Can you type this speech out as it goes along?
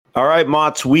All right,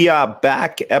 Mott's, we are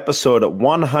back, episode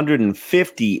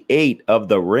 158 of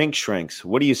the Rink Shrinks.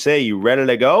 What do you say? You ready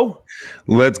to go?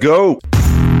 Let's go.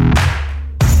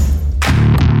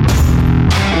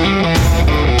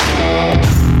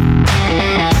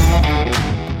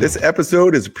 This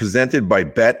episode is presented by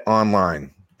Bet Online.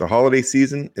 The holiday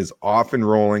season is off and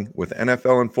rolling with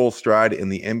NFL in full stride and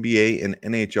the NBA and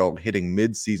NHL hitting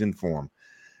mid-season form.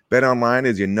 Bet Online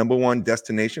is your number one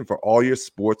destination for all your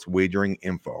sports wagering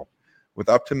info. With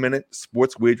up-to-minute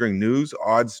sports wagering news,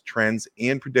 odds, trends,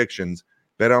 and predictions,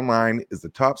 Bet Online is the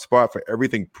top spot for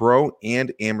everything pro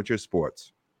and amateur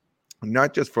sports.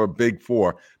 Not just for Big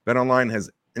Four, Bet Online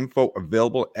has info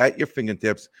available at your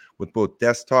fingertips with both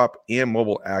desktop and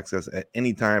mobile access at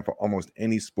any time for almost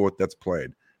any sport that's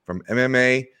played, from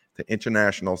MMA to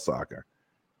international soccer.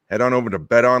 Head on over to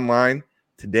Bet Online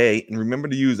today and remember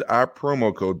to use our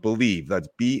promo code BELIEVE, that's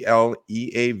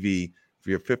BLEAV, for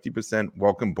your 50%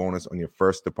 welcome bonus on your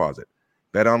first deposit.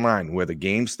 Bet Online, where the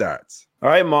game starts. All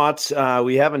right, Motts,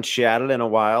 we haven't chatted in a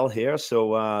while here,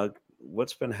 so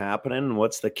what's been happening?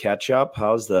 What's the catch-up?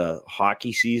 How's the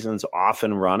hockey season's off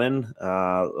and running?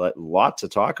 A lot to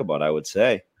talk about, I would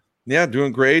say. Yeah,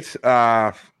 doing great.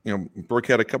 Brooke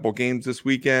had a couple games this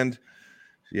weekend.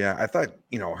 Yeah, I thought,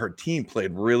 her team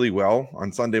played really well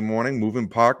on Sunday morning, moving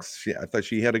pucks. I thought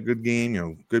she had a good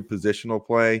game, good positional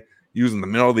play, using the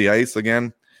middle of the ice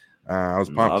again. I was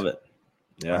pumped. Love it.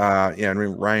 Yeah.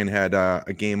 And Ryan had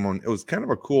a game on. It was kind of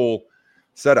a cool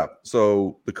setup.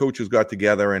 So the coaches got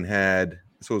together and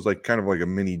it was like kind of like a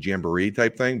mini jamboree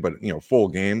type thing, but full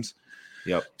games.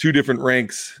 Yep. 2 different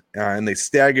rinks, and they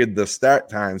staggered the start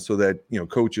time so that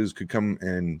coaches could come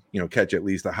and catch at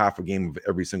least a half a game of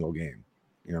every single game.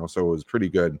 So it was pretty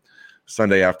good.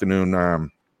 Sunday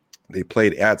afternoon, they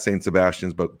played at St.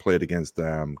 Sebastian's, but played against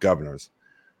Governors.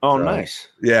 Oh, nice.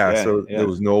 Yeah, so there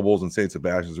was Nobles and St.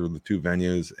 Sebastian's were the 2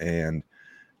 venues, and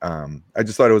I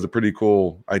just thought it was a pretty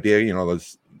cool idea.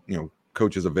 There's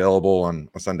coaches available on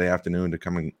a Sunday afternoon to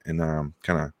come in and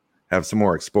kind of have some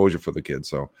more exposure for the kids.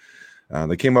 So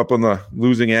they came up on the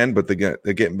losing end, but they're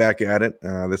getting back at it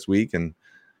this week and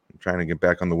trying to get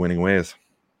back on the winning ways.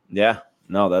 Yeah,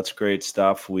 no, that's great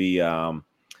stuff. We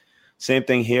same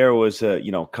thing here was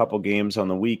a couple games on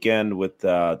the weekend with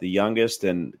the youngest,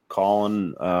 and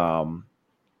Colin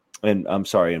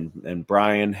and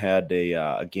Brian had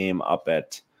a game up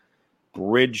at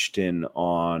Bridgeton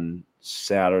on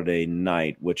Saturday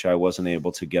night, which I wasn't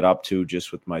able to get up to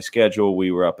just with my schedule.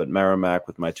 We were up at Merrimack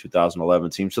with my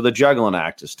 2011 team. So the juggling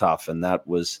act is tough. And that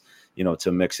was,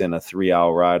 to mix in a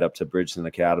 3-hour ride up to Bridgeton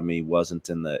Academy wasn't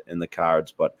in the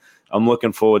cards, but I'm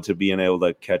looking forward to being able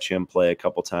to catch him play a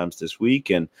couple times this week.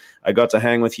 And I got to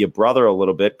hang with your brother a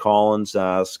little bit. Colin's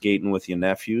skating with your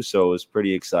nephew. So it was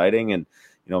pretty exciting. And,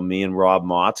 me and Rob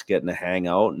Mott's getting to hang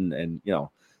out and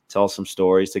tell some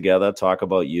stories together, talk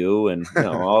about you and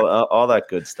all that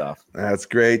good stuff. That's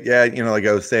great. Yeah, like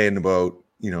I was saying about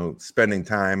spending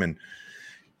time, and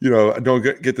I don't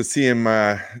get to see him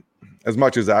as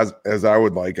much as I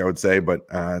would like, I would say, but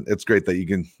it's great that you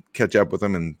can catch up with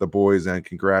him and the boys, and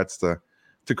congrats to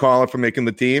Colin for making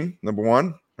the team, number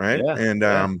 1, right? Yeah,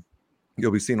 and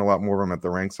you'll be seeing a lot more of him at the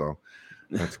rink, so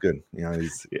that's good.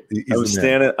 He's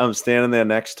I'm standing there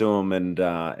next to him, and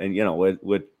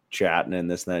we're chatting and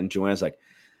this and that, and Joanne's like,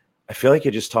 I feel like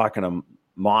you're just talking to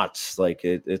Motts, like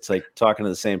it's like talking to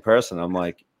the same person. I'm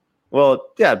like, well,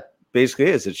 yeah, basically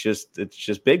it's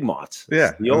just Big Motts.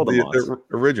 Yeah, the older Motts, the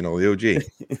original, the OG.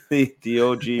 the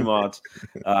OG Motts.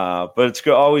 But it's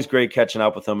always great catching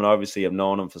up with him, and obviously I've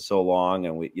known him for so long,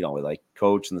 and we like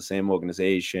coach in the same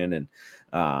organization, and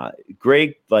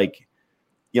great,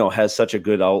 has such a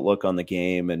good outlook on the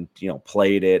game, and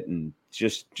played it, and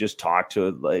just talk to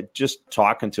it, like just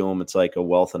talking to him, it's like a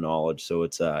wealth of knowledge. So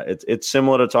it's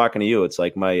similar to talking to you. It's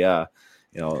like my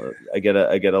I get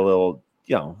a little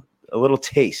a little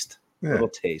taste, yeah, a little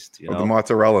taste, of the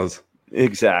mozzarellas.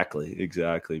 Exactly.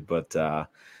 But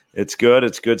it's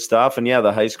good stuff. And yeah,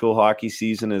 the high school hockey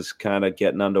season is kind of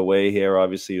getting underway here.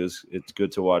 Obviously it's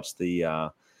good to watch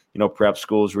the prep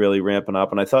schools really ramping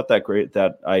up. And I thought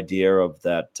that idea of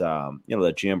that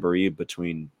that jamboree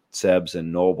between Sebs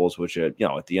and Nobles, which are,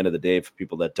 at the end of the day, for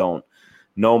people that don't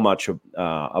know much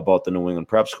about the New England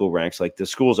prep school ranks, like the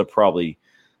schools are probably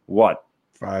 2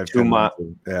 miles.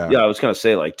 Yeah, I was going to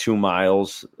say like 2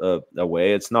 miles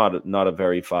away. It's not a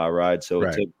very far ride. So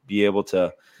right. To be able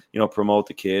to, promote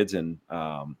the kids and,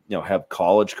 have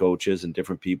college coaches and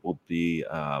different people be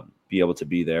able to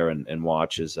be there and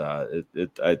watch is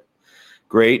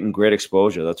great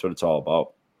exposure. That's what it's all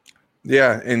about.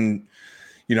 Yeah. And,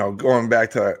 going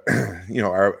back to,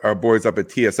 our boys up at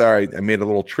TSR, I made a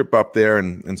little trip up there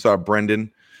and saw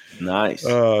Brendan Nice.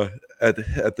 At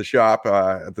the shop,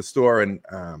 at the store, and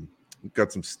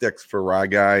got some sticks for Rye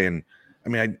Guy. And I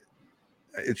mean,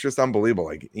 it's just unbelievable.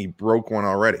 Like, he broke one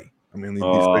already. I mean, these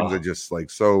things are just like,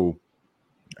 so,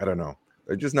 I don't know.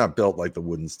 They're just not built like the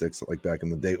wooden sticks like back in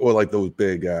the day, or like those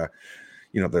big, the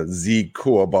Z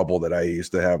Core bubble that I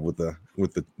used to have with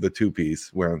the two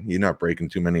piece, where you're not breaking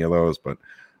too many of those. But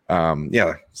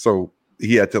so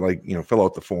he had to fill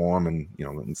out the form, and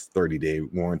it's 30-day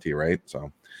warranty, right?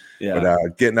 So yeah.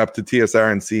 But getting up to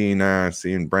TSR and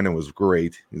seeing Brendan was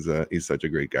great. He's such a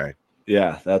great guy.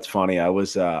 Yeah, that's funny. I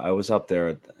was up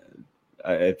there.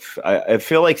 I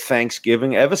feel like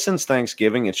Thanksgiving. Ever since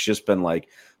Thanksgiving, it's just been like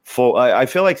full. I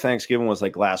feel like Thanksgiving was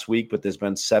like last week, but there's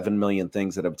been 7 million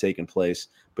things that have taken place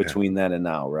between then and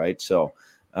now, right? So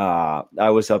I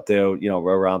was up there,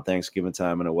 around Thanksgiving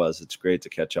time, and it's great to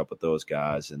catch up with those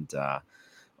guys, and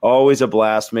always a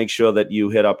blast. Make sure that you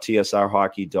hit up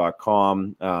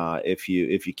tsrhockey.com if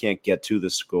you can't get to the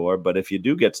store, but if you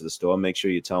do get to the store, make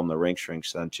sure you tell them the Rink Shrink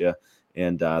sent you.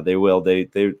 And they will. They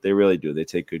really do. They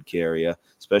take good care of you,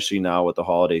 especially now with the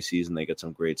holiday season. They get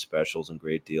some great specials and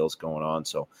great deals going on.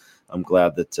 So I'm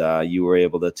glad that you were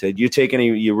able to.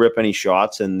 You rip any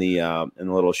shots in the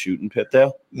little shooting pit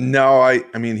there? No, I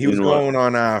mean, he was going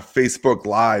on Facebook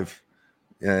Live,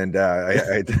 and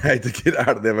I had to get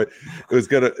out of there. But it was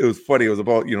good. It was funny. It was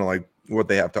about like what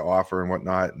they have to offer and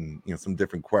whatnot, and some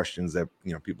different questions that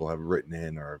people have written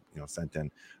in or sent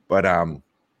in. But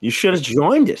you should have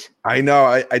joined it. I know.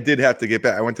 I did have to get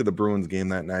back. I went to the Bruins game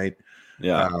that night.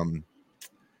 Yeah.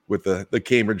 With the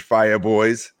Cambridge Fire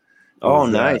boys. Oh,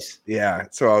 nice. Yeah.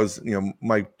 So I was,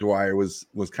 Mike Dwyer was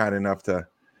kind enough to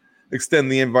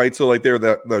extend the invite. So like, they were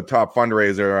the top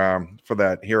fundraiser for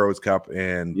that Heroes Cup,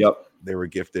 and they were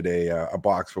gifted a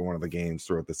box for one of the games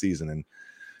throughout the season. And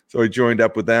so I joined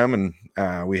up with them,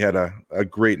 and we had a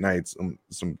great night.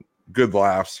 Some good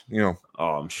laughs. Oh,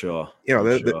 I'm sure.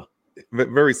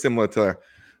 Very similar to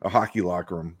a hockey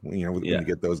locker room, when you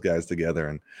get those guys together,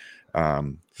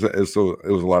 and so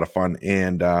it was a lot of fun.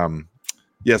 And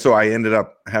so I ended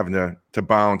up having to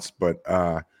bounce, but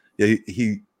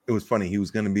it was funny. He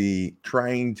was going to be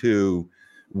trying to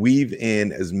weave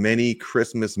in as many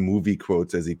Christmas movie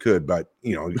quotes as he could, but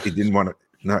he didn't want to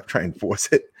not try and force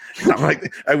it. I'm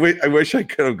like, I wish I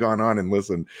could have gone on and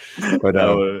listened, but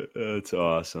it's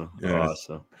awesome. Yeah.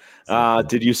 Awesome.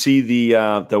 Did you see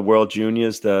the World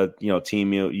Juniors, the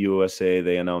Team USA?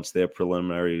 They announced their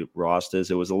preliminary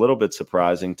rosters. It was a little bit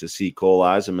surprising to see Cole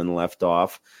Eiserman left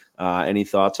off. Any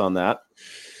thoughts on that?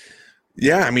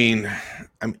 Yeah, I mean,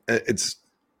 it's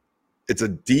a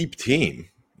deep team,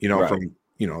 right. From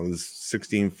there's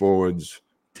 16 forwards,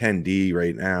 10D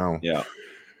right now. Yeah.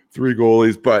 3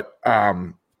 goalies, but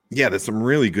there's some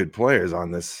really good players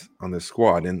on this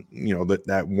squad, and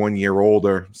that 1 year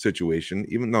older situation,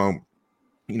 even though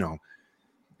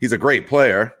he's a great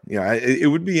player.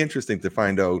 It would be interesting to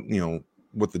find out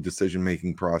what the decision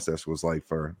making process was like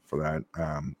for that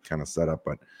kind of setup.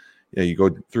 But you go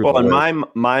through. Well, in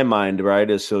my mind, right,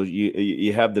 is so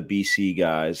you have the BC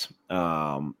guys,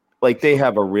 like they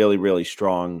have a really, really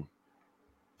strong,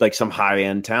 like some high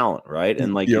end talent, right?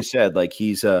 And like you said, like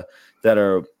he's that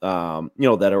are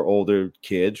older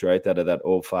kids, right? That are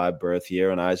that 05 birth year,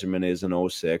 and Eiserman is an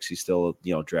 06. He's still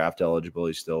draft eligible.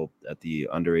 He's still at the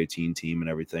under 18 team and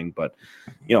everything. But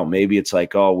maybe it's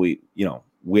like,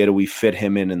 where do we fit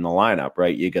him in the lineup,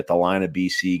 right? You got the line of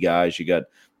BC guys, you got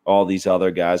all these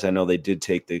other guys. I know they did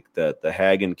take the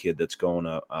Hagen kid that's going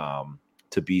to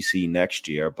BC next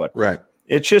year, but right.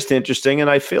 It's just interesting, and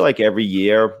I feel like every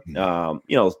year,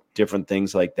 different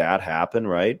things like that happen,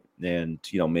 right? And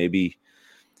maybe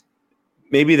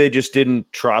they just didn't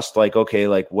trust. Like, okay,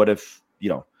 like what if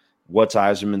what's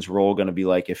Eiserman's role going to be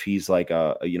like if he's like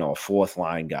a fourth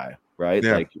line guy, right?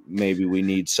 Yeah. Like maybe we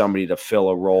need somebody to fill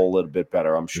a role a little bit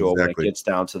better. I'm sure when it gets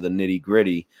down to the nitty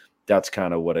gritty, that's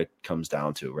kind of what it comes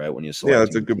down to, right? When you select,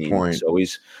 that's a good point. So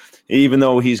even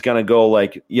though he's going to go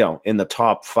like in the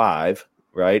top 5.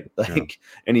 Right. Like,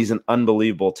 and he's an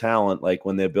unbelievable talent. Like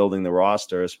when they're building the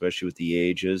roster, especially with the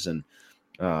ages and,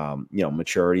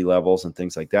 maturity levels and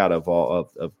things like that of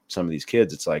some of these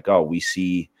kids, it's like, oh, we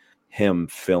see him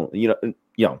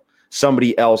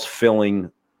somebody else filling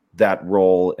that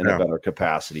role in a better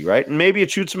capacity. Right. And maybe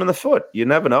it shoots him in the foot. You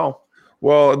never know.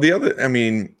 Well,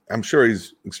 I'm sure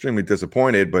he's extremely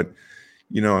disappointed, but,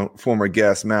 former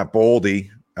guest Matt Boldy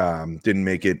didn't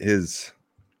make it his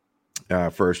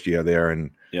first year there,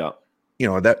 and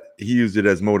that he used it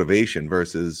as motivation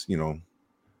versus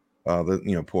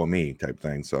poor me type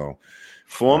thing. So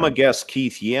Former guest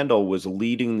Keith Yandel was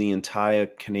leading the entire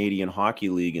Canadian Hockey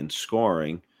League in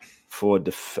scoring for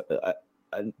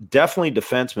definitely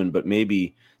defensemen, but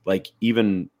maybe like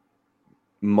even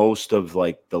most of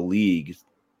like the league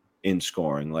in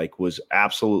scoring, like was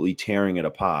absolutely tearing it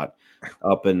apart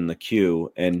up in the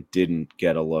queue and didn't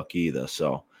get a look either.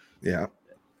 So yeah,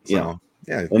 and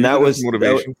that was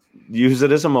motivation. Use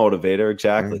it as a motivator.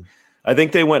 Exactly. Yeah. I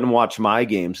think they went and watched my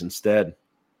games instead.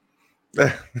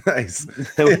 Nice.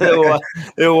 They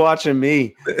were watching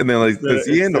me, and they're like, "This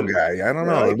Yandel guy, I don't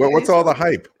know. Like, what's all the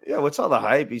hype?" Yeah, what's all the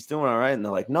hype? He's doing all right, and they're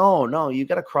like, "No, you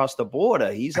got to cross the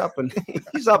border. He's up in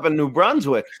New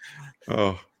Brunswick."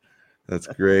 Oh, that's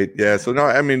great. Yeah. So no,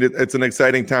 I mean it's an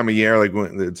exciting time of year. Like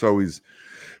it's always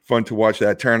fun to watch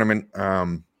that tournament.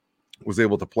 Was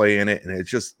able to play in it, and it's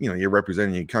just you're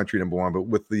representing your country, number one. But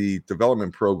with the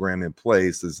development program in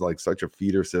place, is like such a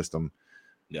feeder system.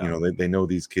 Yeah. They know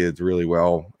these kids really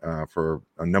well for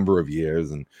a number of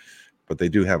years, but they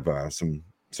do have some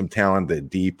talent. They're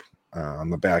deep on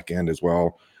the back end as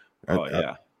well.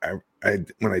 I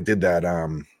when I did that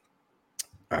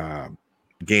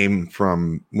game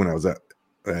from when I was at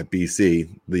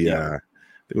BC, it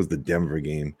was the Denver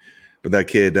game, but that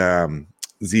kid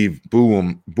Zeev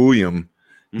Bouillon,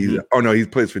 he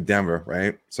plays for Denver,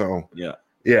 right? So yeah.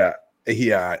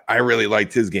 I really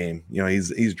liked his game.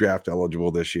 He's draft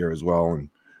eligible this year as well,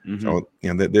 and so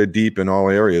they're deep in all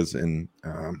areas, and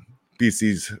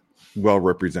BC's well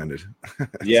represented.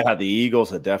 Yeah, the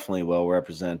Eagles are definitely well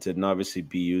represented, and obviously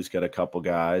BU's got a couple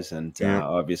guys, and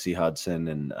obviously Hudson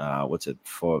and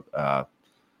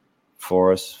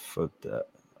Forrest.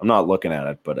 I'm not looking at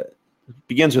it, but it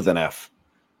begins with an F,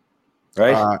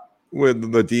 right?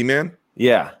 With the D-man?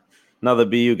 Yeah, another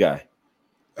BU guy.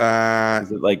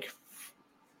 Is it like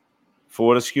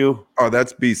Fortescue? Oh,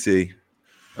 that's BC.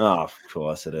 Oh, of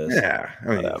course it is. Yeah,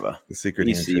 whatever. The secret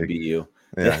BCBU.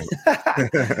 Yeah,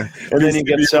 and then you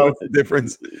get the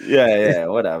difference. Yeah,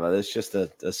 whatever. There's just a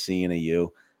C and a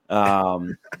U.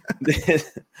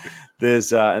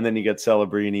 There's and then you get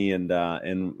Celebrini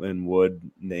and Wood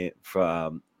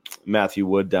from Matthew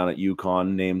Wood down at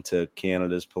UConn, named to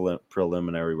Canada's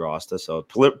preliminary roster. So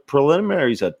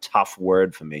preliminary is a tough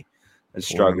word for me. I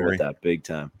struggle with that big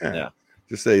time. Yeah.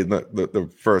 Just say the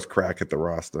first crack at the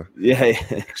roster. Yeah,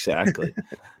 exactly.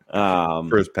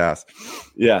 First pass.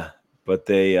 Yeah, but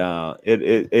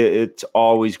it's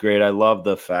always great. I love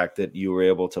the fact that you were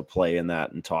able to play in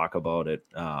that and talk about it.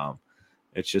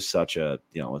 It's just such a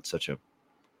it's such a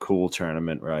cool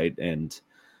tournament, right? And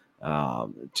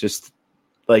just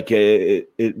like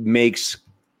it makes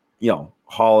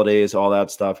holidays, all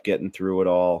that stuff, getting through it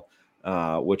all.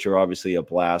 Which are obviously a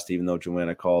blast, even though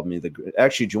Joanna called me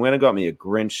Joanna got me a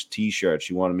Grinch t-shirt.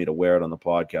 She wanted me to wear it on the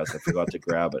podcast. I forgot to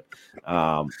grab it.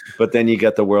 But then you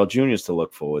get the World Juniors to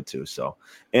look forward to. So,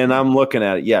 and I'm looking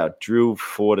at it. Yeah. Drew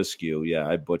Fortescue. Yeah.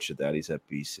 I butchered that. He's at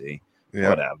BC. Yeah.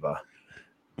 Whatever.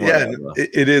 Yeah.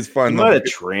 It is fun. He might have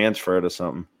transferred or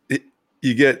something.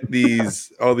 You get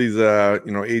all these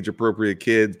age appropriate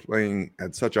kids playing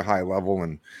at such a high level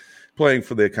and playing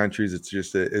for their countries. It's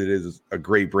just it is a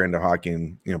great brand of hockey,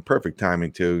 and perfect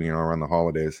timing too. Around the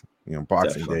holidays.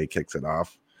 Boxing Day kicks it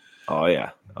off. Oh yeah.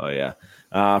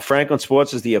 Franklin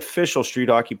Sports is the official street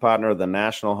hockey partner of the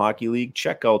National Hockey League.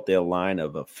 Check out their line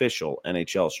of official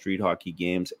NHL street hockey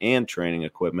games and training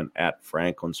equipment at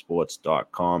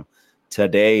franklinsports.com.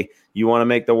 Today, you want to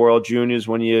make the World Juniors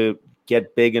when you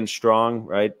get big and strong,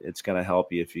 right? It's going to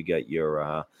help you if you get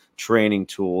your training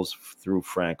tools through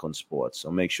Franklin Sports.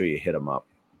 So make sure you hit them up.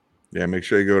 Yeah, make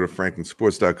sure you go to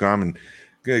franklinsports.com and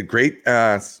get great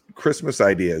Christmas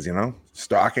ideas,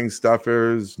 stocking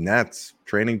stuffers, nets,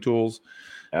 training tools.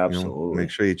 Absolutely. Make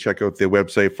sure you check out their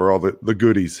website for all the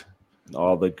goodies.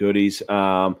 All the goodies.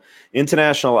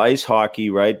 International ice hockey,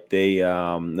 right?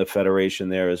 The federation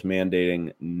there is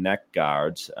mandating neck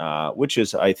guards, which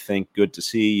is, I think, good to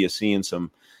see. You're seeing some,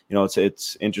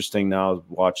 it's interesting now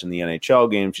watching the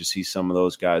NHL games. You see some of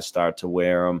those guys start to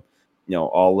wear them.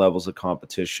 All levels of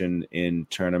competition in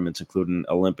tournaments, including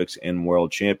Olympics and World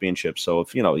Championships. So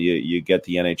if you get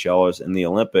the NHLers in the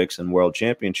Olympics and World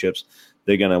Championships,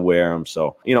 they're going to wear them.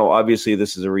 So, obviously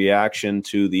this is a reaction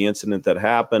to the incident that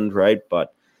happened, right?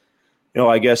 But,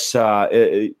 I guess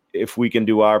if we can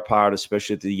do our part,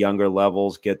 especially at the younger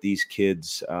levels, get these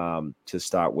kids to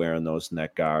start wearing those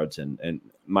neck guards. And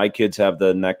my kids have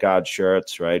the neck guard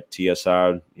shirts, right?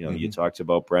 TSR, you talked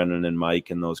about Brendan and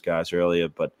Mike and those guys earlier,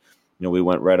 but, we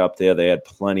went right up there. They had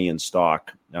plenty in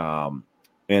stock. And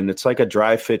it's like a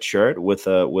dry fit shirt with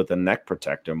a neck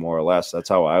protector, more or less. That's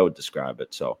how I would describe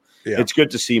it. So it's good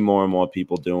to see more and more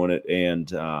people doing it. And,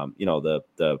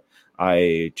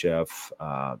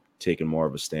 IHF taking more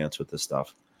of a stance with this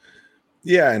stuff.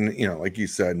 Yeah, and like you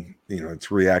said, it's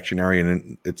reactionary,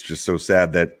 and it's just so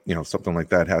sad that something like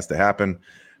that has to happen.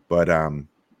 But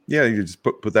yeah, you just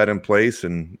put that in place,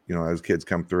 and as kids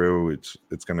come through,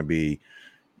 it's going to be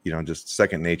just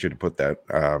second nature to put that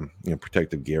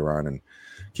protective gear on and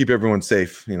keep everyone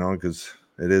safe. Because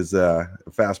it is a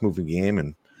fast moving game,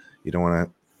 and you don't want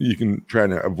to. You can try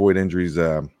to avoid injuries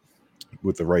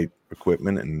with the right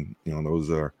equipment, and those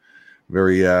are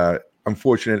very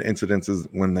unfortunate incidences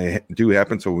when they do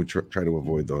happen, so we try to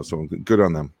avoid those. So good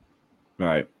on them. All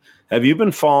right. Have you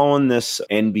been following this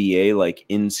NBA like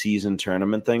in-season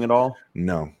tournament thing at all?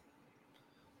 No.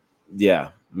 Yeah,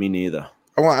 me neither.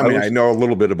 Well, I know a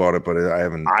little bit about it, but I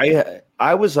haven't.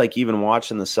 I was like even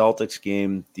watching the Celtics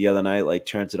game the other night, like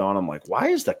turns it on. I'm like, why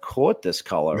is the court this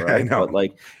color? Right. I know. But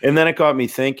like, and then it got me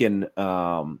thinking,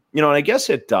 and I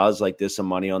guess it does, like there's some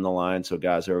money on the line. So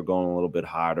guys that are going a little bit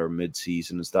harder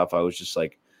mid-season and stuff. I was just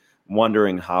like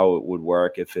wondering how it would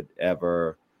work if it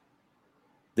ever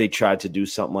they tried to do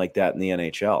something like that in the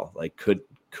NHL. Like, could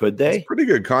they? It's a pretty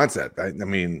good concept. I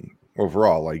mean,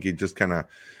 overall, like you just kind of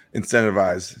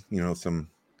incentivize,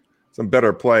 some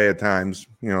better play at times,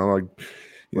 like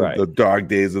right. The dog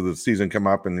days of the season come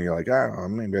up and you're like,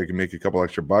 maybe I can make a couple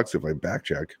extra bucks if I back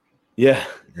check. Yeah,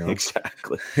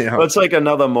 exactly. Well, it's like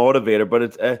another motivator, but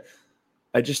it's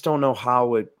I just don't know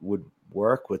how it would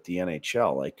work with the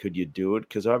NHL. Like, could you do it?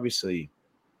 Because obviously,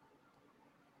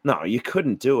 no, you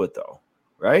couldn't do it though,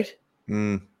 right?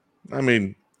 I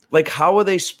mean, like, how are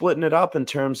they splitting it up in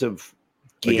terms of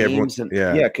games? Like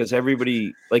because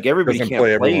everybody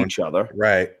can't play each other,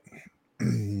 right?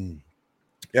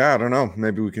 Yeah, I don't know.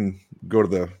 Maybe we can go to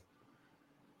the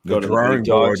drawing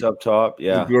board up top.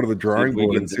 Yeah, go to the drawing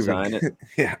board and design it.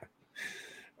 Yeah,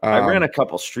 I ran a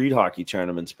couple street hockey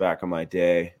tournaments back in my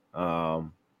day. I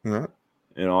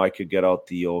could get out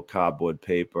the old cardboard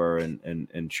paper and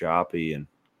Sharpie and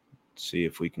see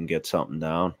if we can get something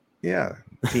down. Yeah,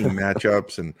 team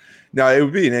matchups, and no, it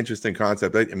would be an interesting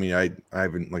concept. I mean, I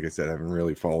haven't, like I said, I haven't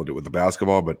really followed it with the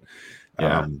basketball, but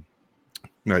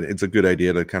it's a good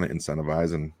idea to kind of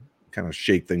incentivize and kind of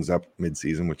shake things up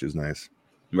mid-season, which is nice.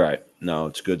 Right. No,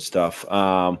 it's good stuff.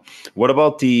 What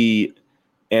about the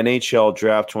NHL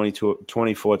draft 24-25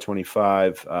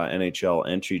 NHL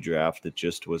entry draft that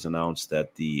just was announced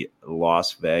that the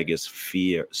Las Vegas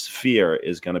Sphere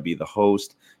is going to be the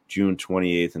host June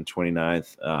 28th and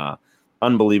 29th.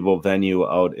 Unbelievable venue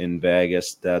out in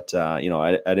Vegas that,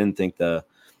 I didn't think the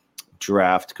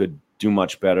draft could do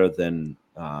much better than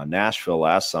Nashville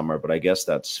last summer, but I guess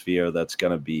that Sphere, that's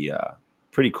going to be a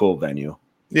pretty cool venue.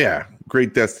 Yeah,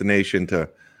 great destination to,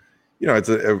 it's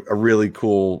a really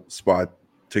cool spot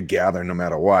to gather no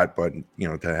matter what, but,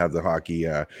 to have the hockey,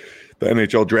 the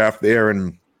NHL draft there,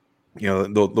 and,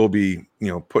 they'll be,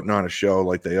 putting on a show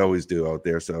like they always do out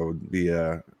there. So it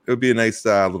would be a nice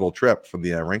little trip for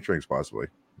the rink drinks possibly.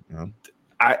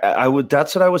 I would,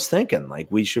 that's what I was thinking. Like,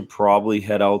 we should probably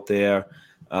head out there,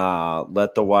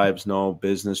 let the wives know,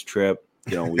 business trip,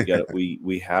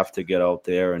 we have to get out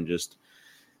there and just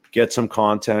get some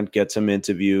content, get some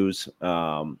interviews.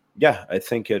 I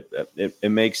think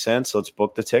it makes sense. Let's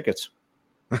book the tickets.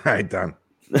 All right, done.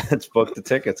 Let's book the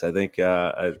tickets. I think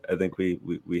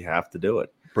we have to do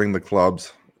it. Bring the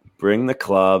clubs. Bring the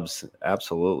clubs.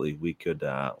 Absolutely. We could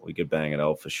bang it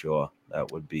out for sure.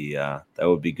 That would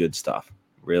be good stuff.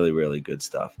 Really, really good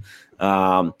stuff.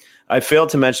 I failed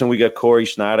to mention we got Cory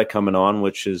Schneider coming on,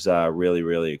 which is really,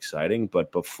 really exciting.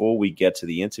 But before we get to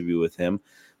the interview with him,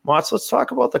 Mott's, let's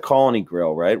talk about the Colony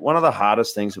Grill, right? One of the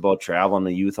hottest things about traveling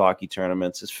to youth hockey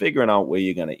tournaments is figuring out where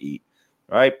you're going to eat,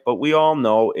 right? But we all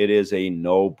know it is a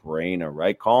no-brainer,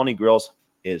 right? Colony Grills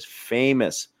is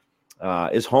famous,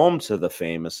 is home to the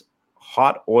famous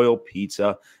hot oil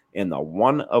pizza and the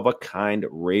one-of-a-kind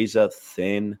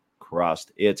razor-thin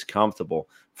crust. It's comfortable,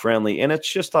 friendly, and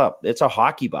it's a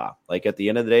hockey bar. Like, at the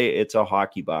end of the day, it's a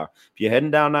hockey bar. If you're heading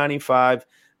down 95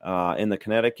 in the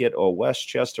Connecticut or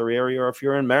Westchester area, or if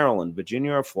you're in Maryland,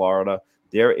 Virginia, or Florida,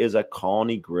 there is a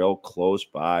Colony Grill close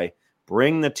by.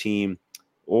 Bring the team,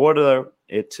 order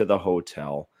it to the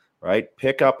hotel, right?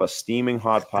 Pick up a steaming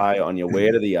hot pie on your way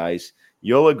to the ice.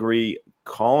 You'll agree,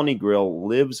 Colony Grill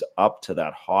lives up to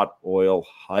that hot oil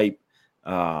hype.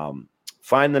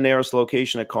 Find the nearest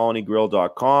location at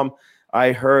colonygrill.com.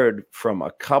 I heard from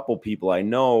a couple people I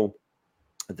know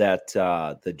that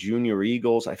the Junior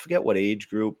Eagles, I forget what age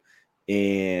group,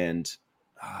 and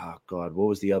what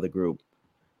was the other group?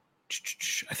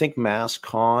 I think Mass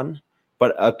Con,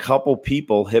 but a couple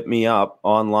people hit me up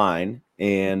online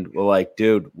and were like,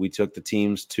 dude, we took the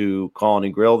teams to Colony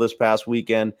Grill this past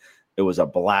weekend. It was a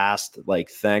blast. Like,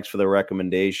 thanks for the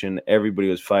recommendation. Everybody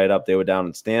was fired up. They were down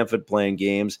in Stanford playing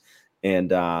games,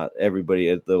 and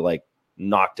everybody, they like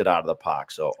knocked it out of the park.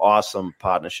 So awesome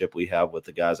partnership we have with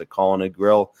the guys at Colony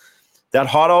Grill. That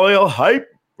hot oil hype,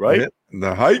 right?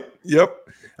 The hype. Yep.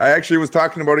 I actually was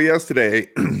talking about it yesterday.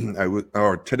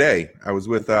 Today. I was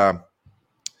with a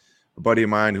buddy of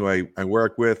mine who I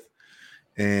work with,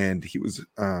 and he was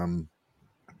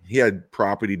he had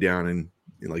property down in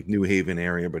like New Haven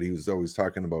area, but he was always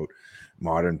talking about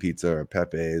Modern Pizza or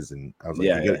Pepe's, and I was like,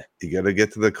 you got to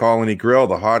get to the Colony Grill.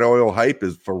 The hot oil hype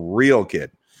is for real, kid.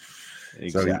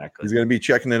 Exactly. So he's going to be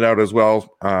checking it out as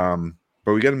well. But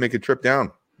we got to make a trip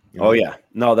down. Oh yeah,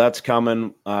 no, that's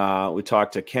coming. We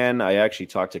talked to Ken. I actually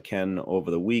talked to Ken over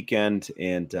the weekend,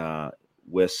 and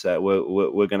we're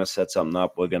going to set something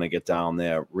up. We're going to get down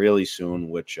there really soon,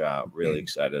 which really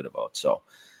excited about. So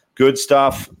good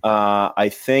stuff. I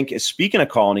think, speaking of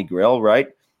Colony Grill, right?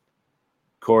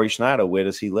 Cory Schneider, where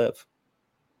does he live?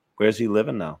 Where's he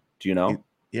living now? Do you know?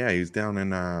 He's down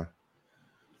in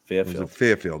Fairfield.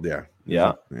 Fairfield, yeah.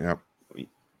 Yeah. Yeah.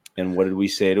 And what did we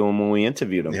say to him when we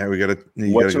interviewed him? Yeah, we got to.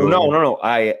 No.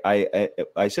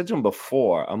 I said to him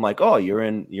before. I'm like, oh, you're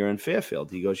in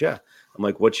Fairfield. He goes, yeah. I'm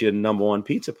like, what's your number one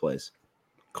pizza place?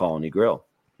 Colony Grill.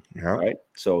 Yeah. Right.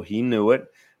 So he knew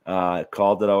it.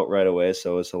 Called it out right away.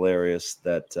 So it's hilarious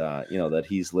that that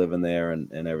he's living there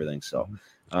and everything. So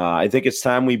I think it's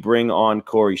time we bring on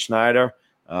Cory Schneider.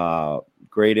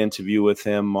 Great interview with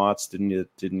him, Motts. Didn't you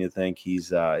think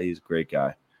he's a great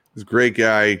guy? He's a great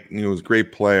guy. He was a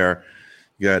great player.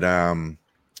 He got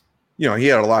he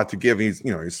had a lot to give. He's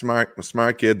a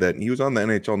smart kid that he was on the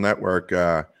NHL Network.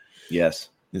 Yes.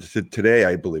 Today,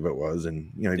 I believe it was,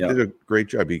 and he did a great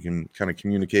job. He can kind of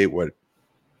communicate what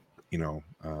what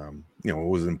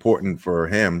was important for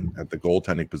him at the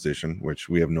goaltending position, which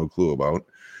we have no clue about.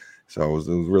 So it was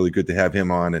really good to have him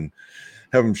on and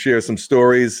have him share some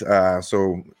stories.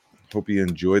 So hope you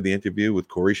enjoyed the interview with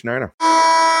Cory Schneider.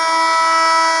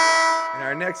 And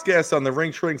our next guest on the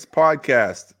Ring Shrinks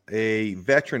podcast, a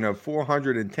veteran of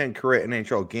 410 career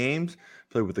NHL games,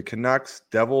 played with the Canucks,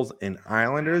 Devils, and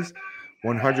Islanders,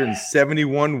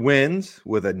 171 wins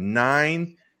with a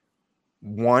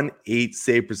 9.18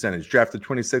 save percentage. Drafted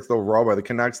 26th overall by the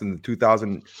Canucks in the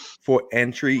 2004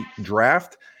 entry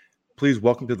draft. Please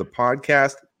welcome to the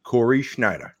podcast, Cory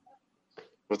Schneider.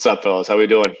 What's up, fellas? How we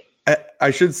doing?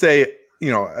 I should say,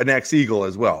 an ex-Eagle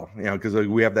as well, because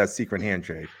we have that secret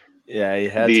handshake. Yeah, he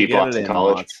had to get Boston it in.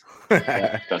 College.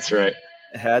 Yeah. That's right.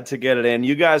 Had to get it in.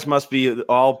 You guys must be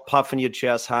all puffing your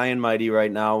chest high and mighty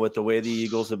right now with the way the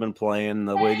Eagles have been playing,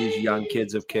 the way these young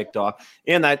kids have kicked off.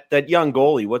 And that young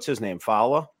goalie, what's his name?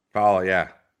 Fowler? Fowler, yeah.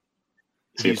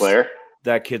 Is he a player?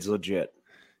 That kid's legit.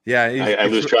 Yeah. I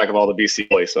lose track of all the BC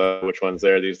boys, so which one's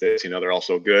there these days? They're all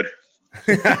so good.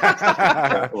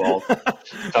 Well,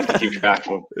 tough to keep track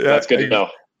of them. Yeah, that's good to know.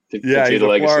 He's a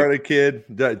Florida kid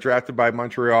drafted by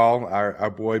Montreal.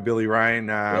 Our boy Billy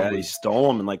Ryan. He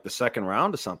stole him in like the second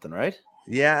round or something, right?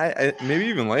 Yeah, maybe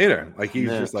even later. Like he's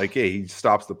just like, hey, he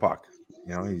stops the puck.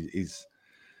 He's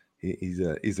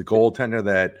a goaltender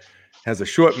that has a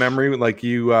short memory, like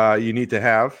you need to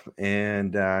have,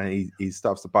 and he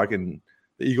stops the puck. And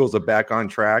the Eagles are back on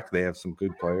track. They have some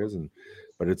good players,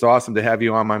 but it's awesome to have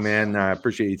you on, my man. I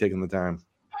appreciate you taking the time.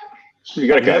 You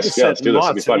got to guys. Yeah, let's do this.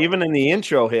 It'll be fun. Even in the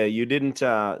intro here, you didn't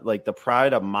like the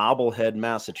pride of Marblehead,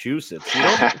 Massachusetts.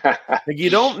 You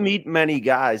don't meet many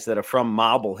guys that are from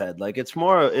Marblehead. Like is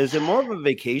it more of a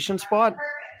vacation spot?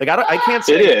 Like I can't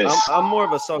say it is. I'm more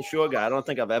of a South Shore guy. I don't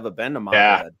think I've ever been to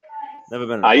Marblehead. Never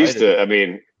been. I used to. I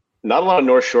mean, not a lot of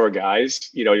North Shore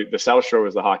guys. The South Shore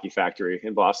was the hockey factory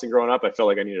in Boston growing up. I felt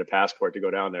like I needed a passport to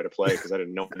go down there to play because I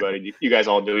didn't know anybody. You guys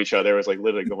all knew each other. It was like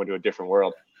literally going to a different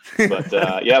world. But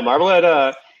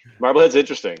Marblehead's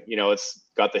interesting. It's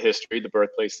got the history, the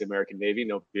birthplace of the American Navy,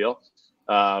 no big deal.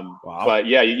 Wow. But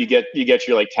yeah, you get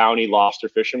your like towny lobster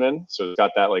fishermen. So it's got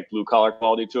that like blue collar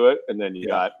quality to it. And then you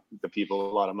got the people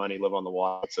with a lot of money live on the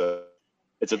water.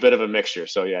 It's a bit of a mixture.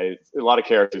 So yeah, a lot of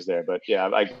characters there. But yeah,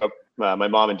 I grew up, my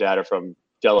mom and dad are from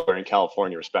Delaware and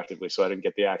California respectively. So I didn't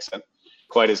get the accent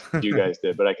quite as you guys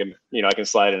did, but I can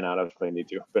slide in and out if I need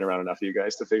to. Been around enough of you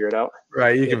guys to figure it out.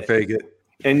 Right. You can fake it.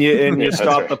 And you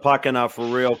stop the puck enough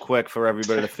real quick for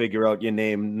everybody to figure out your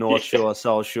name, North Shore,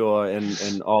 South Shore,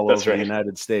 and all over the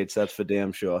United States. That's for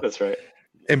damn sure. That's right.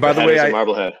 And by the way,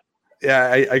 Marblehead.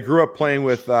 Yeah, I grew up playing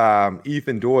with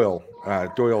Ethan Doyle,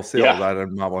 Doyle Sales out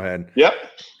of Marblehead. Yep.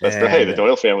 That's right. The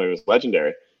Doyle family was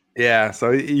legendary. Yeah,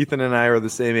 so Ethan and I are the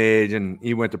same age, and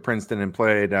he went to Princeton and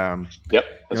played. That's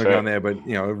right. Down there, but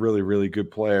a really, really good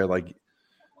player. Like,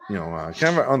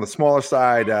 kind of on the smaller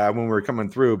side when we were coming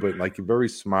through, but like you're very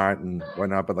smart and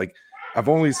whatnot. But like I've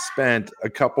only spent a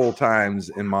couple times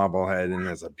in Marblehead, and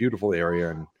it's a beautiful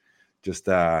area, and just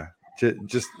as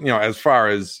far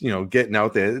as getting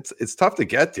out there, it's tough to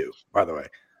get to. By the way,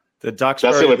 the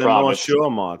Duxbury, the North Shore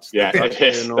mods. Yeah,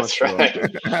 that's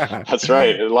right. That's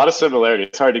right. A lot of similarity.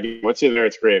 It's hard to get. Once you're there,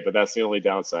 it's great, but that's the only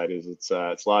downside. Is it's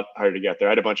a lot harder to get there.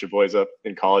 I had a bunch of boys up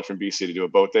in college from BC to do a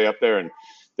boat day up there, and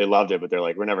they loved it, but they're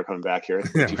like, we're never coming back here.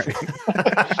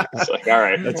 It's like, all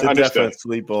right, that's a definite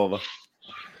sleepover.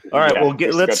 All right, well,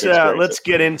 let's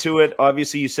get into it.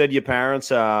 Obviously, you said your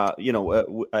parents.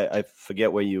 I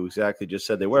forget where you exactly just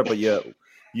said they were, but you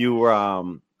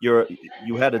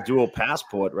had a dual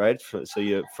passport, right? So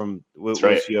you're from. Was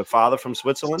your father from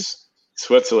Switzerland?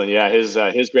 Switzerland, yeah.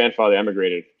 His grandfather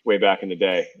emigrated way back in the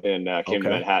day and came to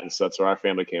Manhattan, so that's where our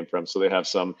family came from. So they have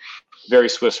some very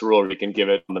Swiss rule where you can give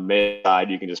it on the male side,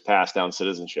 you can just pass down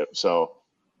citizenship. So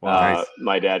nice.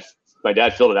 My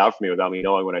dad filled it out for me without me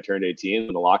knowing when I turned 18.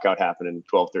 When the lockout happened in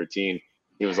 12-13,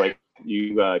 he was like,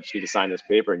 you just need to sign this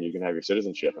paper and you can have your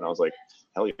citizenship. And I was like,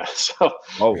 hell yeah. So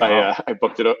I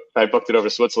booked it over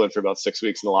Switzerland for about 6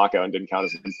 weeks in the lockout and didn't count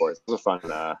as an import. It was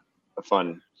a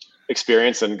fun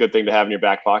experience and good thing to have in your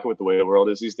back pocket with the way the world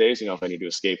is these days. If I need to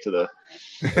escape to the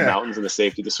mountains and the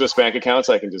safety of the Swiss bank accounts,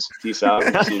 I can just peace out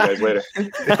and see you guys later.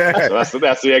 So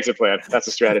that's the exit plan. That's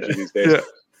the strategy these days. Yeah.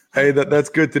 Hey, that's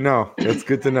good to know. That's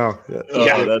good to know.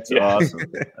 That's awesome.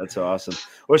 That's awesome.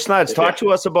 Well, Schneider, talk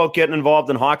to us about getting involved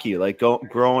in hockey. Like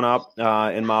growing up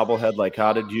in Marblehead, like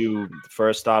how did you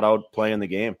first start out playing the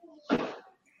game? I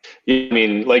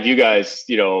mean, like you guys,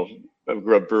 I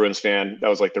grew up Bruins fan. That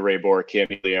was like the Ray Bourque, Cam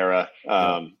Neely era.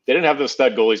 They didn't have those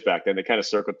stud goalies back then. They kind of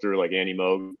circled through like Andy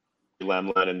Moog,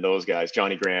 Lemlin, and those guys.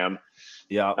 Johnny Graham.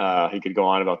 Yeah. He could go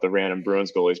on about the random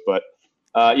Bruins goalies. But,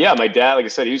 my dad, like I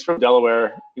said, he was from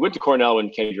Delaware. He went to Cornell when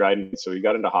Kenny Dryden, so he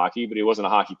got into hockey, but he wasn't a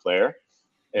hockey player.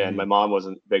 And my mom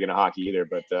wasn't big into hockey either.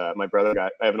 But my brother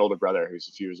I have an older brother who's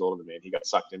a few years older than me, and he got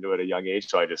sucked into it at a young age.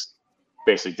 So I just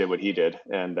basically did what he did.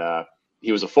 And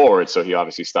he was a forward, so he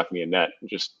obviously stuck me in net and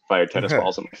just fired tennis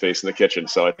balls in my face in the kitchen.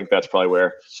 So I think that's probably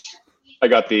where I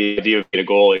got the idea of being a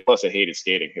goalie. Plus, I hated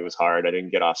skating. It was hard. I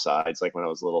didn't get off sides like when I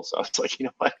was little. So I was like, you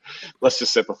know what? Let's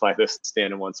just simplify this and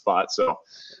stand in one spot. So,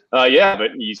 but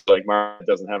Mark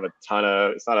doesn't have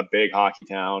it's not a big hockey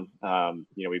town.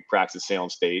 We practiced Salem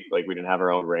State. Like we didn't have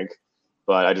our own rink.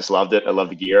 But I just loved it. I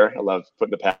loved the gear. I loved putting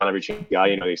the pad on every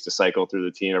guy. They used to cycle through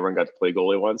the team. Everyone got to play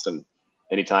goalie once. And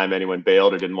anytime anyone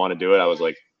bailed or didn't want to do it, I was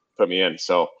like, put me in.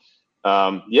 So,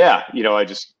 I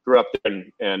just grew up there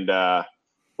and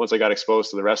once I got exposed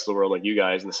to the rest of the world, like you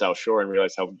guys in the South Shore, and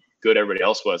realized how good everybody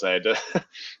else was, I had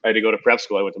to go to prep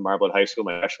school. I went to Marblehead High School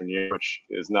my freshman year, which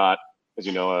is not, as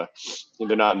you know,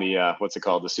 they're not in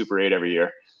the the Super 8 every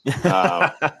year.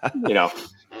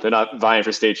 They're not vying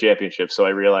for state championships. So I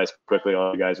realized quickly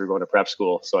all the guys were going to prep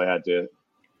school, so I had to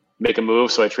make a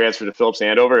move. So I transferred to Phillips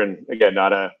Andover, and again,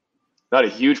 not a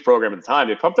huge program at the time.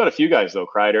 They pumped out a few guys though.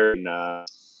 Kreider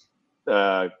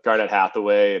and Garnett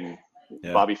Hathaway and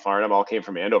Bobby Farnham all came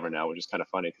from Andover now, which is kind of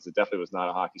funny because it definitely was not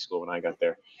a hockey school when I got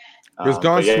there. Was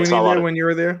Don Sweeney there when you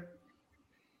were there?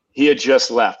 He had just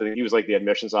left. I think he was like the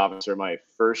admissions officer my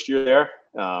first year there.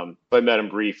 But I met him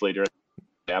briefly during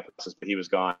the process, but he was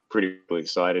gone pretty quickly,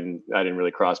 so I didn't really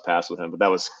cross paths with him. But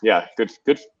that was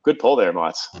good pull there,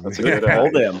 Motts. That's a good pull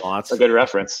there, Motts. A good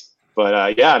reference.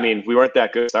 But we weren't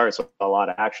that good to start, so a lot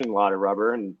of action, a lot of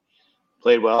rubber, and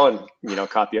played well, and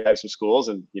caught the eye of some schools,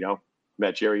 and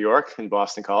met Jerry York in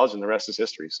Boston College, and the rest is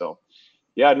history. So,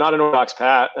 not an orthodox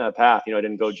path. I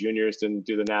didn't go juniors, didn't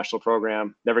do the national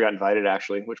program, never got invited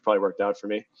actually, which probably worked out for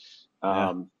me.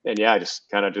 I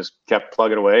just kept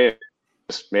plugging away and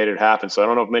just made it happen. So I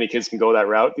don't know if many kids can go that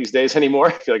route these days anymore.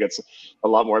 I feel like it's a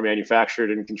lot more manufactured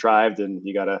and contrived, and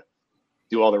you got to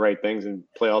do all the right things and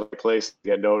play all the right place to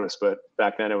get noticed. But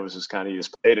back then it was just kind of, you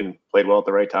just played well at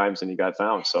the right times and you got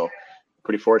found. So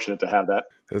pretty fortunate to have that.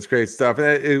 That's great stuff.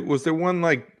 Was there one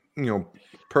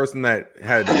person that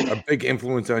had a big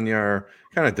influence on your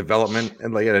kind of development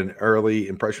and like at an early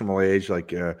impressionable age,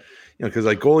 because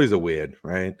like goalies are weird,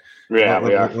 right? Yeah,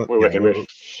 we are. We're wicked weird.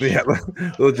 Yeah,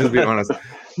 let's just be honest.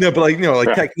 No, but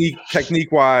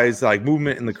technique wise, like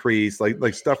movement in the crease,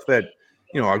 like stuff that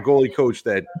a goalie coach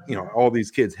that all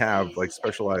these kids have like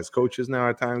specialized coaches now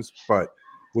at times. But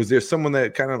was there someone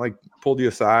that kind of like pulled you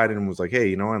aside and was like,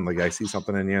 hey, and like I see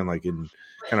something in you and like in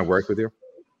kind of work with you?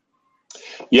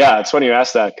 Yeah, it's funny you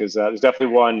asked that because there's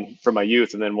definitely one from my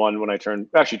youth, and then one two when I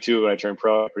turned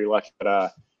pro. Pretty lucky, but I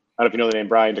don't know if you know the name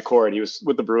Brian DeCord. He was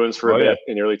with the Bruins for a bit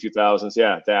in the early 2000s.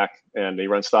 Yeah, Dak, and he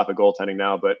runs stop at goaltending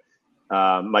now. But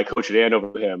my coach had hand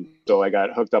over him. So I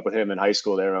got hooked up with him in high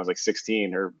school there when I was like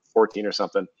 16 or 14 or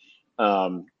something.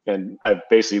 And I've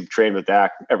basically trained with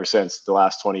Dak ever since the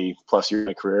last 20 plus years of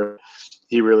my career.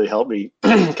 He really helped me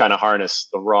kind of harness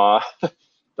the raw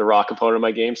component of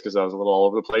my games because I was a little all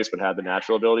over the place, but had the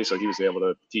natural ability. So he was able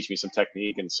to teach me some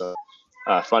technique and some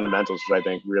fundamentals, which I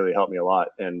think really helped me a lot.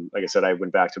 And like I said, I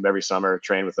went back to him every summer,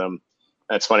 trained with him.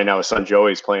 That's funny. Now his son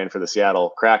Joey's playing for the Seattle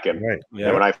Kraken. Right. Yeah.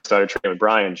 And when I started training with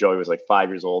Brian, Joey was like 5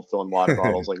 years old, filling water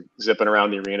bottles, like zipping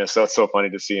around the arena. So it's so funny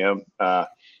to see him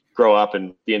grow up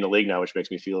and be in the league now, which makes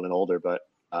me feel even older. But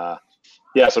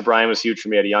yeah, so Brian was huge for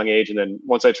me at a young age. And then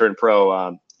once I turned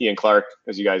pro, Ian Clark,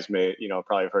 as you guys may,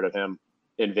 probably have heard of him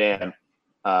in Van.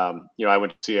 I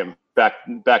went to see him back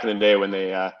in the day when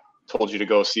they told you to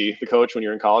go see the coach when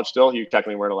you're in college still. You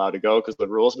technically weren't allowed to go because of the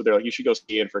rules, but they're like, you should go see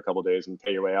Ian for a couple of days and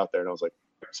pay your way out there. And I was like,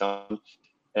 son.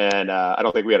 And I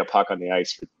don't think we had a puck on the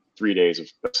ice for 3 days of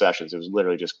sessions. It was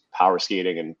literally just power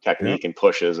skating and technique and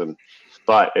pushes.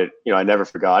 But I never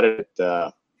forgot it.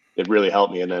 It really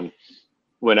helped me. And then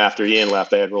when after Ian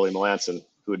left, I had Rolly Melanson,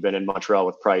 who had been in Montreal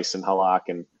with Price and Halak,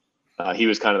 and he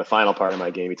was kind of the final part of my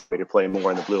game. He told me to play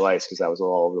more in the blue ice because that was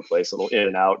all over the place, a little in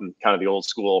and out, and kind of the old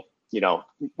school,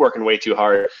 working way too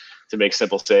hard to make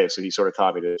simple saves. So he sort of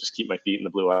taught me to just keep my feet in the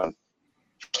blue ice,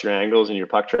 trust your angles and your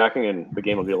puck tracking, and the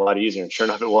game will be a lot easier. And sure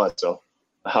enough, it was. So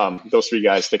those three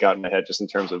guys stick out in my head just in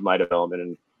terms of my development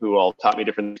and who all taught me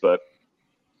different, but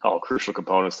all crucial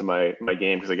components to my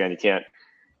game. Because again, you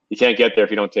can't get there if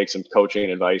you don't take some coaching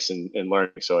and advice and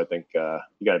learning. So I think you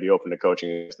got to be open to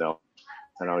coaching now.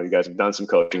 I know you guys have done some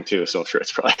coaching too, so I'm sure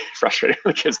it's probably frustrating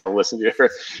when kids don't listen to you or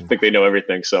think they know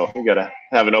everything. So you got to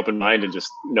have an open mind and just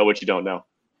know what you don't know.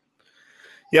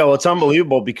 Yeah, well, it's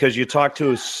unbelievable because you talk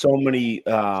to so many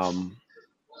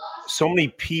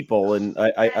people, and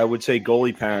I would say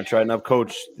goalie parents, right? And I've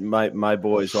coached my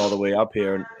boys all the way up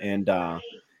here, and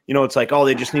it's like, oh,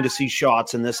 they just need to see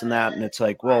shots and this and that, and it's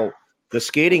like, well, the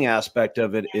skating aspect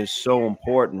of it is so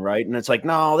important, right? And it's like,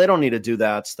 no, they don't need to do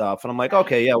that stuff. And I'm like,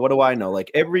 okay, yeah, what do I know? Like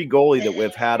every goalie that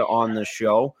we've had on this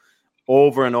show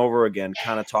over and over again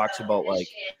kind of talks about like,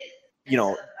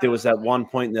 there was that one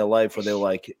point in their life where they were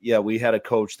like, yeah, we had a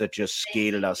coach that just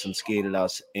skated us,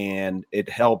 and it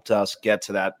helped us get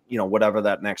to that, whatever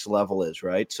that next level is,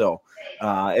 right? So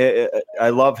I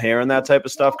love hearing that type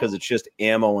of stuff because it's just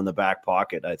ammo in the back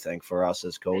pocket, I think, for us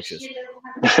as coaches.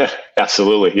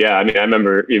 Absolutely. Yeah. I mean, I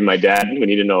remember even my dad, when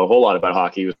he didn't know a whole lot about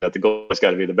hockey, was that the goalie's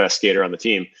got to be the best skater on the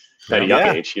team at a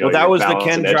young age. Well, that was the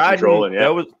Ken Dryden.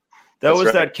 That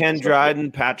was that Ken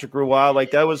Dryden, Patrick Roy.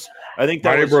 Like that was, I think that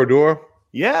Marty was Brodeur.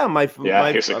 Yeah, my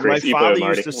father used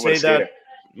to say that.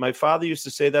 My father used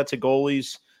to say that to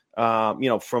goalies,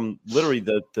 from literally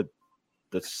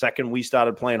the second we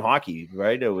started playing hockey,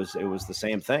 right? It was the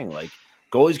same thing. Like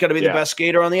goalie's got to be the best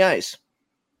skater on the ice.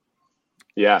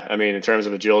 Yeah, I mean, in terms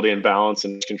of agility and balance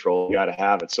and control, you got to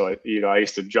have it. So, I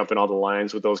used to jump in all the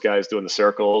lines with those guys doing the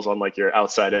circles on like your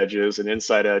outside edges and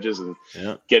inside edges and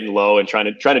getting low and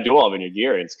trying to do all of it in your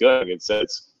gear. And it's good.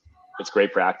 It's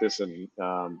great practice. And,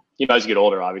 as you get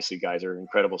older, obviously guys are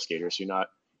incredible skaters. So you're not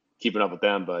keeping up with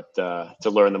them, but to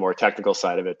learn the more technical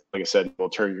side of it, like I said, you'll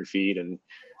turn your feet and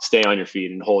stay on your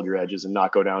feet and hold your edges and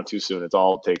not go down too soon. It's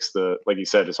all takes like you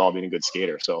said, it's all being a good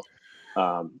skater. So,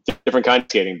 different kind of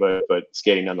skating, but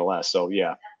skating nonetheless. So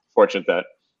yeah, fortunate that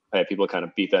I had people kind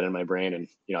of beat that in my brain, and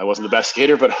I wasn't the best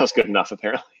skater, but I was good enough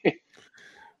apparently.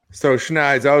 So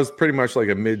Schneider, I was pretty much like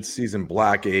a mid-season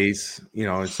black ace,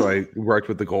 and so I worked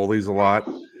with the goalies a lot,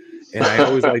 and I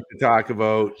always like to talk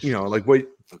about, like what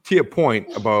to your point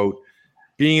about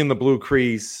being in the blue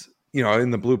crease,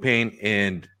 in the blue paint,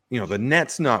 and the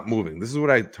net's not moving. This is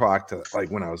what I talked to like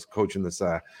when I was coaching this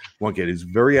one kid. He's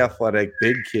very athletic,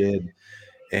 big kid.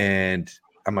 And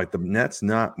I'm like, the net's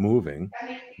not moving.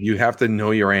 You have to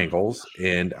know your angles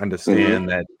and understand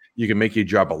that you can make your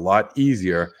job a lot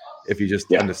easier if you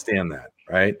just understand that,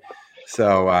 right?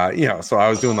 So, so I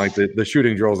was doing like the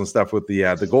shooting drills and stuff with the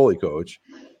goalie coach,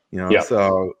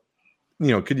 So,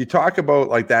 could you talk about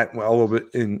like that a little bit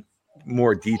in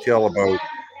more detail about,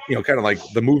 kind of like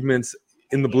the movements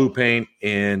in the blue paint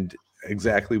and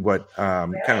exactly what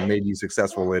kind of made you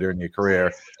successful later in your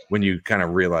career when you kind of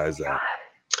realized that?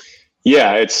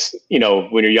 Yeah, it's,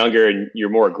 when you're younger and you're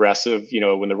more aggressive,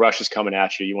 when the rush is coming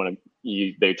at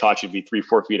you, they taught you to be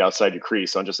 3-4 feet outside your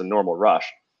crease on just a normal rush.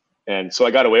 And so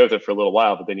I got away with it for a little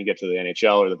while, but then you get to the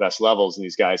NHL or the best levels and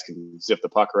these guys can zip the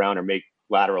puck around or make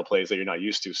lateral plays that you're not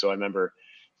used to. So I remember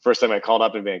first time I called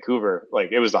up in Vancouver,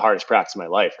 like it was the hardest practice of my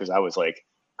life because I was like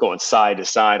going side to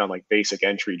side on like basic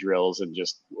entry drills and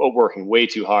just working way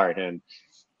too hard. And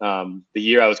The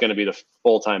year I was going to be the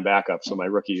full-time backup, so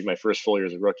my first full year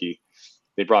as a rookie,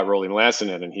 they brought Rolling Lansson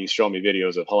in, and he's showing me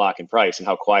videos of Halak and Price and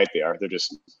how quiet they are. They're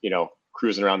just,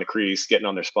 cruising around the crease, getting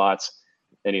on their spots.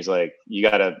 And he's like, you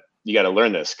gotta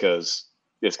learn this, because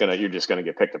you're just gonna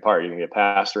get picked apart. You're gonna get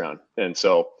passed around. And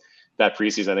so that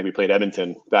preseason, I think we played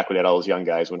Edmonton back when they had all those young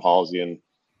guys, when Halsey and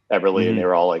Everly, and they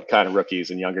were all like kind of rookies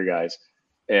and younger guys.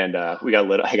 And I got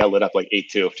lit up like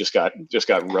 8-2. Just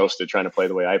got roasted trying to play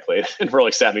the way I played. And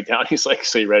Rolly sat me down. He's like,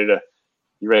 "So you ready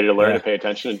to learn to pay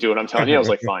attention and do what I'm telling you?" I was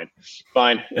like, fine.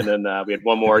 And then we had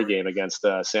one more game against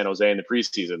San Jose in the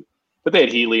preseason. But they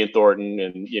had Healy and Thornton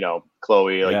and,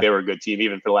 Chloe. Like, they were a good team,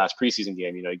 even for the last preseason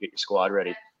game. You get your squad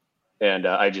ready. And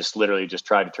I just literally just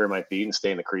tried to turn my feet and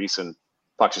stay in the crease, and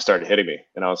pucks just started hitting me.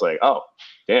 And I was like, oh,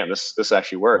 damn, this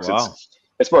actually works. Wow.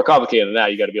 It's more complicated than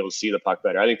that. You got to be able to see the puck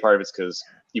better. I think part of it's because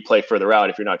you play further out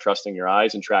if you're not trusting your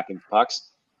eyes and tracking pucks,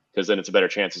 because then it's a better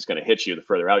chance it's going to hit you the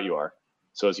further out you are.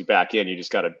 So as you back in, you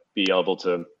just got to be able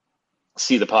to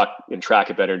see the puck and track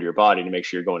it better into your body to make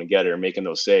sure you're going to get it or making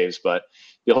those saves. But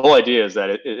the whole idea is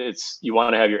that it's you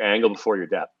want to have your angle before your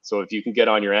depth. So if you can get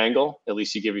on your angle, at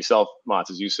least you give yourself,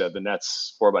 Mats, as you said, the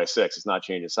net's 4x6. It's not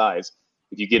changing size.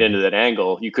 If you get into that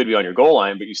angle, you could be on your goal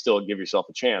line, but you still give yourself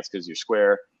a chance because you're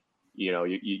square.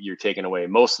 You're taking away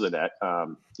most of the net.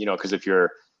 Because if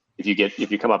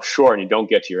you come up short and you don't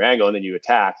get to your angle and then you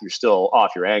attack, you're still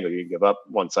off your angle. You give up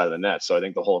one side of the net. So I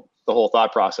think the whole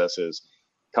thought process is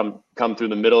come through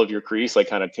the middle of your crease, like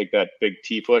kind of take that big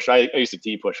T push. I used to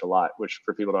T push a lot, which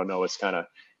for people who don't know, it's kind of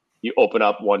you open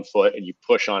up one foot and you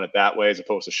push on it that way, as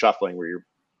opposed to shuffling where your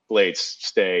blades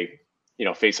stay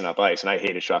facing up ice. And I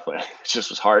hated shuffling. It just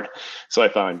was hard. So I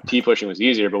found T pushing was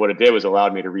easier, but what it did was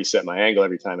allowed me to reset my angle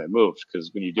every time I moved.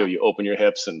 Because when you do, you open your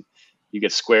hips and you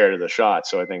get square to the shot.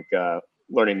 So I think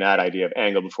learning that idea of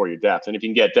angle before your depth, and if you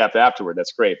can get depth afterward,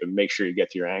 that's great, but make sure you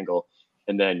get to your angle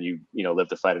and then you live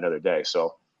to fight another day.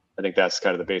 So I think that's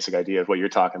kind of the basic idea of what you're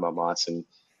talking about, Mats. And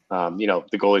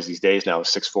the goalies these days now is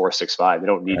 6'4", 6'5". They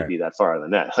don't need to be that far out of the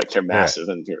net. Like, they're massive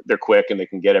and they're quick and they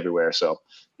can get everywhere. So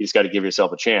you just got to give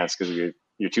yourself a chance, because if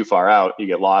you're too far out, you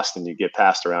get lost and you get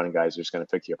passed around, and guys are just going to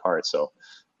pick you apart. So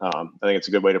I think it's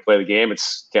a good way to play the game.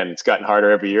 It's gotten harder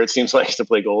every year, it seems like, to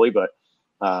play goalie, but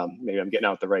maybe I'm getting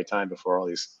out at the right time before all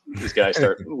these guys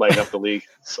start lighting up the league.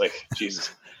 It's like, Jesus.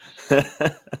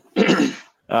 That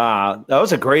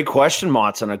was a great question,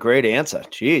 Mats, and a great answer.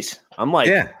 Jeez, I'm like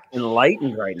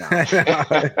enlightened right now.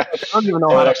 I don't even know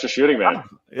how extra shooting, man.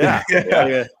 Yeah.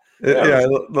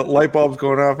 The light bulb's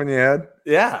going off in your head.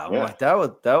 Yeah. Like,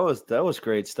 that was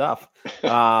great stuff.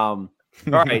 All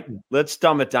right, let's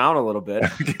dumb it down a little bit.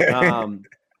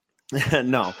 Okay.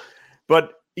 No,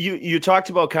 but you talked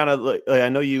about kind of like, I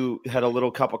know you had a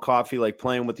little cup of coffee, like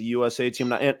playing with the USA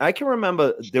team, and I can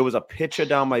remember there was a picture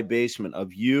down my basement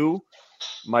of you,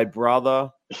 my brother.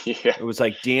 It was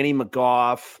like Danny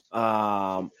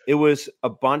McGough. It was a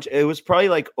bunch. It was probably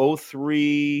like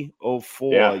 03,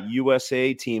 04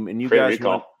 USA team, and you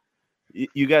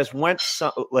guys went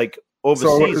like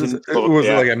overseas. So was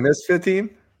it like a misfit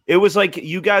team? It was like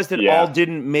you guys that all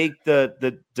didn't make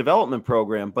the development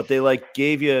program, but they like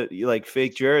gave you like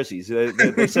fake jerseys.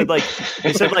 They said like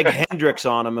Hendrix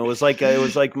on them. It was like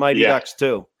Mighty Ducks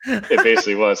too. It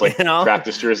basically was like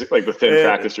practice jersey, like the thin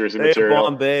practice jersey material.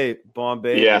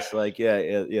 Bombay. Yeah, like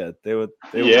They were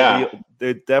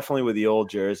definitely with the old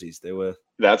jerseys. They were.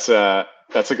 That's a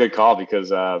good call,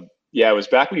 because it was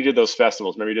back when you did those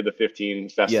festivals. Remember, you did the 15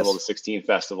 festival, the 16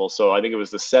 festival. So I think it was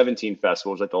the 17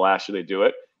 festival was like the last year they do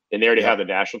it. And they already have the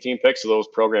national team pick. So those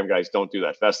program guys don't do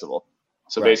that festival.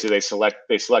 So basically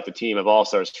they select a team of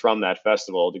all-stars from that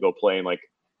festival to go play in like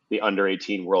the under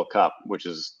 18 World Cup, which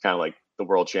is kind of like the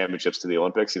World Championships to the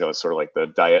Olympics. It's sort of like the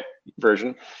diet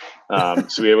version.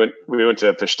 So we went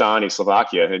to Pistani,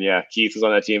 Slovakia, and Keith was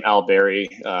on that team. Al Berry.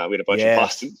 We had a bunch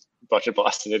of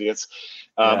Boston idiots.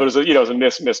 But it was a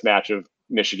mismatch of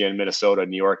Michigan, Minnesota,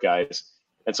 New York guys.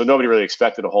 And so nobody really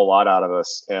expected a whole lot out of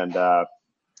us. And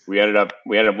we ended up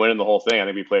winning the whole thing. I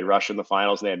think we played Russia in the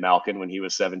finals, and they had Malkin when he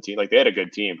was 17. Like, they had a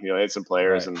good team. They had some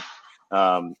players, and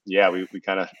we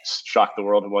kind of shocked the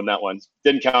world and won that one.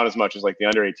 Didn't count as much as like the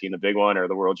under 18, the big one, or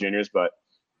the World Juniors, but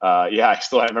I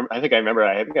think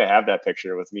I have that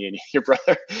picture with me and your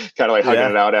brother kind of like hugging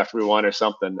it out after we won or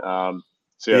something.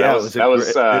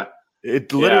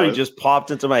 It literally just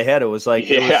popped into my head. It was like,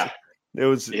 it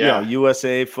was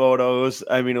USA photos.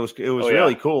 I mean, it was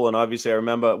really cool. And obviously I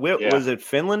remember, was it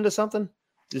Finland or something?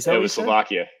 It was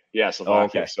Slovakia. Yeah,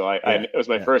 Slovakia. So it was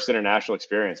my first international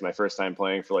experience, my first time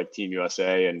playing for like Team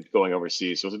USA and going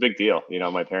overseas. So it was a big deal.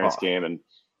 My parents came and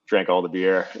drank all the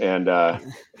beer, and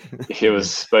it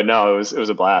was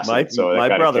a blast. My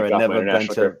brother had never been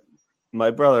to. My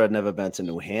brother had never been to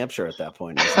New Hampshire at that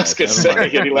point. I was gonna say,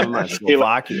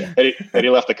 Slovakia. He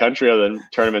left the country other than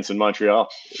tournaments in Montreal.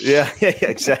 Yeah,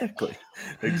 exactly.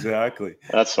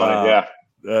 That's funny. Yeah.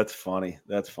 That's funny.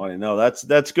 No,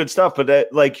 that's good stuff. But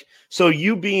so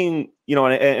you being,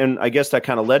 and I guess that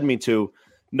kind of led me to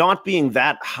not being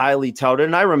that highly touted.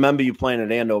 And I remember you playing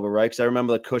at Andover, right? Because I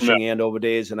remember the Cushing Andover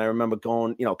days, and I remember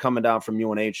going, coming down from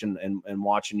UNH and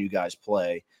watching you guys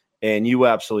play. And you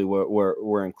absolutely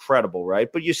were incredible,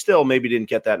 right? But you still maybe didn't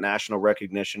get that national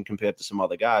recognition compared to some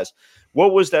other guys.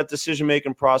 What was that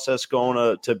decision-making process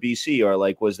going to BC? Or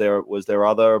was there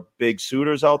other big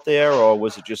suitors out there? Or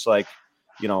was it just like,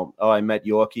 I met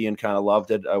Yorkie and kind of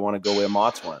loved it, I want to go where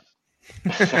Mott's went?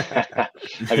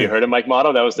 Have you heard of Mike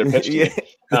Motto? That was their pitch.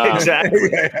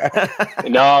 Exactly.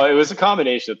 No, it was a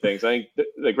combination of things. I think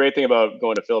the great thing about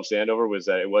going to Phillips Andover was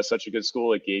that it was such a good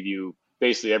school. It gave you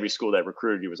basically every school that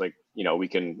recruited you was like, we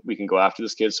can go after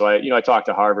this kid. So I talked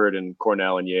to Harvard and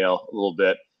Cornell and Yale a little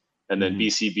bit, and then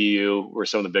BCBU were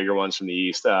some of the bigger ones from the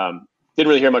East. Didn't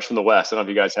really hear much from the West. I don't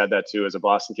know if you guys had that too. As a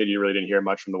Boston kid, you really didn't hear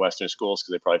much from the Western schools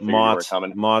because they probably figured you were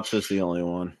coming. Mott's was the only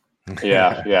one.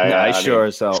 Yeah. I sure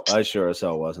as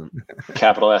hell wasn't.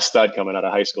 Capital S stud coming out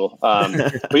of high school.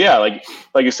 But yeah, like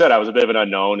you said, I was a bit of an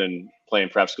unknown, and playing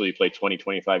prep school, you play 20,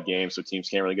 25 games, so teams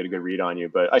can't really get a good read on you.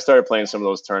 But I started playing some of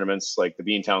those tournaments, like the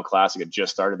Beantown Classic had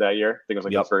just started that year. I think it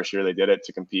was the first year they did it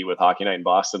to compete with Hockey Night in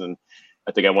Boston. And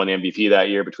I think I won the MVP that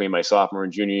year between my sophomore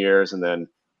and junior years, and then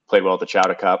played well at the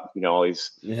Chowder Cup, all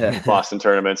these Boston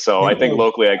tournaments. So I think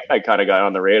locally I kind of got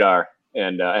on the radar,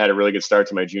 and I had a really good start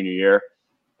to my junior year.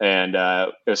 And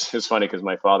it was funny because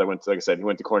my father went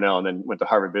to Cornell and then went to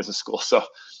Harvard Business School. So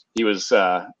he was,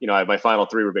 my final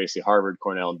three were basically Harvard,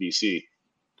 Cornell, and BC.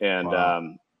 And,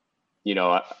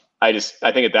 I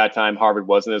think at that time, Harvard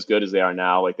wasn't as good as they are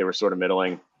now. Like they were sort of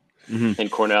middling,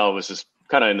 and Cornell was just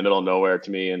kind of in the middle of nowhere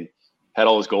to me, and had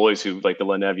all those goalies who like the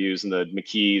Lenevius and the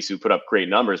McKees who put up great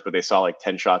numbers, but they saw like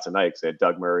 10 shots a night because they had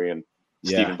Doug Murray and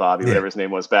Stephen Bobby, whatever his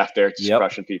name was back there, just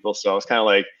crushing people. So I was kind of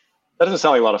like, that doesn't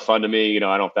sound like a lot of fun to me. I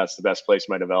don't know if that's the best place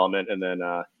for my development. And then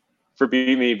for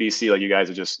BC, like you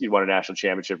guys you won a national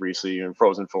championship recently. You're in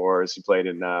Frozen Fours. You played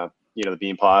in, the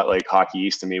Beanpot. Like Hockey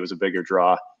East to me was a bigger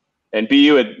draw. And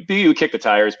BU kicked the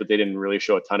tires, but they didn't really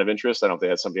show a ton of interest. I don't know if they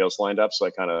had somebody else lined up, so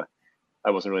I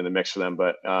wasn't really in the mix for them.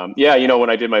 But when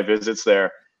I did my visits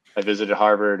there, I visited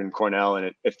Harvard and Cornell,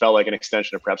 and it felt like an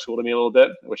extension of prep school to me a little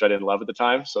bit, which I didn't love at the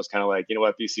time. So it's kind of like,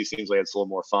 BC seems like it's a little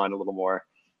more fun, a little more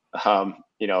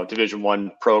Division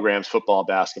I programs, football,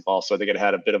 basketball. So I think it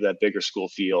had a bit of that bigger school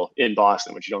feel in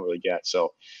Boston, which you don't really get.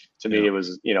 So to me, it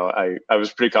was, I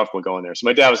was pretty comfortable going there. So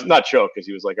my dad was not choked because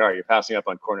he was like, all right, you're passing up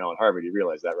on Cornell and Harvard. You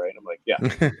realize that, right? And I'm like, yeah.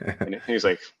 And he was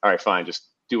like, all right, fine. Just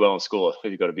do well in school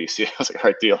if you go to BC. I was like, all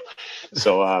right, deal.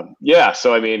 So,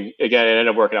 So, I mean, again, it ended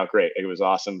up working out great. It was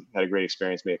awesome. Had a great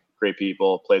experience, met great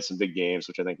people, played some big games,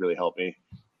 which I think really helped me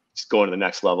just going to the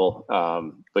next level.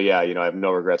 But yeah, I have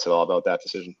no regrets at all about that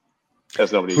decision,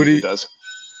 as nobody usually does.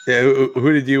 Yeah.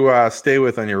 Who did you stay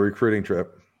with on your recruiting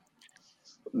trip?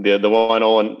 The one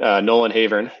Nolan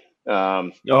Havern.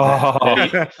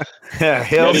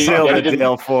 He'll seal the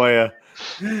deal for you.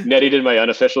 Nettie did my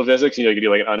unofficial visits. You could do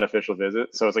like an unofficial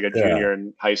visit. So it's like a junior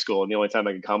in high school. And the only time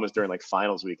I could come was during like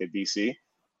finals week at BC.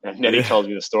 And Nettie tells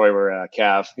me the story where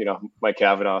Mike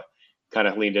Kavanaugh kind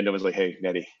of leaned into it and was like, hey,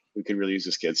 Nettie, we could really use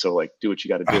this kid. So like, do what you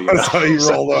got to do. That's how you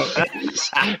rolled up.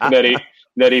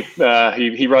 Nettie,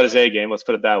 he brought his A game. Let's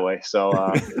put it that way. So,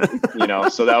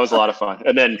 so that was a lot of fun.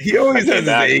 And then he always has his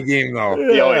A game, though.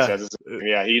 He always has his.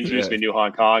 Yeah, he introduced me to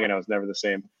Hong Kong, and I was never the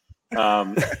same.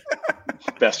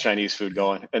 Best Chinese food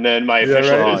going. And then my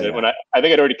official visit, when I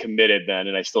think I'd already committed then,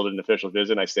 and I still did an official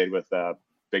visit. And I stayed with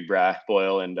Big Brad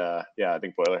Boyle, and I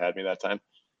think Boiler had me that time.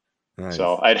 Nice.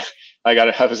 So I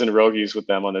was in Rogies with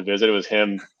them on the visit. It was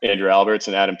him, Andrew Alberts,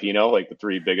 and Adam Pino, like the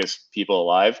three biggest people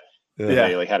alive. Yeah.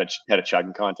 They like had a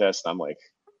chugging contest. And I'm like,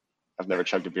 I've never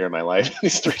chugged a beer in my life.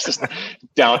 These three just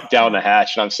down the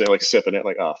hatch, and I'm still like sipping it,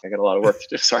 like, oh, I got a lot of work to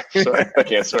do. Sorry, I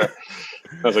can't swear.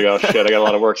 I was like, oh shit, I got a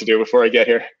lot of work to do before I get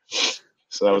here.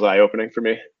 So that was eye-opening for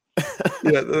me.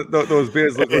 Yeah, those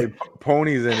beers look like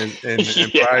ponies in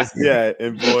prize. Yeah,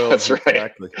 and boiled. That's right.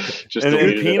 Exactly.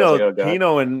 And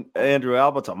Pino and Andrew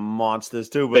Albert's are monsters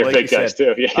too. But they're like big guys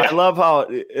too. Yeah. I love how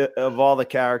of all the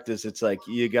characters, it's like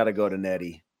you got to go to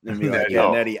Nettie. And be like,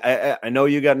 Nettie, I know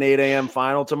you got an 8 a.m.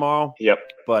 final tomorrow. Yep.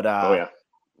 But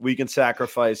we can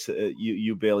sacrifice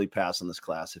you barely passing this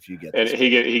class if you get this. And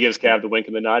he gives Cav the wink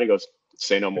in the nod. He goes,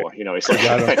 say no more. He's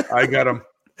like, I got him.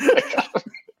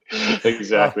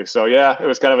 Exactly. So yeah, it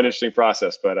was kind of an interesting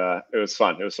process, but it was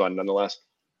fun. It was fun nonetheless.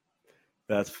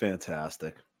 That's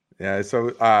fantastic. Yeah.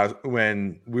 So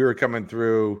when we were coming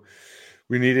through,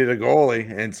 we needed a goalie,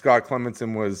 and Scott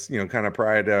Clemenson was, kind of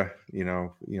prior to,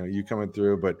 you coming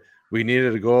through, but we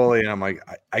needed a goalie, and I'm like,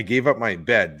 I gave up my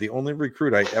bed. The only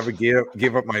recruit I ever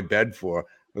gave up my bed for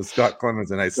was Scott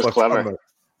Clemenson. I slept on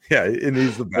the, and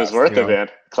he's the best. It was worth it, man.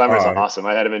 Clemmer's awesome.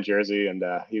 I had him in Jersey, and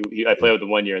I played with him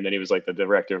 1 year, and then he was like the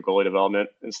director of goalie development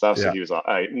and stuff. So he was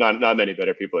not many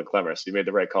better people than Clemmer. So you made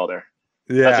the right call there.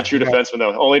 Yeah, that's a true defenseman,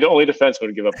 though. Only defenseman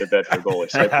would give up their bed for a goalie.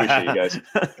 So I appreciate you guys.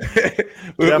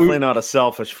 Definitely not a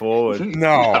selfish forward.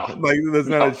 No, like there's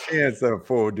not a chance that a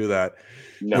forward would do that.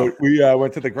 No, but we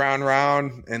went to the ground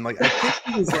round, and like I think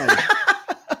it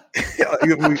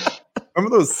was like,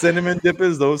 remember those cinnamon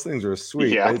dippers? Those things were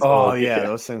sweet. Yeah. Right? Oh yeah,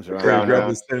 those things are. Grab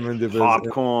the cinnamon dippers,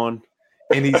 popcorn,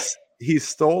 and he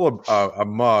stole a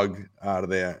mug out of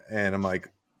there, and I'm like,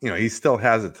 he still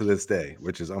has it to this day,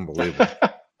 which is unbelievable.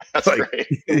 That's great.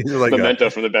 Like memento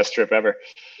from the best trip ever.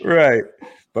 Right.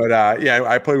 But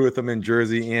I played with him in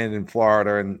Jersey and in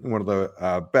Florida, and one of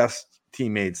the best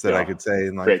teammates that I could say.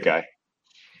 And like, great guy.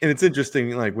 And it's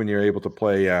interesting, like when you're able to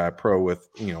play pro with,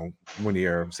 one of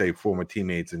your, say, former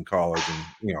teammates in college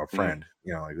and, a friend,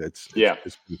 like it's pretty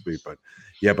sweet. But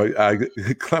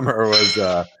Clemmer was,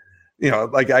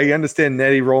 like I understand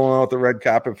Nettie rolling out the red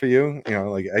carpet for you.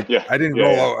 I didn't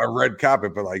roll out a red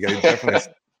carpet, but like I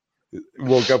definitely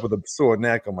woke up with a sore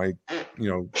neck on my,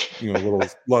 little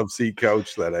love seat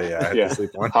couch that I had to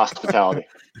sleep on. Hospitality.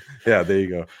 Yeah, there you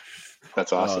go.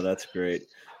 That's awesome. Oh, that's great.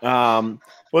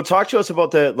 Well, talk to us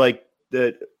about that.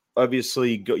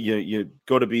 Obviously, you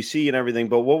go to BC and everything,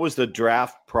 but what was the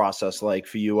draft process like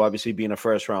for you? Obviously, being a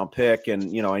first round pick,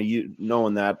 and you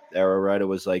knowing that era, right? It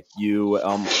was like you,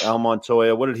 Al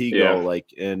Montoya. What did he go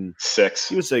like in 6?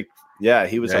 He was like,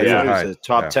 he was the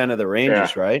top 10 of the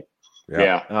Rangers, right?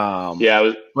 Yeah.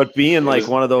 But being like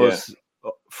one of those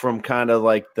from kind of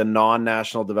like the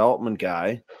non-national development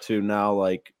guy to now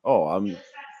like, I'm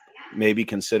maybe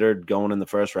considered going in the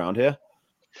first round here.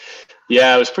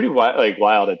 Yeah, it was pretty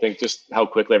wild. I think just how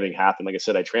quickly everything happened. Like I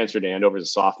said, I transferred to Andover as a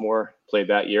sophomore, played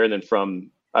that year. And then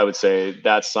from, I would say,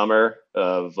 that summer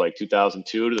of like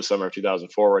 2002 to the summer of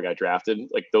 2004 where I got drafted,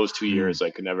 like those 2 years, I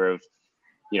could never have,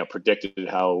 predicted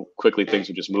how quickly things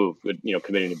would just move.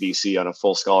 Committing to BC on a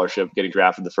full scholarship, getting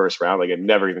drafted the first round. Like it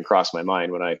never even crossed my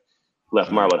mind when I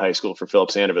left Marwood High School for Philip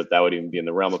Sanderville that would even be in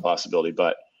the realm of possibility.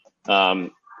 But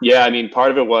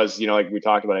part of it was, like we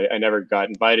talked about, I never got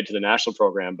invited to the national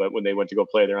program, but when they went to go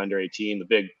play their under 18, the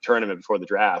big tournament before the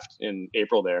draft in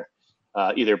April there,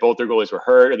 either both their goalies were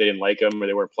hurt or they didn't like them or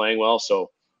they weren't playing well.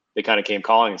 So they kind of came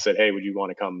calling and said, hey, would you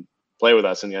want to come play with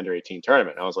us in the under 18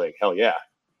 tournament? And I was like, hell yeah.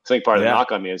 I think part of the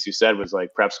knock on me, as you said, was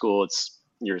like prep school.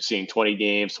 You're seeing 20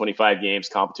 games, 25 games,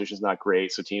 competition's not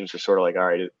great. So teams were sort of like, all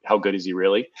right, how good is he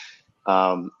really?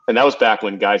 And that was back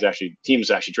when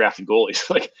teams actually drafted goalies.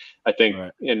 Like I think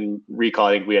in recall,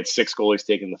 I think we had 6 goalies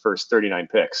taken the first 39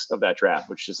 picks of that draft,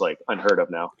 which is like unheard of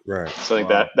now. Right. So I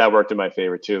think that worked in my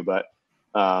favor too. But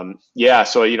so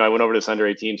I went over to this under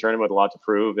 18 tournament with a lot to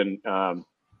prove, and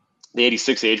the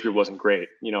 86 age group wasn't great.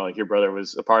 Like your brother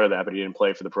was a part of that, but he didn't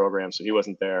play for the program, so he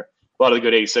wasn't there. A lot of the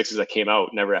good 86s that came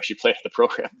out never actually played for the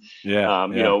program.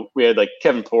 We had like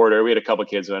Kevin Porter, we had a couple of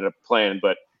kids who ended up playing,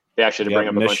 but they actually had to bring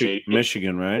up a bunch of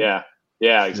Michigan, right?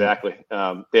 Yeah, exactly.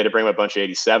 They had to bring up a bunch of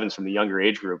 87s from the younger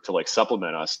age group to like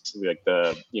supplement us. Like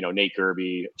the, Nate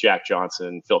Gerby, Jack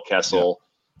Johnson, Phil Kessel,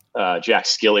 Jack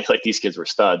Skilly, like these kids were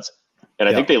studs. And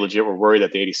I think they legit were worried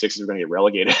that the 86s were going to get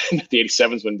relegated and the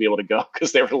 87s wouldn't be able to go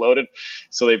because they were loaded.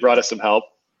 So they brought us some help.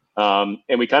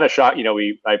 And we kind of shot,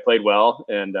 I played well,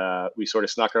 and we sort of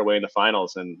snuck our way in the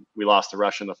finals, and we lost to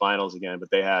Russia in the finals again,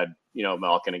 but they had,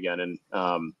 Malkin again and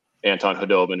Anton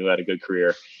Hudobin, who had a good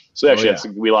career. So actually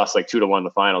we lost like 2-1 in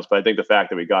the finals. But I think the fact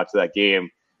that we got to that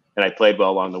game and I played well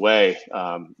along the way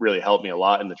really helped me a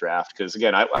lot in the draft. Because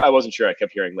again, I wasn't sure. I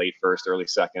kept hearing late first, early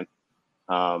second.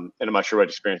 And I'm not sure what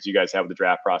experience you guys have with the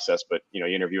draft process, but you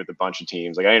interview with a bunch of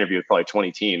teams. Like I interviewed with probably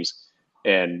 20 teams,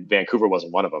 and Vancouver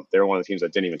wasn't one of them. They were one of the teams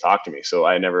that didn't even talk to me. So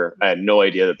I had no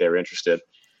idea that they were interested.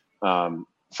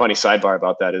 Funny sidebar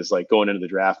about that is like going into the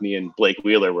draft, me and Blake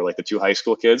Wheeler were like the 2 high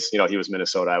school kids. He was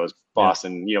Minnesota, I was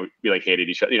Boston. We like hated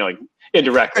each other. Like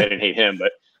indirectly, I didn't hate him,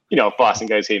 but Boston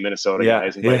guys hate Minnesota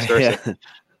guys and vice versa. Yeah.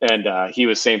 And he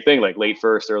was same thing, like late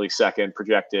first, early second,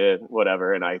 projected,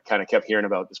 whatever. And I kind of kept hearing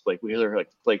about this Blake Wheeler. Like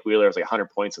Blake Wheeler was like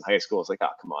 100 points in high school. I was like, oh,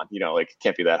 come on, like it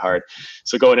can't be that hard.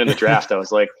 So going in the draft, I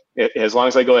was like, as long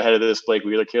as I go ahead of this Blake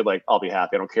Wheeler kid, like I'll be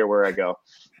happy. I don't care where I go.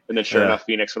 And then sure enough,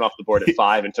 Phoenix went off the board at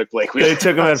 5 and took Blake Wheeler. They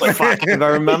took him at 5. I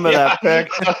remember that pick.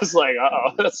 I was like,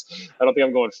 I don't think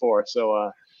I'm going 4.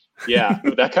 So,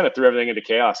 but that kind of threw everything into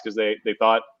chaos because they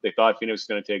thought Phoenix was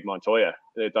going to take Montoya.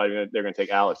 They thought they were going to take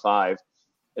Al at 5.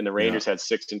 And the Rangers had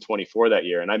 6 and 24 that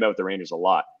year. And I met with the Rangers a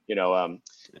lot. I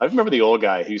remember the old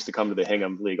guy who used to come to the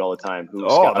Hingham League all the time. Who the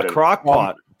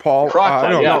Crockpot. Bob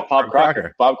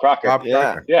Crocker. Bob Crocker.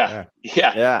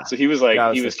 Yeah. So he was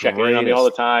like, he was checking in on me all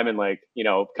the time and like,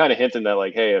 kind of hinting that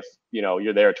like, hey, if,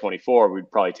 you're there at 24, we'd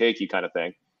probably take you kind of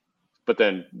thing. But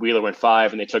then Wheeler went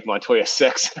 5 and they took Montoya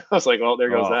 6. I was like, well, there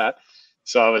goes that.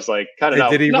 So I was like, kind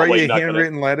of did he write you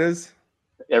handwritten letters?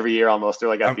 Every year almost. They're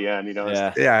like at the end,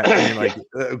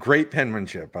 Great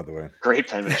penmanship, by the way. Great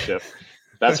penmanship.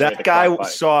 That's that guy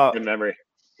saw. Good memory.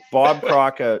 Bob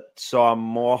Crocker saw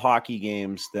more hockey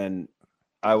games than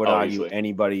I would argue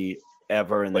anybody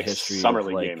ever in the history summer of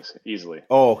league games, easily.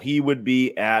 Oh, he would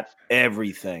be at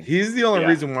everything. He's the only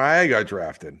reason why I got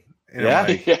drafted.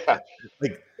 But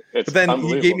then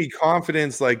he gave me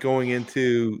confidence, like going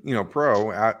into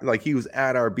pro. Like he was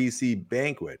at our BC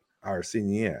banquet our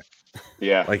senior year.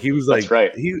 Yeah, like he was like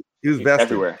he was vested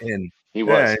everywhere. And he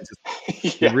was.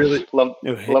 He really loved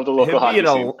the local hockey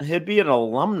scene. He'd be at an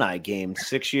alumni game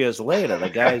 6 years later. The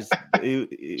guy's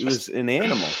he was an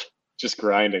animal, just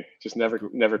grinding, just never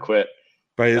quit.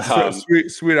 But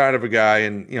it's sweet out of a guy,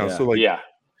 and so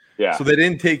they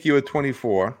didn't take you at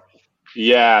 24.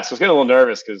 Yeah, so I was getting a little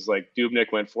nervous because like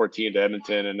Dubnyk went 14 to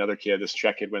Edmonton, another kid, this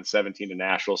Czech kid, went 17 to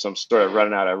Nashville. So I'm sort of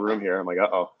running out of room here. I'm like,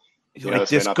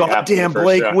 this goddamn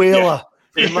Blake Wheeler.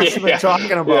 He must have been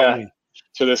talking about me.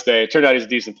 To this day, it turned out he's a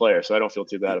decent player, so I don't feel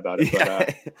too bad about it.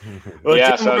 But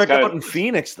it didn't work out in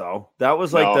Phoenix though. That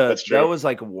was like that was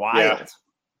like wild. Yeah,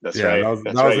 that's right. That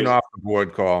was an off the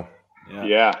board call.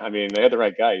 Yeah, I mean they had the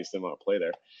right guy. He just didn't want to play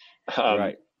there.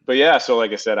 Right. But so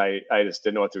like I said, I just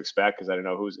didn't know what to expect because I didn't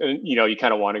know who's. And you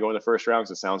kind of want to go in the first round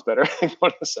because it sounds better than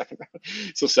going in the second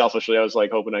round. So selfishly, I was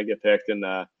like hoping I'd get picked, and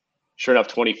sure enough,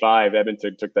 25,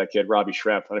 Edmonton took that kid Robbie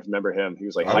Schremp. I don't remember him. He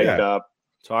was like hyped up.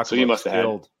 So he must have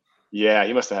had. Yeah,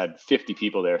 he must have had 50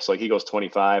 people there. So like he goes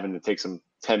 25, and it takes him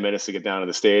 10 minutes to get down to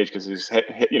the stage because he's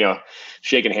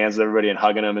shaking hands with everybody and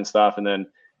hugging them and stuff. And then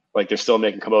like they're still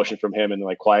making commotion from him, and then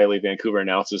like quietly Vancouver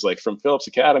announces like from Phillips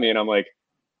Academy, and I'm like,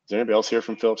 is there anybody else here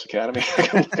from Phillips Academy?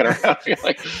 I'm looking around,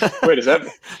 like, wait, is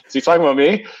he talking about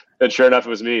me? And sure enough, it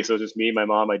was me. So it was just me, my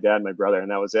mom, my dad, and my brother, and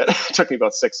that was it. It took me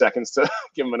about 6 seconds to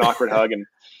give him an awkward hug and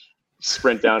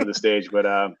sprint down to the stage, but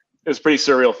it was a pretty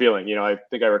surreal feeling. I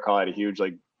think I recall I had a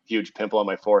huge pimple on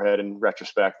my forehead in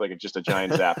retrospect, like just a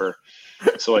giant zapper.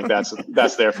 So like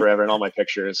that's there forever in all my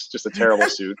pictures. Just a terrible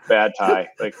suit, bad tie.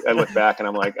 Like I look back and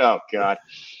I'm like, oh God.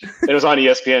 It was on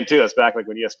ESPN too. That's back like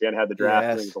when ESPN had the draft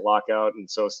and it was the lockout. And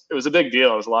so it was a big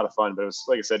deal. It was a lot of fun, but it was,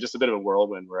 like I said, just a bit of a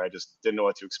whirlwind where I just didn't know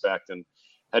what to expect and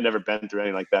had never been through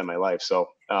anything like that in my life. So,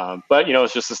 but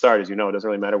it's just the start, as it doesn't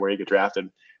really matter where you get drafted.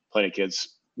 Plenty of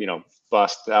kids,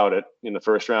 bust out in the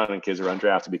first round, and kids are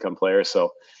undrafted become players.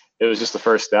 So it was just the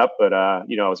first step, but I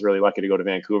was really lucky to go to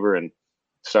Vancouver and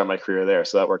start my career there.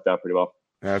 So that worked out pretty well.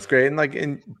 That's great.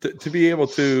 And to be able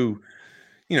to,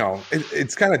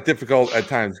 it's kind of difficult at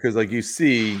times because like you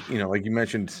see, like you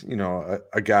mentioned,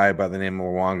 a guy by the name of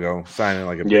Luongo signing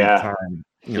like a big time,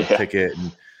 ticket.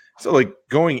 And so like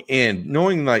going in,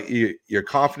 knowing like you're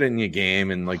confident in your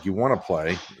game and like you want to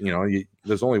play,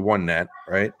 there's only one net,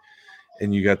 right?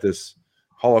 And you got this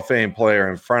Hall of Fame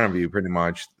player in front of you pretty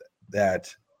much.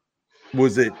 That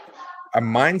was it a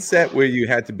mindset where you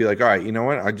had to be like, all right, you know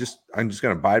what? I'm just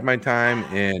going to bide my time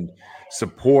and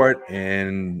support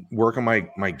and work on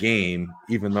my game,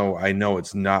 even though I know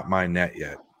it's not my net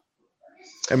yet.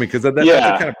 I mean, because that's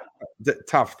a kind of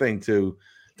tough thing to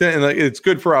and like, it's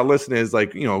good for our listeners,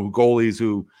 like, goalies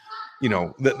who,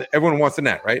 everyone wants the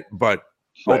net, right? But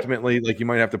ultimately, like you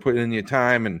might have to put in your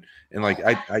time and like,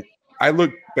 I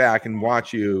look back and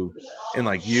watch you and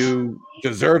like you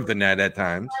deserve the net at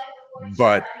times,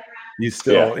 but you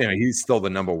still, he's still the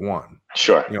number one.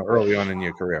 Sure. Early on in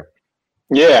your career.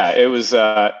 Yeah, it was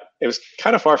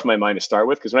kind of far from my mind to start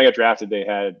with because when I got drafted,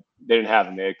 they didn't have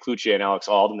him. They had Cloutier and Alex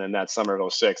Auld, and then that summer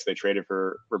of 06, they traded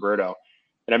for Roberto.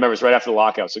 And I remember it was right after the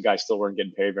lockout, so guys still weren't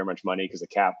getting paid very much money because the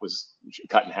cap was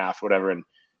cut in half, whatever. And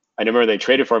I remember they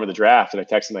traded for him in the draft, and I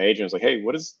texted my agent. I was like, "Hey,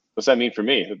 what's that mean for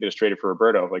me?" They just traded for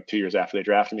Roberto like 2 years after they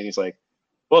drafted me. And he's like,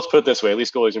 "Well, let's put it this way: at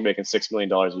least goalies are making $6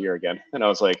 million a year again." And I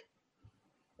was like,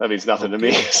 "That means nothing to me."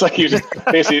 It's like he was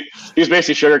basically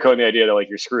sugarcoating the idea that like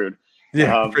you're screwed.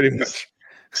 Yeah, pretty much.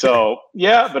 So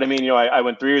but I mean, I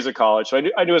went 3 years of college, so I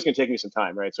knew it was going to take me some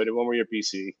time, right? So I did 1 more year at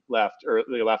BC, left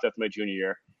after my junior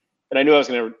year, and I knew I was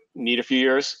going to need a few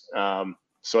years.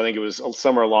 So I think it was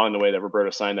somewhere along the way that Roberto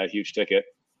signed that huge ticket,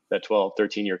 that 12,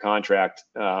 13-year contract.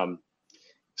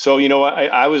 So,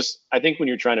 I think when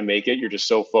you're trying to make it, you're just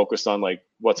so focused on like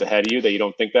what's ahead of you that you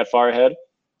don't think that far ahead.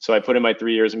 So I put in my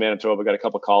 3 years in Manitoba, got a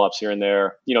couple of call-ups here and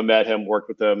there, met him, worked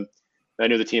with him. I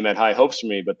knew the team had high hopes for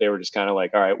me, but they were just kind of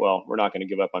like, all right, well, we're not going to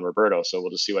give up on Roberto. So we'll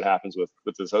just see what happens with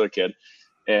this other kid.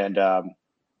 And I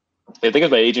think it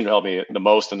was my agent who helped me the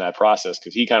most in that process,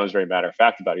 because he kind of was very matter of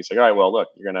fact about it. He's like, all right, well, look,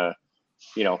 you're going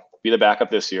to, be the backup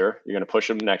this year. You're going to push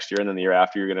him next year. And then the year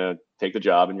after, you're going to take the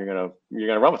job and you're going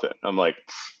to run with it. I'm like,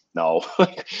 no,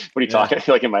 what are you talking?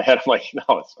 Like in my head, I'm like,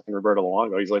 no, it's fucking Roberto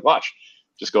Luongo. He's like, watch,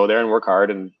 just go there and work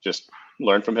hard and just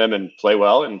learn from him and play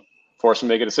well and force him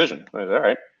to make a decision. I was, all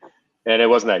right. And it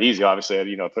wasn't that easy, obviously.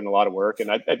 I put in a lot of work,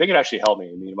 and I think it actually helped me.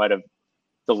 I mean, it might have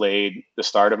delayed the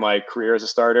start of my career as a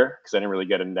starter, because I didn't really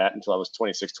get in net until I was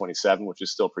 26, 27, which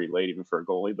is still pretty late even for a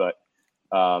goalie. But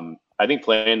I think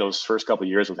playing those first couple of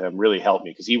years with him really helped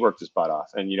me, because he worked his butt off.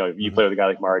 And, you play with a guy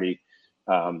like Marty,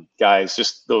 guys,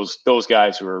 just those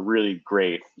guys who are really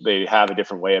great, they have a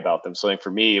different way about them. So I think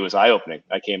for me, it was eye-opening.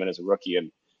 I came in as a rookie,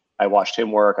 and I watched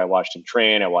him work, I watched him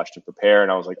train, I watched him prepare,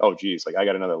 and I was like, oh geez, like I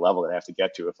got another level that I have to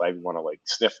get to if I even want to like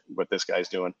sniff what this guy's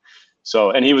doing.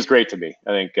 So, and he was great to me. I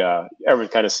think everyone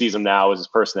kind of sees him now as his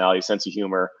personality, sense of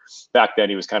humor. Back then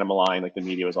he was kind of maligned, like the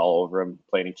media was all over him.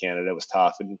 Playing in Canada was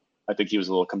tough, and I think he was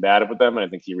a little combative with them, and I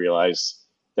think he realized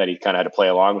that he kind of had to play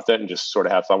along with it and just sort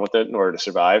of have fun with it in order to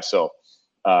survive. So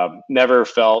never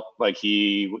felt like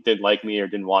he didn't like me or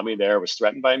didn't want me there, was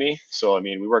threatened by me. So, I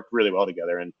mean, we worked really well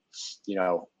together, and,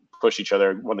 pushed each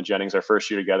other. Won the Jennings our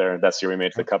first year together, and that's the year we made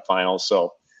it to the Cup Finals.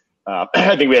 So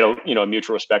I think we had a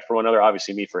mutual respect for one another.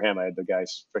 Obviously, me for him, I had the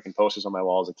guy's freaking posters on my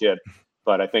wall as a kid,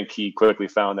 but I think he quickly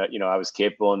found that I was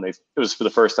capable, and it was for the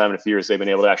first time in a few years they've been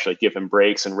able to actually give him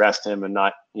breaks and rest him, and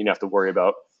not have to worry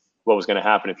about what was going to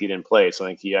happen if he didn't play. So I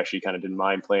think he actually kind of didn't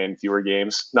mind playing fewer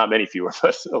games, not many fewer,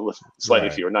 but slightly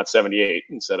fewer, not 78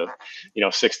 instead of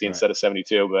 60 instead of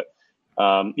 72. But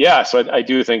so I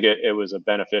do think it was a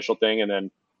beneficial thing, and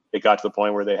then it got to the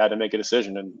point where they had to make a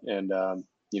decision, and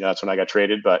that's when I got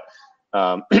traded. But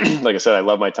like I said, I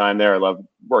love my time there. I love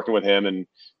working with him and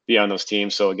be on those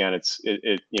teams. So again,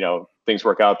 things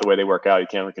work out the way they work out. You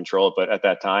can't really control it. But at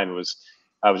that time, I was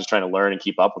just trying to learn and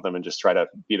keep up with them and just try to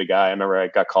be the guy. I remember I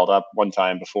got called up one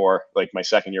time before like my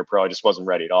second year pro. I just wasn't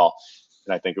ready at all.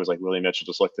 And I think it was like Willie Mitchell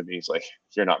just looked at me. He's like,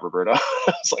 "You're not Roberto." I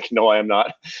was like, "No, I am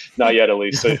not yet, at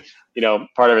least." So,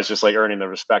 part of it's just like earning the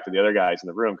respect of the other guys in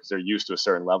the room, because they're used to a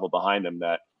certain level behind them,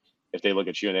 that if they look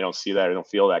at you and they don't see that or don't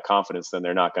feel that confidence, then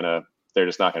they're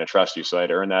just not gonna trust you. So I had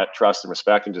to earn that trust and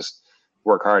respect and just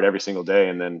work hard every single day.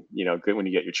 And then, good when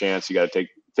you get your chance, you got to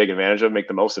take advantage of it, make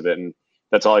the most of it. And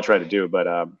that's all I try to do. But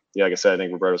like I said, I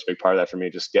think Roberto's a big part of that for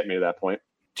me, just getting me to that point.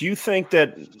 Do you think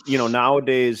that,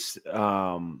 nowadays,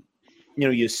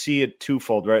 you see it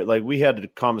twofold, right? Like we had a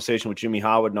conversation with Jimmy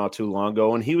Howard not too long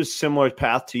ago, and he was similar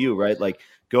path to you, right? Like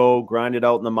go grind it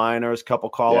out in the minors, couple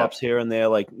call-ups here and there.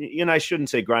 Like, I shouldn't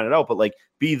say grind it out, but like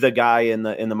be the guy in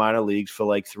the minor leagues for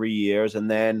like 3 years. And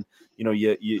then,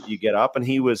 you get up, and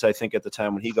he was, I think at the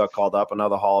time when he got called up,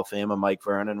 another Hall of Famer, Mike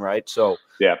Vernon. Right. So,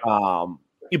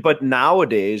 but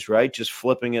nowadays, right, just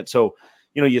flipping it. So,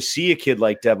 you see a kid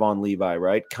like Devon Levi,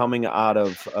 right, coming out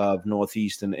of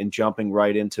Northeast and jumping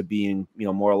right into being,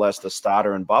 more or less the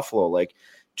starter in Buffalo. Like,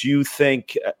 do you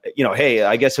think, hey,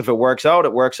 I guess if it works out,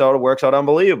 it works out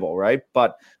unbelievable, right?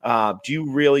 But do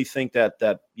you really think that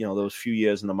those few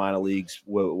years in the minor leagues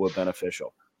were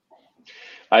beneficial?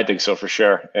 I think so, for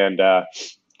sure. And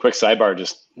quick sidebar,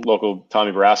 just local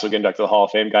Tommy Barrasso getting back to the Hall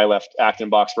of Fame guy, left Acton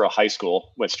Boxborough High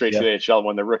School, went straight to the NHL,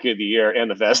 won the Rookie of the Year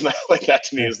and the Vezina. Like that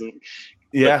to me is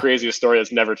the craziest story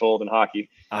that's never told in hockey.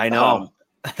 I know.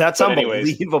 That's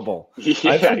unbelievable.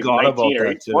 I forgot about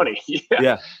that too. 20.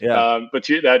 But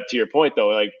to your point though,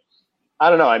 like, I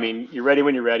don't know. I mean, you're ready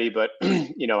when you're ready, but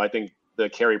I think the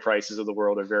Carey Prices of the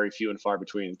world are very few and far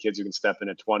between. Kids who can step in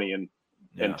at 20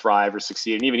 and thrive or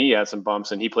succeed. And even he had some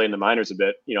bumps, and he played in the minors a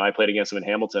bit. I played against him in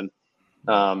Hamilton.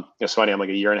 It's funny, I'm like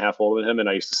a year and a half older than him, and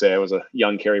I used to say I was a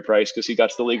young Carey Price because he got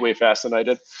to the league way faster than I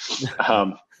did.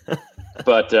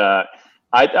 But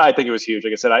I think it was huge.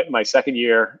 Like I said, my second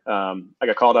year, I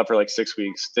got called up for like 6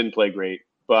 weeks, didn't play great.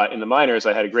 But in the minors,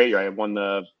 I had a great year. I won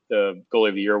the Goalie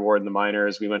of the Year award in the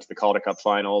minors. We went to the Calder Cup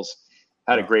finals,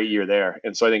 had a great year there.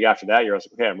 And so I think after that year, I was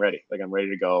like, okay, I'm ready. Like, I'm ready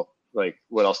to go. Like,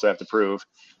 what else do I have to prove?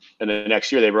 And then the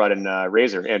next year, they brought in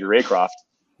Andrew Raycroft,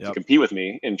 to compete with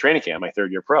me in training camp, my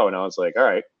third year pro. And I was like, all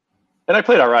right. And I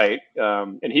played all right.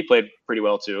 And he played pretty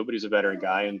well too, but he's a veteran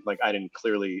guy. And like, I didn't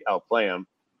clearly outplay him.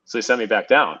 So they sent me back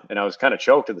down, and I was kind of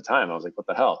choked at the time. I was like, what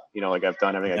the hell? Like, I've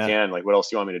done everything I can. Like, what else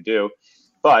do you want me to do?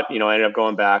 But, I ended up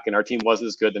going back, and our team wasn't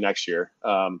as good the next year.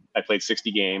 I played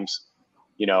 60 games.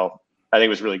 I think it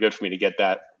was really good for me to get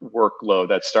that workload,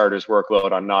 that starter's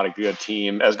workload on not as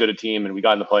good a team. And we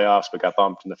got in the playoffs, but got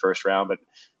bumped in the first round. But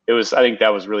I think that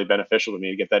was really beneficial to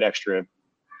me to get that extra.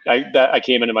 I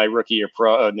came into my rookie year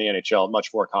pro in the NHL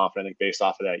much more confident, I think, based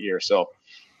off of that year. So,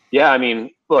 yeah,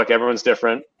 look, everyone's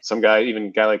different. Some guy, even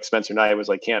a guy like Spencer Knight, was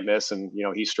like, can't miss. And,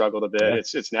 he struggled a bit.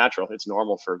 Yeah. It's natural. It's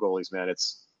normal for goalies, man.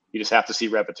 You just have to see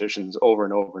repetitions over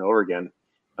and over and over again.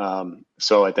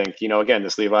 So I think, again,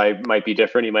 this Levi might be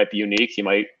different. He might be unique. He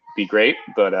might be great,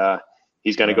 but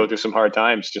he's going to go through some hard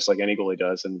times just like any goalie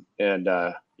does. And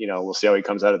we'll see how he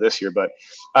comes out of this year. But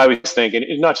I always think, and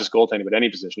not just goaltending, but any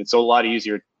position, it's a lot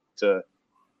easier to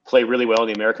play really well in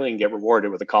the American League and get rewarded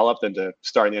with a call-up than to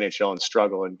start in the NHL and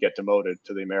struggle and get demoted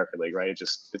to the American League, right?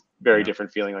 It's very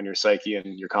different feeling on your psyche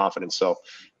and your confidence. So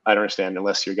I don't understand,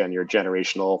 unless you're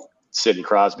generational Sidney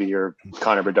Crosby or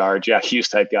Connor Bedard, Jack Hughes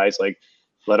type guys, like,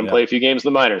 let them play a few games in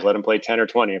the minors. Let them play 10 or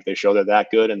 20. If they show they're that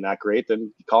good and that great,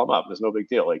 then you call them up. There's no big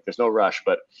deal. Like, there's no rush,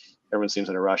 but everyone seems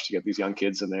in a rush to get these young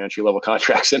kids in their entry-level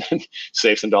contracts and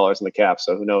save some dollars in the cap.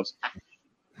 So who knows?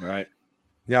 Right.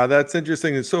 Yeah, that's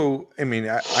interesting. So,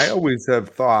 I always have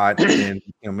thought, and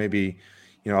maybe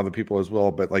other people as well,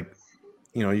 but like,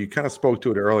 you kind of spoke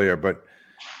to it earlier. But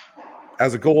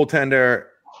as a goaltender,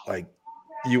 like,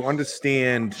 you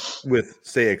understand with,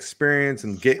 say, experience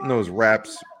and getting those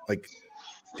reps, like,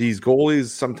 these goalies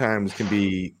sometimes can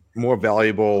be more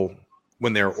valuable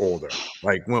when they're older,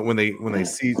 like when they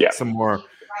see some more.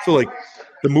 So, like,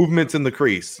 the movements in the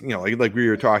crease, like we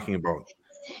were talking about.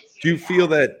 Do you feel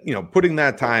that putting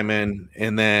that time in,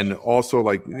 and then also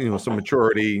like some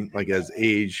maturity, like as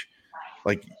age,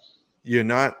 like you're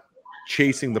not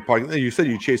chasing the puck? You said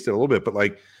you chased it a little bit, but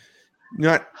like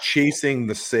you're not chasing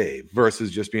the save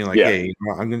versus just being like, hey,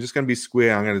 I'm just going to be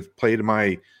square. I'm going to play to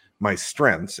my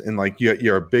strengths. And like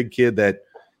you're a big kid that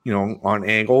on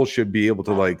angle should be able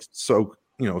to like soak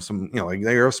some like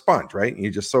you're a sponge, right? You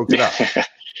just soak it up.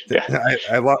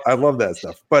 I love that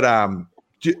stuff. But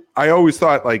I always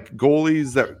thought like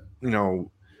goalies that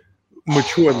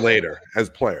matured later as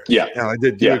players. Yeah.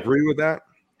 Do you agree with that?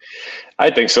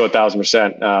 I think so,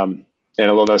 1,000%. And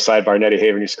a little sidebar, Nettie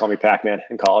Haven used to call me Pac-Man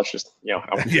in college. Just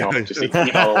just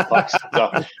eating all the pucks.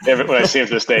 So when I see him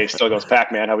to this day, he still goes,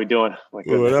 Pac-Man, how we doing? Like,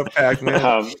 what up,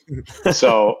 Pac-Man?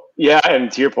 So yeah,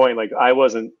 and to your point, like I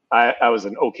was an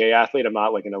okay athlete. I'm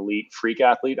not like an elite freak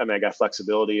athlete. I got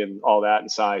flexibility and all that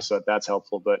and size, so that's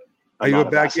helpful. But are you a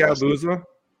backyard loser?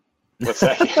 What's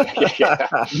that?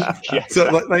 Yeah. So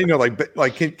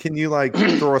like can you like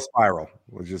throw a spiral?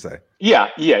 What did you say? Yeah.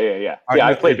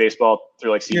 I played baseball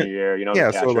through like senior year.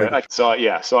 So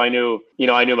I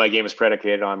knew my game was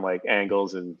predicated on like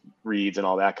angles and reads and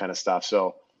all that kind of stuff.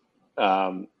 So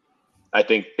I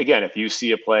think again, if you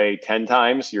see a play 10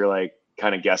 times, you're like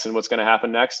kind of guessing what's going to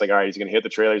happen next. Like, all right, he's going to hit the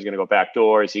trailer. He's going to go back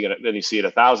door. Then you see it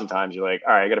 1,000 times. You're like,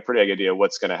 all right, I got a pretty good idea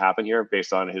what's going to happen here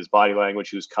based on his body language,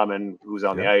 who's coming, who's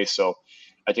on the ice. So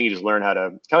I think you just learn how to,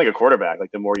 kind of like a quarterback.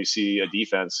 Like the more you see a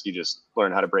defense, you just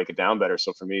learn how to break it down better.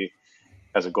 So for me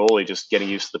as a goalie, just getting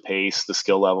used to the pace, the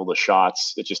skill level, the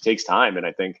shots, it just takes time. And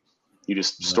I think you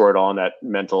just store it all in that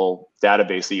mental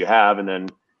database that you have. And then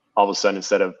all of a sudden,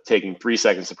 instead of taking 3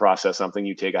 seconds to process something,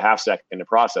 you take a half second to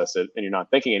process it, and you're not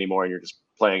thinking anymore, and you're just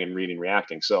playing and reading,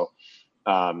 reacting. So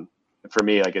for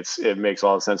me, like it makes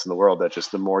all the sense in the world that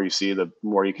just the more you see, the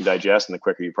more you can digest, and the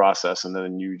quicker you process, and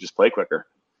then you just play quicker.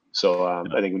 So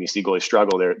I think when you see goalies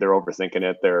struggle, they're overthinking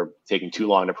it. They're taking too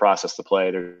long to process the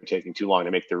play. They're taking too long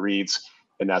to make their reads.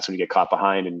 And that's when you get caught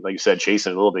behind. And like you said,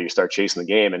 chasing it a little bit, you start chasing the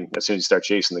game. And as soon as you start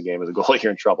chasing the game as a goalie,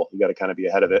 you're in trouble. You got to kind of be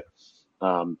ahead of it.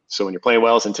 So when you're playing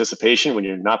well, it's anticipation. When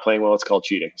you're not playing well, it's called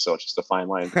cheating. So it's just a fine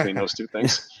line between those two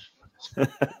things.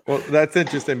 Well, that's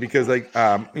interesting because like,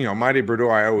 Marty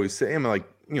Brodeur, I always say, like,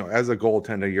 as a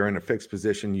goaltender, you're in a fixed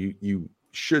position. You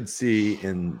should see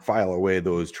and file away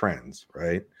those trends,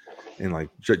 right? And like,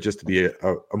 just to be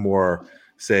a more,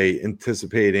 say,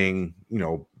 anticipating,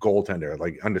 goaltender,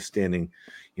 like understanding,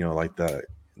 like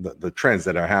the trends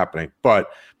that are happening. But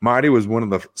Marty was one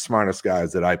of the smartest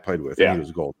guys that I played with. Yeah. He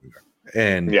was a goaltender.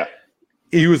 And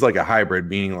he was like a hybrid,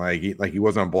 meaning like he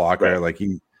wasn't a blocker, right. Like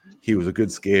he was a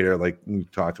good skater, like we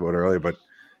talked about earlier, but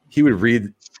he would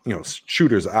read,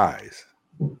 shooters' eyes.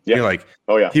 Yeah. Like,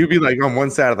 he would be like on one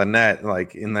side of the net,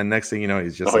 like, and the next thing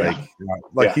he's just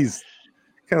he's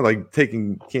kind of like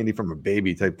taking candy from a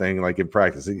baby type thing, like in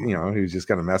practice. He was just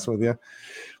kind of messing with you.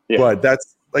 Yeah. But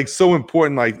that's like so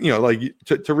important, like,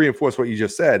 to reinforce what you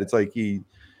just said. It's like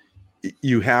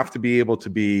you have to be able to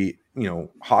be,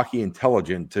 hockey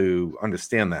intelligent to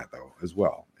understand that though as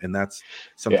well. And that's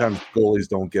sometimes goalies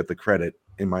don't get the credit,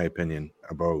 in my opinion,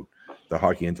 about the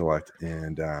hockey intellect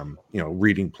and,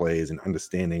 reading plays and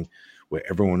understanding where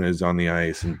everyone is on the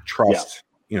ice and trust,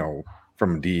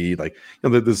 from D. Like,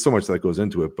 there's so much that goes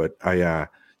into it. But I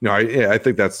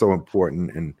think that's so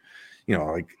important. And,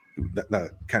 like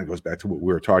that kind of goes back to what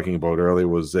we were talking about earlier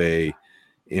was a,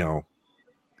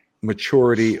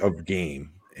 maturity of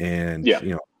game. And,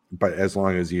 but as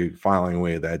long as you're filing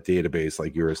away that database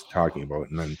like you were talking about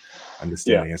and then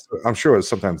understanding it, I'm sure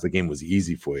sometimes the game was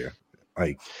easy for you.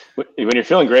 Like when you're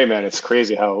feeling great, man, it's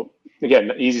crazy how,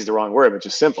 again, easy is the wrong word, but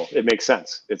just simple. It makes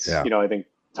sense. It's, I think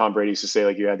Tom Brady used to say,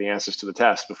 like, you had the answers to the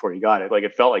test before you got it. Like,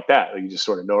 it felt like that. Like, you just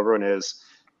sort of know everyone is,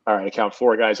 all right, I count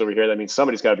 4 guys over here. That means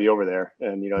somebody's got to be over there.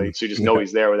 And, so you just know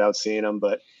he's there without seeing him.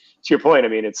 But to your point, I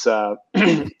mean, it's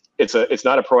it's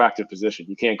not a proactive position.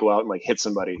 You can't go out and like hit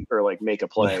somebody or like make a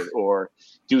play or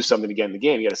do something to get in the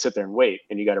game. You got to sit there and wait,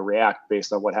 and you got to react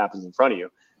based on what happens in front of you.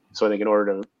 So I think in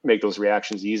order to make those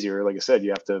reactions easier, like I said,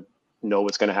 you have to know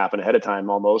what's going to happen ahead of time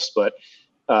almost. But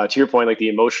to your point, like the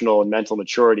emotional and mental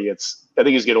maturity, I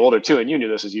think as you get older too, and you knew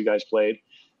this as you guys played,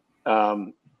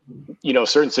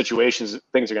 certain situations,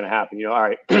 things are going to happen. All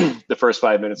right, the first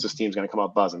 5 minutes, this team's going to come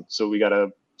out buzzing. So we got to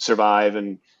survive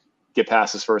and get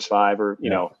past this first 5 or,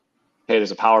 hey,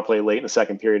 there's a power play late in the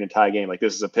second period and tie game. Like,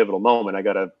 this is a pivotal moment. I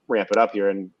got to ramp it up here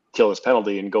and kill this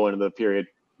penalty and go into the period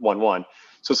 1-1.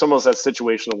 So some of that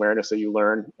situational awareness that you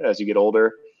learn as you get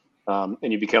older, and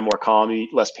you become more calm,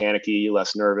 less panicky,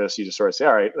 less nervous. You just sort of say,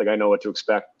 all right, like, I know what to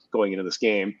expect going into this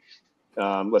game.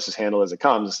 Let's just handle it as it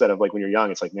comes, instead of like when you're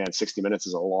young, it's like, man, 60 minutes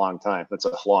is a long time. That's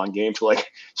a long game to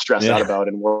like stress out about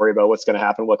and worry about what's going to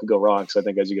happen, what could go wrong. So I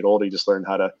think as you get older, you just learn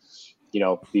how to,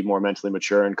 be more mentally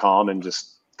mature and calm and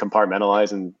just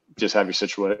compartmentalize and just have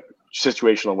your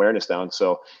situational awareness down.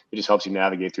 So it just helps you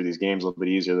navigate through these games a little bit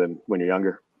easier than when you're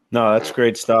younger. No, that's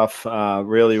great stuff.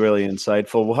 Really, really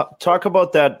insightful. We'll talk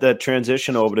about that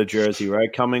transition over to Jersey,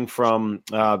 right? Coming from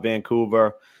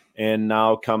Vancouver and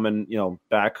now coming,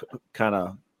 back kind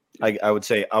of, I would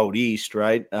say out east,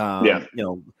 right?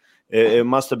 It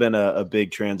must have been a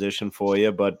big transition for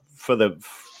you, but for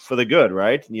the good,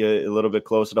 right? You're a little bit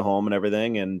closer to home and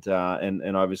everything, and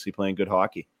obviously playing good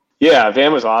hockey. Yeah,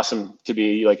 Van was awesome to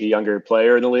be like a younger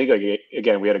player in the league. Like,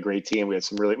 again, we had a great team. We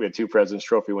had two President's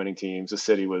Trophy winning teams. The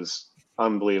city was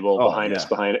unbelievable behind us.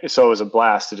 So it was a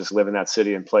blast to just live in that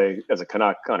city and play as a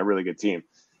Canuck on a really good team.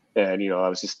 And I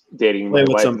was just dating my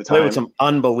wife at the time. Play with some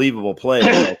unbelievable players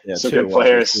out there some too, good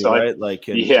players, so right?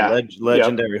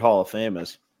 Legendary Hall of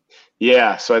Famers.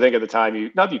 Yeah, so I think at the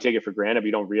time, not that you take it for granted, but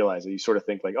you don't realize it. You sort of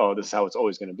think like, oh, this is how it's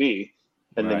always going to be,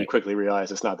 and then you quickly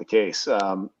realize it's not the case.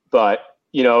 But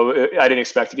I didn't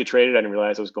expect to get traded. I didn't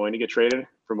realize I was going to get traded.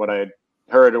 From what I had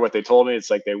heard or what they told me, it's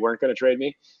like they weren't going to trade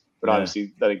me. But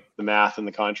obviously, I think the math and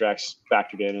the contracts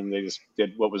factored in, and they just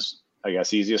did what was, I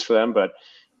guess, easiest for them. But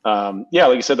like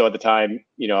you said, though, at the time,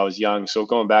 I was young. So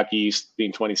going back east,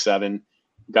 being 27,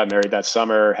 got married that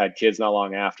summer, had kids not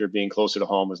long after. Being closer to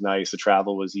home was nice. The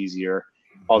travel was easier,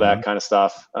 all that kind of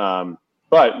stuff.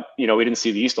 But, we didn't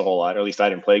see the East a whole lot, or at least I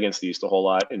didn't play against the East a whole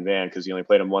lot in Van because you only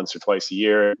played them once or twice a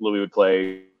year. Louis would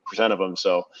play % of them.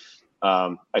 So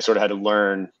I sort of had to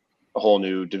learn a whole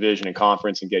new division and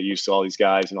conference and get used to all these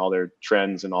guys and all their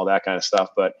trends and all that kind of stuff.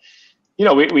 But,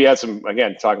 we had some,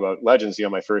 again, talk about legends.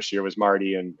 My first year was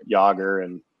Marty and Yager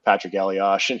and Patrick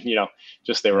Eliash, and,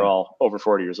 just they were all over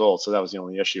 40 years old. So that was the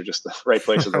only issue, just the right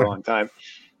place at the wrong time.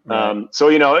 So,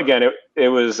 again, it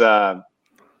was a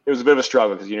bit of a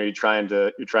struggle because you're trying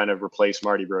to replace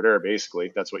Marty Brodeur.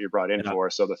 Basically, that's what you're brought in for.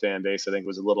 So the fan base, I think,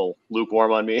 was a little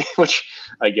lukewarm on me, which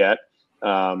I get.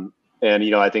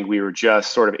 And I think we were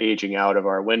just sort of aging out of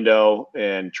our window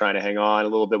and trying to hang on a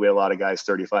little bit. We had a lot of guys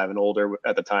 35 and older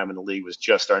at the time when the league was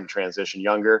just starting to transition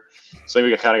younger. So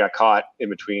we kind of got caught in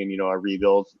between, a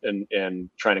rebuild and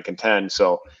trying to contend.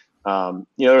 So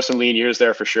there were some lean years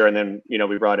there for sure. And then,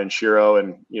 we brought in Shiro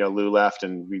and, Lou left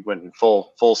and we went in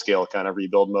full scale kind of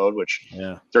rebuild mode, which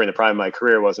during the prime of my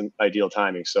career wasn't ideal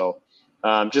timing. So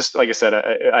just like I said,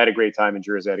 I had a great time in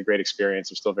Jersey. I had a great experience.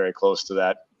 I'm still very close to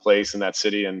that place and that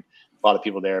city and a lot of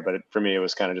people there. But for me, it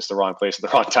was kind of just the wrong place at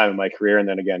the wrong time in my career. And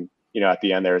then again, at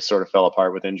the end there, it sort of fell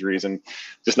apart with injuries and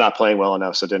just not playing well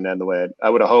enough. So it didn't end the way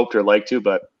I would have hoped or liked to.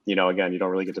 But, again, you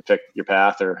don't really get to pick your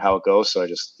path or how it goes. So I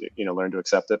just, learned to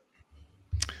accept it.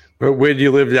 Where do you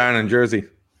live down in Jersey?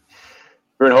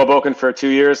 We were in Hoboken for 2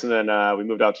 years, and then we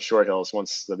moved out to Short Hills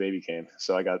once the baby came.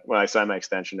 So when I signed my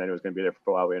extension, I knew I was going to be there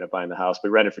for a while. We ended up buying the house. We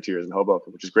rented for 2 years in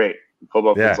Hoboken, which is great.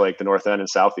 Hoboken's like the North End and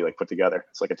Southie, like put together.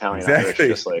 It's like Italian Irish,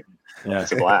 just like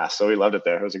it's a blast. So we loved it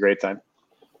there. It was a great time.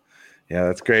 Yeah,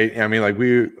 that's great. I mean, like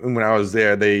when I was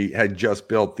there, they had just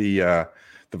built the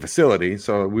facility,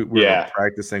 so we were like,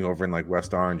 practicing over in like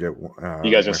West Orange. At,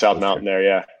 you guys are West South Coast Mountain there,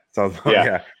 yeah. South,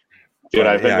 yeah. Dude,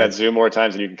 I've been to that zoo more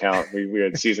times than you can count. We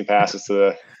had season passes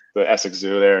to the Essex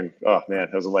Zoo there, and oh man,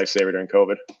 that was a lifesaver during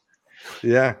COVID.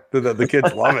 Yeah, the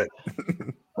kids love it.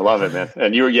 I love it, man.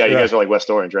 And you guys are like West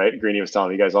Orange, right? Greeny was telling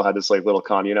me you guys all had this like little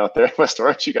commune out there, West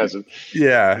Orange. You guys would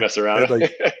mess around.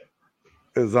 It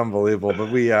was unbelievable.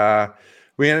 But we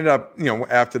ended up,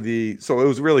 after so it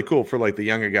was really cool for like the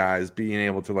younger guys being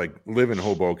able to like live in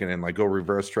Hoboken and like go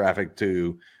reverse traffic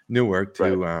to Newark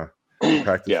to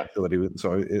practice facility.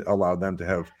 So it allowed them to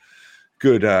have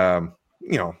good,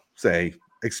 say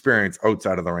experience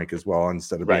outside of the rink as well,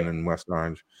 instead of being in West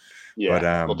Orange. Yeah, but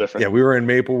a little different. Yeah, we were in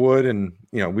Maplewood, and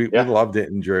we loved it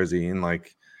in Jersey, and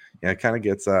like, it kind of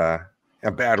gets a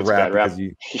bad rap because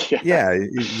you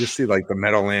just see like the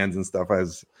Meadowlands and stuff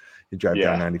as you drive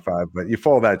down 95, but you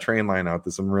follow that train line out.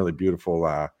 There's some really beautiful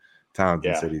towns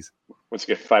and cities. Once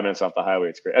you get 5 minutes off the highway,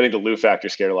 it's great. I think the Lou factor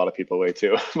scared a lot of people away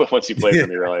too. But once you play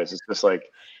them, you realize it's just like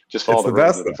follow the road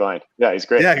and it'll be fine. Yeah, he's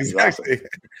great. Yeah, exactly.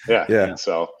 Awesome. Yeah.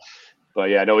 So. But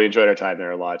yeah, I know we enjoyed our time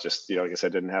there a lot. Just, like I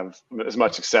said, didn't have as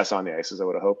much success on the ice as I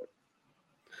would have hoped.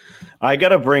 I got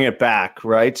to bring it back,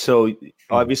 right? So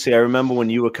obviously I remember when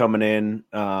you were coming in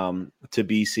to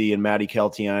BC, and Matty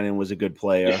Keltiainen was a good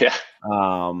player. Yeah.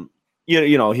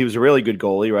 He was a really good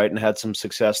goalie, right? And had some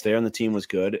success there, and the team was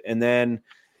good. And then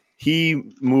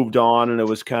he moved on, and it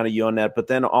was kind of your net. But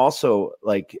then also,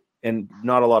 like, and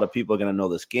not a lot of people are going to know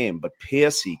this game, but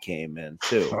Piercy came in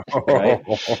too, right?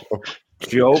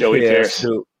 Joey Pierce,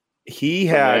 who he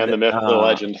had the myth,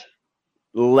 the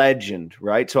legend,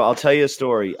 right? So I'll tell you a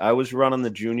story. I was running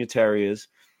the Junior Terriers.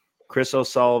 Chris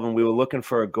O'Sullivan, we were looking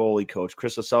for a goalie coach.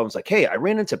 Chris O'Sullivan's like, hey, I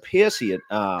ran into Piercy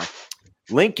at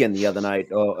Lincoln the other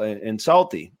night in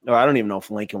Salty. Or I don't even know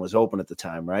if Lincoln was open at the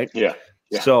time, right? Yeah.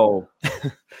 So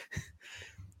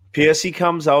Piercy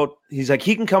comes out. He's like,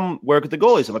 he can come work with the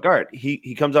goalies. I'm like, all right.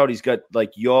 He comes out. He's got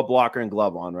like your blocker and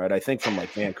glove on, right? I think from like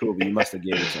Vancouver. You must have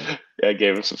gave it to him. Yeah, I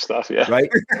gave him some stuff. Yeah, right.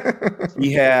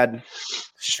 He had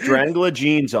Strangler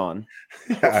jeans on.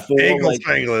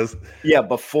 Stranglers. Yeah,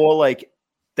 before like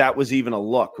that was even a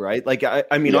look, right? Like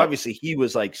I mean, obviously he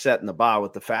was like setting the bar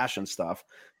with the fashion stuff,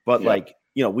 but like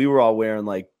we were all wearing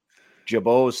like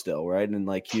jabots still, right? And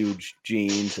like huge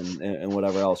jeans and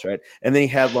whatever else, right? And then he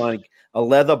had like a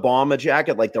leather bomber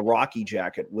jacket, like the Rocky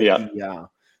jacket with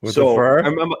with the fur? I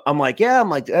remember, I'm like,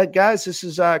 guys, this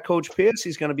is Coach Pierce.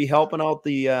 He's going to be helping out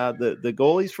the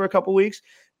goalies for a couple weeks,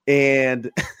 and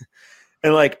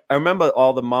like I remember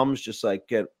all the moms just like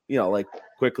get like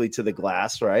quickly to the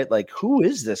glass, right? Like, who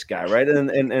is this guy, right?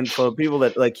 And for people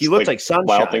that like he looked like Sunshine,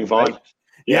 Wild Thing Vaughn. Right?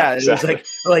 Yeah, exactly. It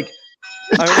was like.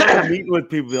 I remember meeting with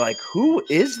people be like, who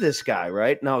is this guy,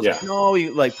 right? And I was like, no, he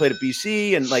like played at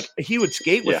BC, and like he would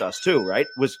skate with us too, right?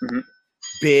 Was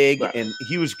big, and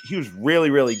he was really,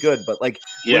 really good. But like,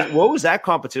 what was that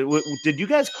competition? Did you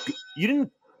guys?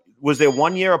 Was there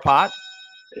 1 year apart?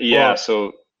 Yeah.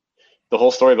 So the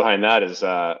whole story behind that is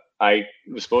I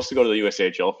was supposed to go to the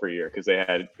USHL for a year because they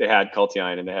had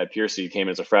Keltiainen and they had Piercy came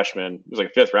in as a freshman. It was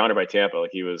like a 5th rounder by Tampa,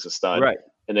 like he was a stud, right?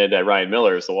 And then Ryan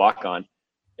Miller is the walk on.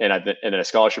 And then a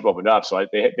scholarship opened up. So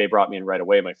they brought me in right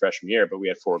away my freshman year, but we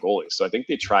had 4 goalies. So I think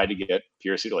they tried to get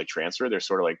Piercy to like transfer. They're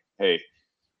sort of like, hey,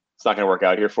 it's not going to work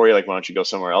out here for you. Like, why don't you go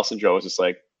somewhere else? And Joe was just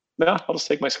like, no, I'll just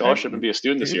take my scholarship and be a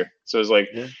student this year. So it was like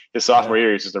his sophomore year,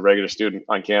 he was just a regular student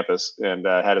on campus and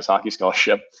had his hockey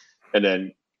scholarship. And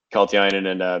then Keltiainen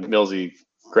and Millsy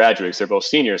graduates. They're both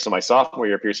seniors. So my sophomore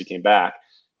year, Piercy came back,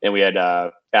 and we had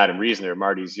Adam Reasoner,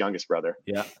 Marty's youngest brother.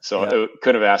 Yeah. So I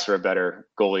couldn't have asked for a better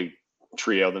goalie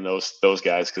trio than those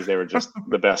guys, because they were just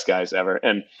the best guys ever.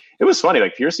 And it was funny,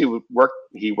 like Piercy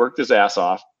worked his ass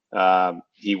off.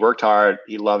 He worked hard.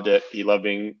 He loved it. He loved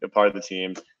being a part of the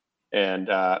team. And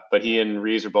but he and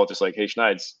Reeves were both just like, hey,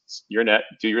 Schneids, your net,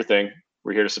 do your thing.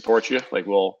 We're here to support you. Like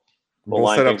we'll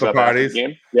line set things up the up parties. After the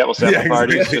game. Yeah, we'll set up the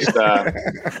parties.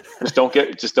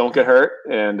 Exactly. just don't get hurt.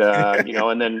 And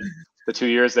and then the 2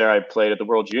 years there, I played at the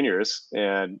World Juniors,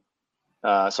 and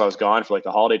so I was gone for like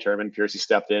the holiday tournament. Piercy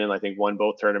stepped in and I think won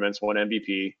both tournaments, won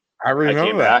MVP. I remember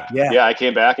came that. back. Yeah, I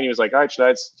came back and he was like, all right,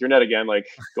 Schneider, it's your net again. Like,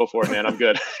 go for it, man. I'm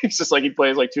good. He's just like, he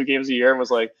plays like 2 games a year and was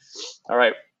like, all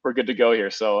right, we're good to go here.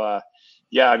 So,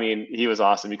 I mean, he was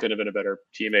awesome. He couldn't have been a better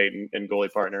teammate and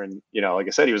goalie partner. And, like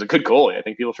I said, he was a good goalie. I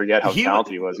think people forget how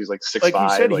talented he was. He was like 6'5". Like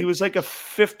you said, he was like a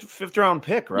fifth round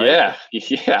pick, right? Yeah,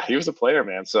 he was a player,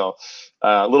 man. So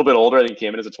a little bit older. I think he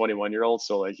came in as a 21-year-old.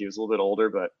 So like he was a little bit older,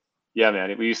 but Yeah,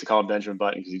 man. We used to call him Benjamin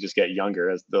Button because he'd just get younger.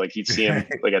 As like he'd see him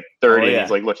like at 30, and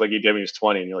he's like looked like he did when he was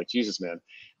 20, and you're like, Jesus, man.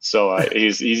 So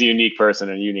he's a unique person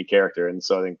and a unique character, and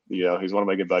so I think he's one of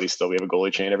my good buddies. Still, we have a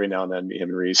goalie chain every now and then. Me, him,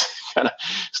 and Reese kind of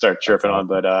start chirping on.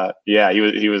 But yeah,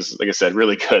 he was like I said,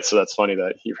 really good. So that's funny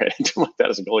that he ran into him like that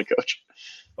as a goalie coach.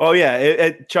 Oh yeah,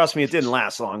 trust me, it didn't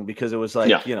last long because it was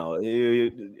like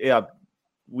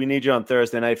we need you on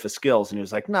Thursday night for skills. And he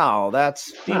was like, no,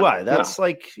 that's DY. That's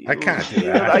like, I can't do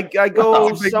that. I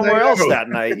go somewhere else that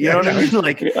night. You know what I mean?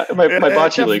 Like my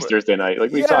bocce league's Thursday night.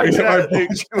 Like we talked about.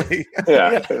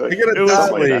 Yeah. You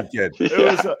got a kid.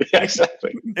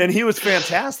 Exactly. And he was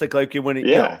fantastic. Like when he,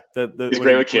 he's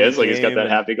great with kids. Like he's got that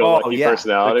happy-go-lucky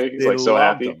personality. He's like so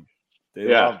happy.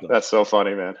 That's so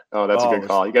funny, man. Oh, that's a good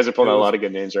call. You guys are pulling out a lot of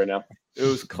good names right now. It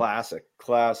was classic.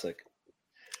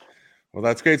 Well,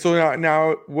 that's great. So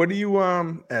now what do you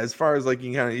as far as like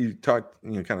you talked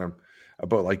kind of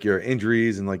about like your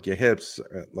injuries and like your hips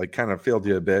like kind of failed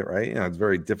you a bit, right? It's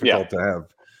very difficult to have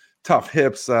tough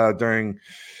hips during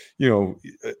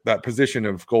that position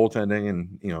of goaltending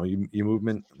and your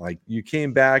movement. Like you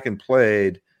came back and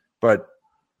played, but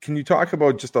can you talk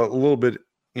about just a little bit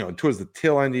towards the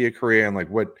tail end of your career and like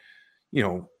what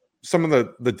some of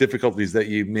the difficulties that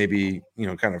you maybe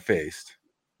kind of faced?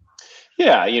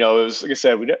 Yeah, it was like I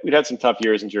said, we'd had some tough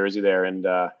years in Jersey there, and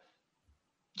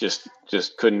just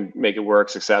couldn't make it work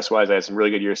success-wise. I had some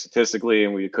really good years statistically,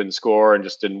 and we couldn't score and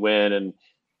just didn't win. And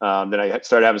then I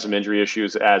started having some injury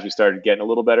issues as we started getting a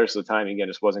little better. So the timing again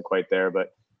just wasn't quite there. But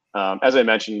as I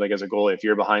mentioned, like as a goalie, if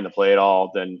you're behind the play at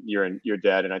all, then you're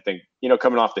dead. And I think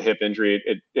coming off the hip injury,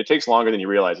 it takes longer than you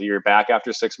realize. You're back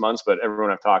after 6 months, but everyone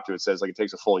I've talked to, it says like it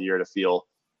takes a full year to feel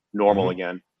normal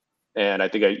again. And I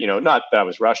think not that I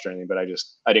was rushed or anything, but I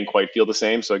didn't quite feel the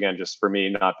same. So again, just for me,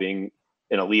 not being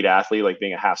an elite athlete, like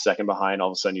being a half second behind, all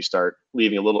of a sudden you start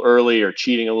leaving a little early or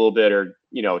cheating a little bit or,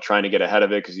 trying to get ahead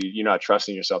of it because you're not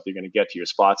trusting yourself. You're going to get to your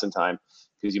spots in time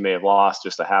because you may have lost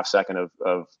just a half second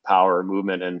of power or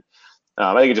movement. And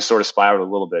I think it just sort of spiraled a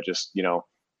little bit, just,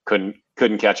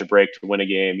 couldn't catch a break to win a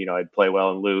game. I'd play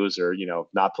well and lose or,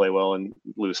 not play well and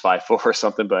lose 5-4 or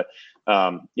something. But,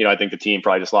 I think the team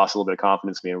probably just lost a little bit of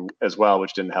confidence in me as well,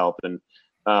 which didn't help. And,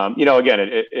 again,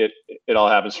 it all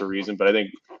happens for a reason, but I think,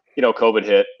 COVID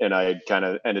hit and I kind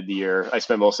of ended the year. I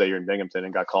spent most of the year in Binghamton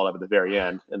and got called up at the very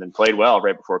end and then played well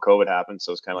right before COVID happened.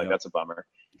 So it's kind of like, that's a bummer.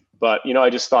 But, I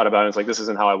just thought about it. It's like, this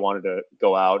isn't how I wanted to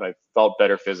go out. I felt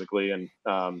better physically and,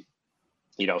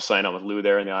 signed on with Lou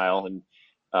there in the aisle and,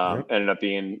 ended up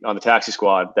being on the taxi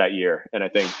squad that year. And I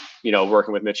think,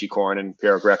 working with Mitchie Korn and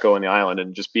Piero Greco in the island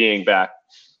and just being back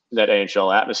in that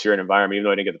NHL atmosphere and environment, even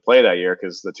though I didn't get to play that year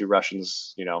because the two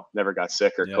Russians, never got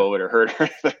sick or COVID or hurt or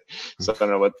anything. So I don't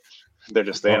know what they're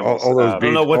just animals. I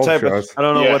don't know what type of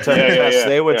tests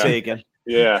they were taking.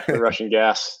 Yeah, the Russian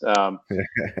gas.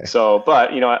 So,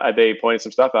 but, they pointed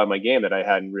some stuff out of my game that I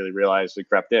hadn't really realized we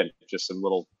crept in, just some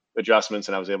little adjustments,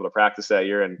 and I was able to practice that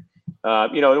year. And,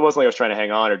 it wasn't like I was trying to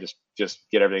hang on or just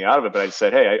get everything out of it, but I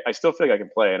said, hey, I still feel like I can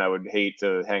play, and I would hate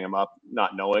to hang him up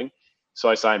not knowing. So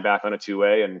I signed back on a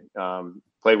 2-way and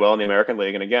played well in the American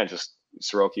League. And again, just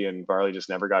Soroki and Varley just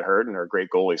never got hurt and are great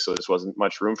goalies. So this wasn't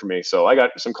much room for me. So I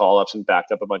got some call-ups and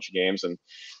backed up a bunch of games. And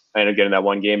I ended up getting that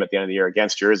one game at the end of the year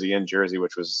against Jersey in Jersey,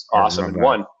 which was awesome. And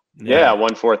won. Yeah,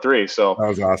 won 4-3. So that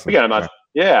was awesome. Again, I'm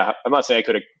not saying I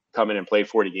could have come in and played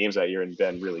 40 games that year and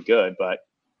been really good, but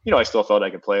I still felt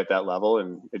I could play at that level,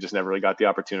 and it just never really got the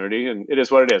opportunity. And it is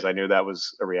what it is. I knew that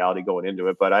was a reality going into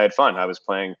it, but I had fun. I was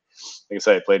playing, like I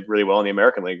said, I played really well in the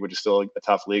American League, which is still a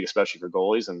tough league, especially for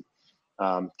goalies. And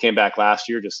came back last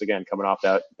year, just again coming off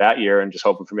that year, and just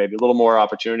hoping for maybe a little more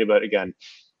opportunity. But again,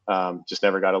 just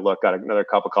never got a look. Got another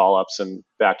couple call-ups and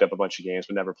backed up a bunch of games,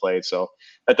 but never played. So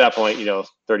at that point,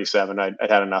 37, I'd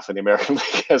had enough in the American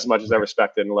League. As much as I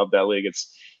respected and loved that league,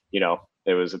 it's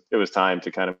it was time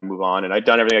to kind of move on, and I'd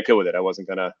done everything I could with it. I wasn't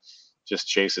gonna just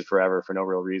chase it forever for no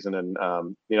real reason. And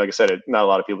like I said, not a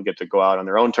lot of people get to go out on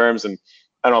their own terms, and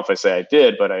I don't know if I say I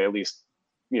did, but I at least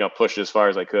pushed as far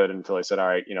as I could until I said, all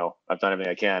right, I've done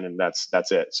everything I can, and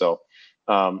that's it. So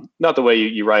not the way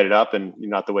you write it up, and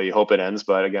not the way you hope it ends,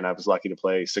 but again, I was lucky to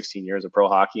play 16 years of pro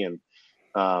hockey and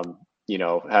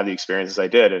have the experiences I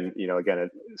did. And again,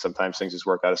 sometimes things just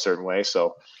work out a certain way.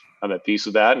 So I'm at peace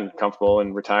with that and comfortable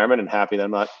in retirement and happy that I'm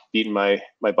not beating my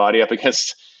body up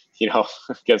against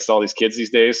all these kids these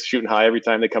days, shooting high every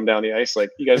time they come down the ice. Like,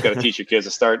 you guys got to teach your kids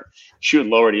to start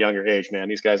shooting lower at a younger age, man.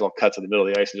 These guys all cut to the middle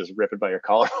of the ice and just rip it by your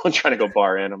collar and trying to go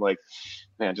bar in. I'm like,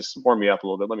 man, just warm me up a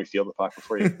little bit. Let me feel the puck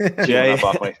before you get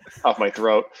off my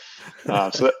throat.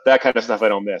 So that kind of stuff I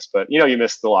don't miss. But, you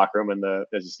miss the locker room and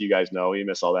as you guys know, you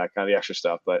miss all that kind of the extra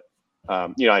stuff. But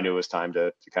I knew it was time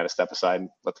to kind of step aside and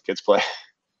let the kids play.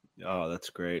 Oh, that's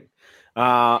great.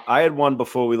 I had one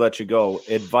before we let you go.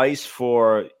 Advice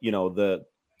for, the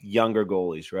younger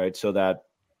goalies, right? So that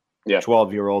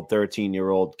 12-year-old,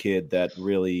 13-year-old kid that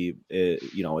really,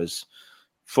 is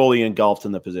fully engulfed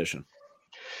in the position.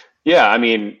 Yeah, I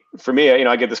mean, for me,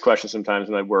 I get this question sometimes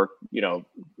when I work,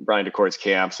 Brian DeCourt's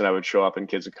camps, and I would show up and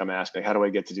kids would come ask me, how do I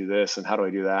get to do this? And how do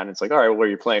I do that? And it's like, all right, well, where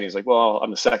are you playing? He's like, well,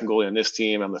 I'm the second goalie on this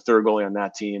team. I'm the third goalie on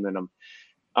that team. And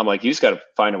I'm like, you just got to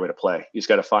find a way to play. You just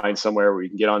got to find somewhere where you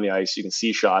can get on the ice. You can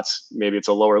see shots. Maybe it's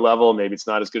a lower level. Maybe it's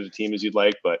not as good a team as you'd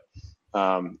like, but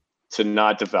to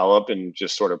not develop and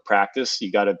just sort of practice,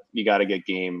 you got to get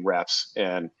game reps.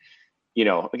 And,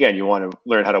 again, you want to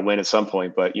learn how to win at some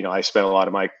point, but, I spent a lot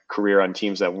of my career on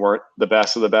teams that weren't the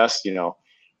best of the best, and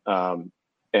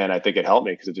I think it helped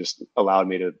me because it just allowed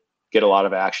me to get a lot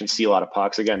of action, see a lot of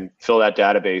pucks, again, fill that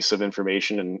database of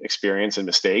information and experience and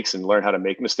mistakes and learn how to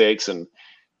make mistakes and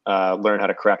learn how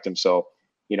to correct them. So,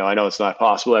 I know it's not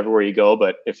possible everywhere you go,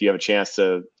 but if you have a chance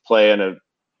to play in a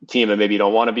team that maybe you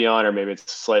don't want to be on, or maybe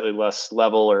it's slightly less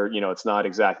level, or, it's not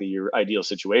exactly your ideal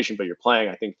situation, but you're playing,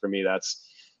 I think for me, that's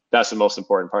the most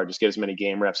important part. Just get as many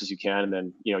game reps as you can, and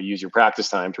then, use your practice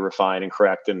time to refine and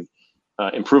correct and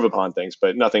improve upon things.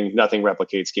 But nothing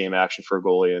replicates game action for a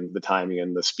goalie, and the timing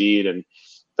and the speed and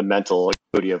the mental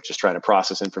acuity of just trying to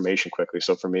process information quickly.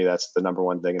 So for me, that's the number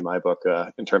one thing in my book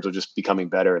in terms of just becoming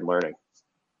better and learning.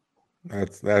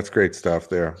 That's great stuff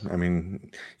there. I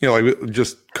mean, like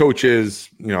just coaches,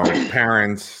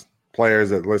 parents,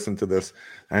 players that listen to this.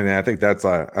 And I think that's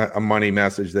a money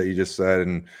message that you just said.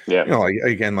 And, like,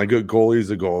 again, like good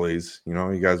goalies are goalies.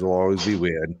 You guys will always be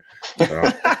weird.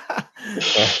 So.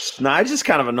 Snide is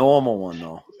kind of a normal one,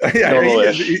 though.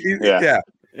 Yeah.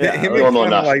 Him normal kind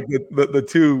enough. of like the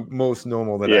two most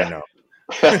normal that I know.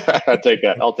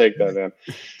 I'll take that,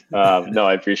 man. No,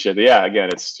 I appreciate it. Yeah, again,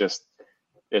 it's just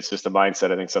a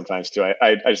mindset, I think, sometimes too.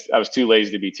 I was too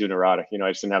lazy to be too neurotic. I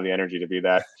just didn't have the energy to be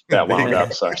that wound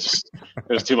up. So it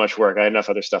was too much work. I had enough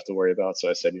other stuff to worry about. So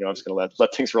I said, I'm just going to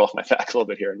let things roll off my back a little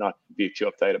bit here and not be too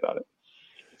uptight about it.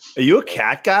 Are you a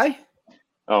cat guy?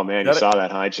 Oh man, you saw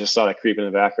that, huh? I just saw that creep in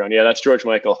the background. Yeah, that's George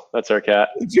Michael. That's our cat.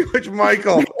 George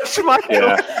Michael.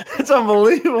 Yeah, it's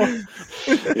unbelievable.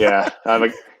 Yeah,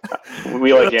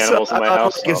 we like animals in my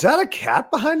house. So. Is that a cat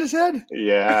behind his head?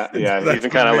 Yeah. He's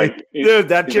been kind of like, dude.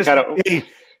 That just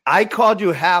I called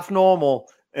you half normal,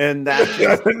 and that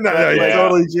just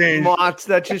totally changed.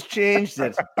 That just changed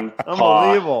it.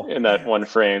 Unbelievable. In that one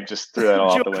frame, just threw that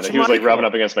all out the window. He was like rubbing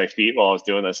up against my feet while I was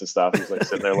doing this and stuff. He was like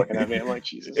sitting there looking at me. I'm like,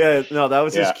 Jesus. Yeah, no, that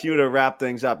was his cue to wrap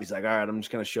things up. He's like, all right, I'm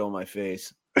just gonna show my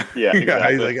face. Yeah,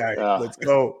 exactly. He's like, all right, let's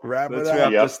go wrap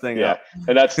this thing up.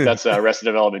 And that's Arrested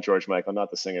Development George Michael, not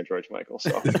the singer George Michael.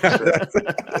 So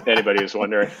anybody who's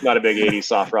wondering, not a big 80s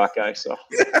soft rock guy. So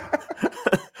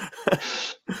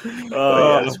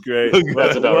that's great.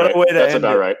 That's about right. That's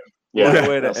about right. Yeah, what a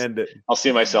way to end it. I'll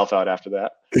see myself out after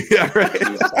that. Yeah,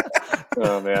 right.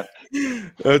 Oh man,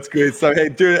 that's great stuff. Hey,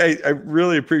 dude, I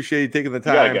really appreciate you taking the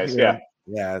time. Yeah, guys.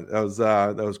 Yeah,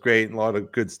 that was great, and a lot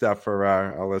of good stuff for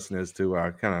our listeners to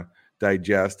kind of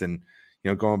digest. And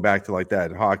going back to like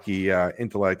that hockey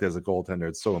intellect as a goaltender,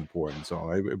 it's so important.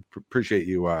 So I appreciate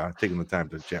you taking the time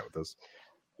to chat with us.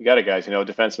 You got it, guys.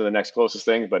 Defenseman are the next closest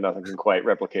thing, but nothing can quite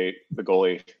replicate the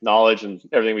goalie knowledge and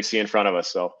everything we see in front of us.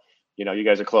 So you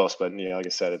guys are close, but like I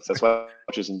said, that's why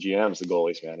coaches and GMs, the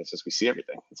goalies, man. It's just we see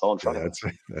everything. It's all in front of us.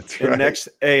 That's right.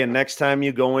 And next time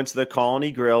you go into the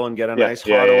Colony Grill and get a nice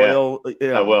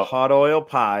hot oil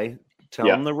pie, tell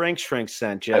them the Rink Shrink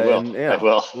sent you. I will. And, I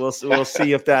will. We'll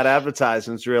see if that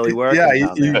advertisement's really working. Yeah,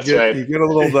 you get a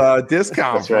little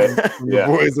discount. That's right. From the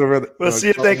boys over there. We'll see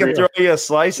if they can throw you a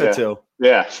slice or two.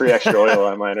 Yeah, free extra oil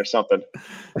on mine or something.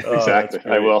 Exactly.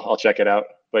 I will. I'll check it out.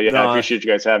 But I appreciate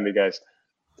you guys having me, guys.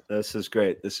 This is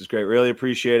great. Really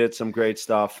appreciate it. Some great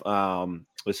stuff.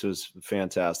 This was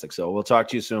fantastic. So we'll talk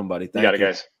to you soon, buddy. Thank you. Got it,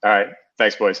 guys. All right.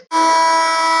 Thanks, boys.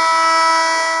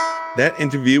 That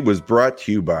interview was brought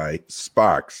to you by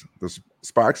Sparks.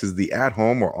 Sparks is the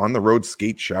at-home or on-the-road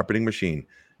skate sharpening machine.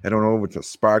 Head on over to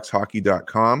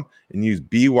sparkshockey.com and use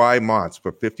BYMOTS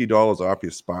for $50 off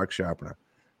your Sparks sharpener.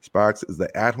 Sparks is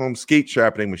the at-home skate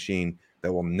sharpening machine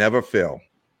that will never fail.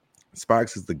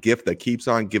 Sparks is the gift that keeps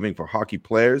on giving for hockey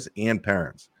players and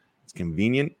parents. It's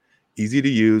convenient, easy to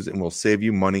use, and will save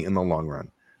you money in the long run.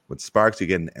 With Sparks, you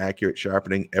get an accurate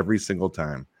sharpening every single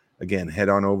time. Again, head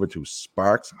on over to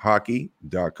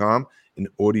sparkshockey.com and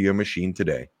order your machine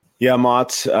today. Yeah,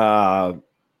 Motts,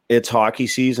 it's hockey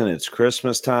season. It's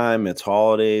Christmas time. It's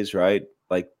holidays, right?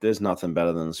 Like, there's nothing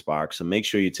better than the Sparks. So make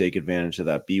sure you take advantage of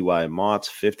that BY Motts,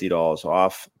 $50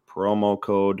 off. promo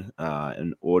code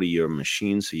and order your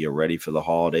machine so you're ready for the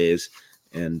holidays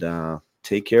and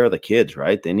take care of the kids,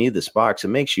 right? They need the sparks. It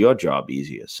makes your job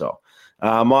easier. So,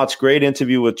 Mott's great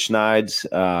interview with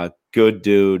Schneider. Good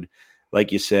dude.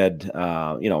 Like you said,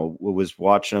 was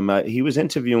watching him. He was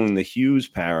interviewing the Hughes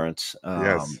parents.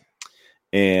 Yes.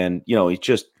 And, he's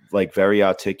just like very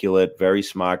articulate, very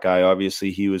smart guy.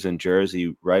 Obviously, he was in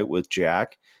Jersey, right, with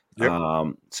Jack.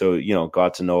 Yep. So,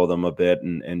 got to know them a bit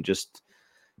and just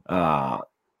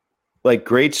like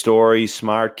great story,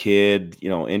 smart kid,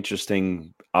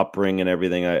 interesting upbringing and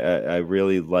everything. I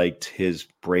really liked his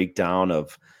breakdown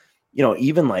of,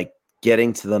 even like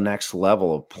getting to the next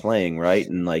level of playing, right?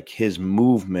 And like his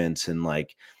movements and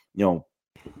like,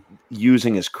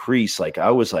 using his crease. Like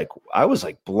I was like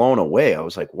blown away. I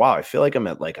was like, wow, I feel like I'm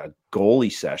at like a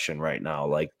goalie session right now,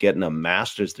 like getting a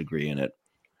master's degree in it.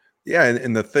 Yeah.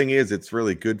 And the thing is, it's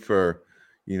really good for,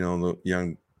 the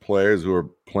young players who are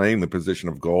playing the position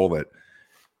of goal that,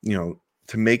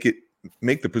 to make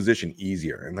the position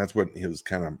easier. And that's what his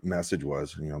kind of message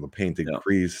was, the painted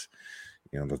crease,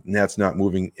 the net's not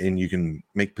moving, and you can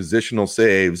make positional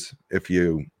saves if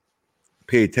you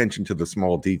pay attention to the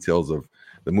small details of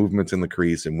the movements in the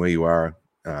crease and where you are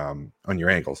on your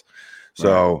ankles.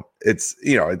 So It's,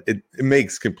 it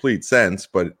makes complete sense,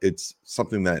 but it's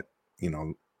something that,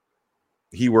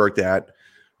 he worked at.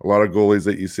 A lot of goalies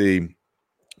that you see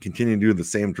continue to do the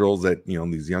same drills that,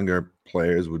 these younger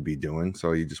players would be doing.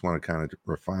 So you just want to kind of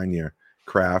refine your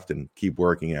craft and keep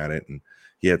working at it. And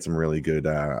he had some really good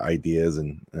ideas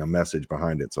and a message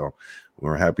behind it. So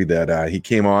we're happy that he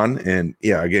came on. And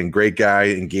yeah, again, great guy,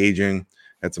 engaging,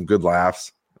 had some good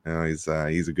laughs. He's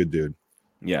a good dude.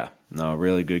 Yeah, no,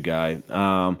 really good guy.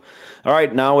 All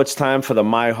right, now it's time for the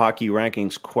My Hockey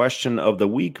Rankings question of the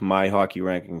week,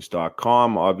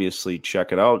 myhockeyrankings.com. Obviously,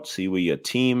 check it out, see where your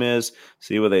team is,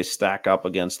 see where they stack up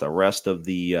against the rest of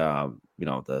the,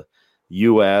 the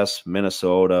U.S.,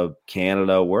 Minnesota,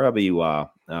 Canada, wherever you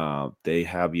are. They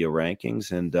have your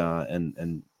rankings,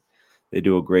 and they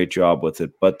do a great job with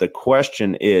it. But the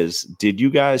question is, did you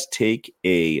guys take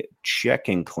a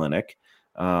check-in clinic?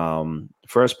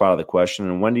 First part of the question,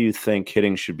 and when do you think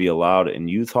hitting should be allowed in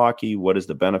youth hockey? What is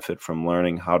the benefit from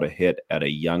learning how to hit at a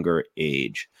younger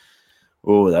age?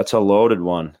 Oh, that's a loaded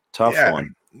one. Tough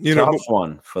one. Tough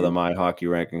one for the My Hockey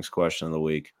Rankings question of the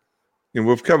week. And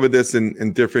we've covered this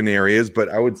in different areas, but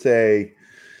I would say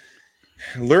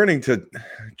learning to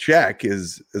check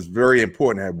is very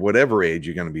important at whatever age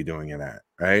you're going to be doing it at,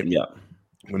 right? Yeah.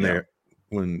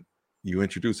 When you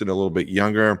introduce it a little bit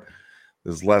younger,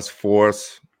 there's less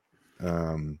force.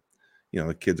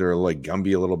 The kids are like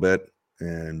Gumby a little bit,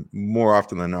 and more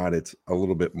often than not, it's a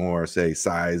little bit more, say,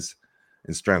 size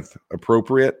and strength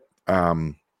appropriate.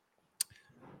 But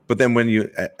then when you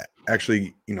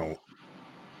actually,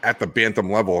 at the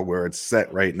bantam level where it's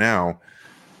set right now,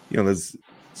 there's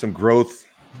some growth,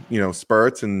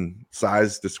 spurts and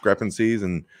size discrepancies,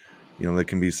 and there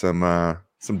can be some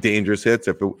dangerous hits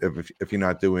if you're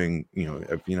not doing,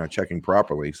 if you're not checking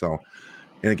properly. So,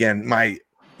 and again,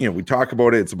 we talk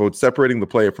about it. It's about separating the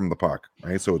player from the puck,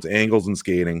 right? So it's angles and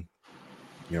skating,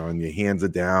 and your hands are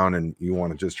down, and you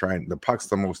want to just try the puck's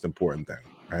the most important thing,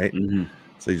 right? Mm-hmm.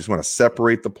 So you just want to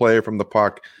separate the player from the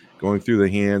puck, going through the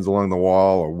hands along the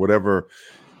wall or whatever,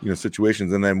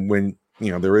 situations. And then when,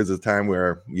 there is a time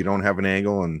where you don't have an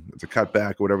angle and it's a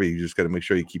cutback or whatever, you just got to make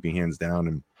sure you keep your hands down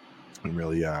and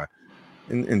really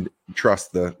and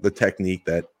trust the technique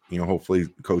that, hopefully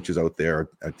coaches out there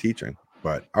are teaching.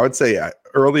 But I would say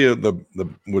earlier the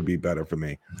would be better for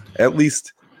me. At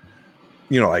least,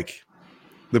 like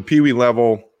the Pee Wee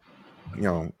level,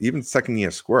 even second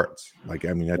year squirts. Like,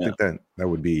 I think that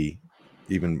would be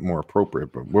even more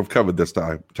appropriate. But we've covered this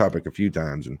topic a few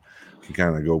times and can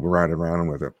kind of go round and round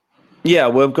with it. Yeah,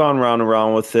 we've gone round and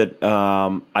round with it.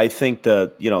 I think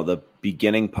the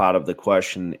beginning part of the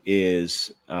question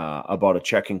is about a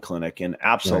check-in clinic, and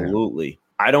absolutely,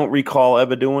 I don't recall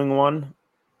ever doing one.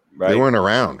 Right? They weren't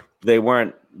around. They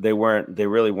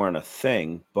really weren't a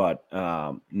thing. But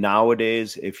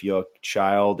nowadays, if your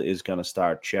child is going to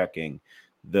start checking,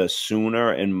 the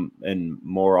sooner and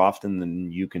more often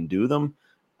than you can do them,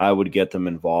 I would get them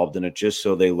involved in it, just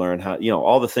so they learn how,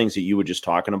 all the things that you were just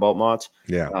talking about, Motts.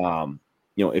 Yeah.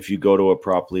 If you go to a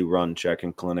properly run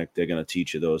check-in clinic, they're going to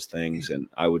teach you those things. And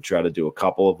I would try to do a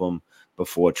couple of them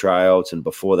before tryouts and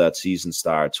before that season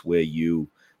starts, where you,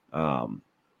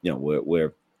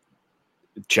 where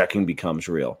checking becomes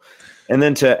real. And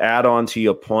then to add on to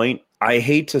your point, I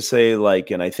hate to say,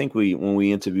 and I think when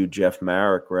we interviewed Jeff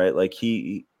Marek, right, like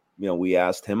he we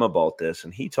asked him about this,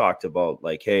 and he talked about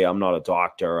hey, I'm not a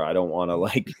doctor. I don't want to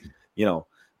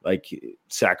like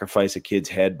sacrifice a kid's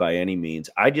head by any means.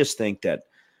 I just think that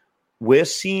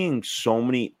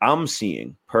I'm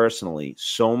seeing personally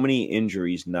so many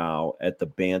injuries now at the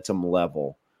bantam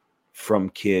level from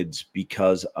kids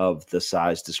because of the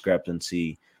size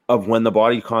discrepancy of when the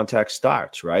body contact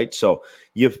starts, right? So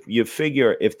you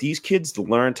figure if these kids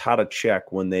learned how to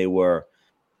check when they were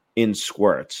in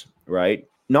squirts, right?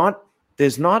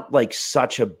 There's not like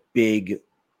such a big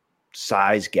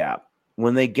size gap.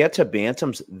 When they get to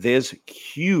bantams, there's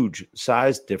huge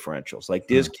size differentials. Like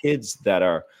there's kids that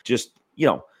are just,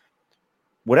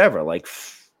 whatever, like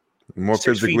more 6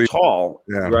 physically feet tall,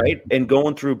 yeah. right? And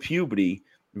going through puberty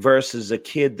versus a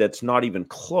kid that's not even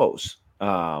close.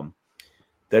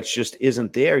 That's just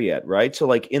isn't there yet, right? So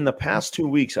like in the past 2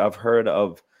 weeks, I've heard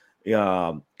of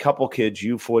couple kids,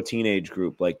 U14 age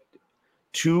group, like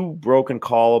 2 broken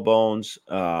collarbones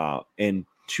and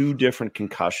 2 different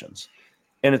concussions.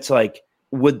 And it's like,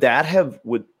 and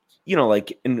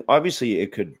obviously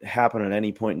it could happen at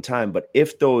any point in time, but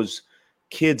if those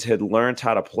kids had learned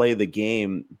how to play the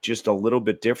game just a little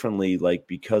bit differently, like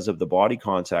because of the body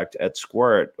contact at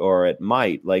squirt or at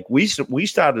mite, like we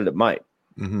started at mite.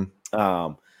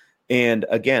 Mm-hmm. And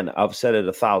again, I've said it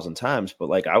 1,000 times, but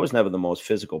like I was never the most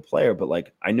physical player, but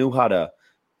like I knew how to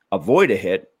avoid a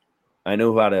hit. I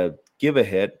knew how to give a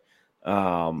hit.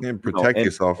 And protect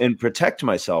yourself. And protect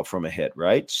myself from a hit,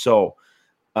 right? So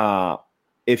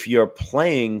if you're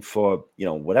playing for,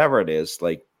 whatever it is,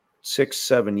 like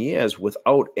 6-7 years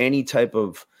without any type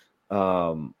of,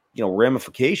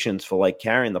 ramifications for like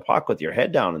carrying the puck with your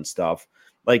head down and stuff,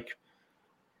 like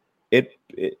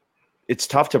it's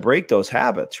tough to break those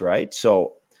habits, right?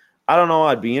 So I don't know.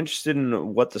 I'd be interested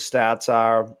in what the stats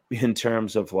are in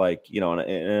terms of like, and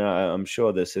I'm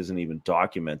sure this isn't even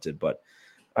documented, but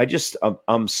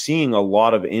I'm seeing a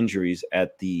lot of injuries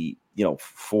at the,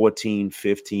 14,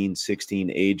 15,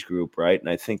 16 age group, right? And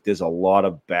I think there's a lot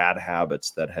of bad habits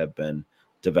that have been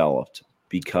developed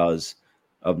because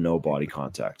of no body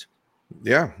contact.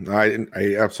 Yeah, I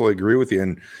absolutely agree with you.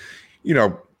 And,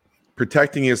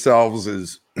 protecting yourselves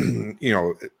is,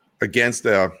 against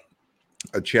a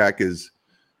check is,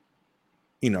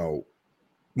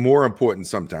 more important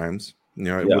sometimes,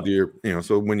 with your,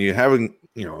 so when you're having,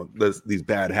 these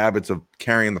bad habits of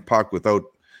carrying the puck without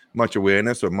much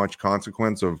awareness or much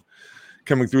consequence of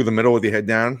coming through the middle with your head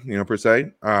down, per se,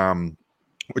 or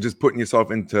just putting yourself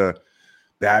into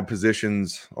bad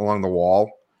positions along the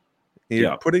wall,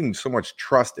 you're putting so much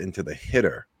trust into the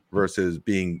hitter versus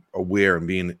being aware and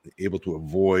being able to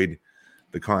avoid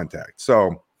the contact.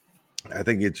 So I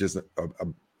think it's just a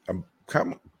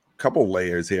couple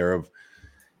layers here of,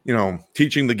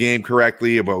 teaching the game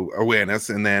correctly about awareness.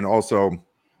 And then also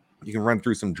you can run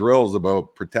through some drills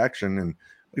about protection and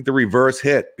like the reverse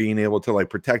hit, being able to like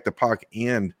protect the puck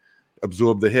and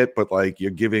absorb the hit, but like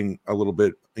you're giving a little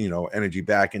bit, energy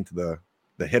back into the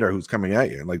hitter who's coming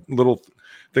at you. And like little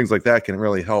things like that can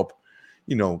really help,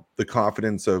 the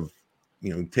confidence of,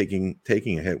 taking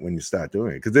a hit when you start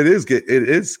doing it. Cause it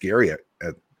is scary at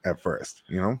first,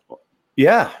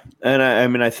 Yeah. And I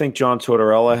mean, I think John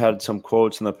Tortorella had some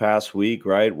quotes in the past week,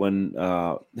 right? When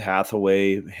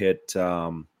Hathaway hit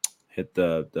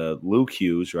the Luke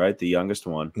Hughes, right? The youngest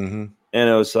one. Mm-hmm. And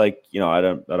it was like, I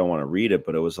don't want to read it,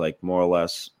 but it was like more or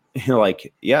less,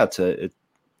 like, yeah, it's a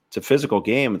physical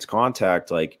game. It's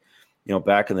contact. Like,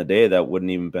 back in the day, that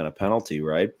wouldn't even been a penalty.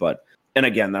 Right. But, and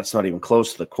again, that's not even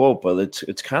close to the quote, but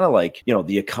it's kind of like,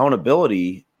 the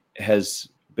accountability has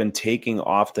been taking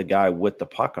off the guy with the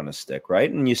puck on a stick.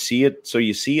 Right. And you see it. So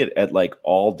you see it at like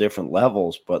all different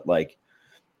levels, but like,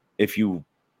 if you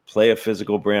play a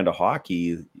physical brand of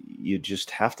hockey, you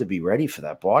just have to be ready for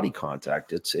that body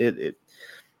contact.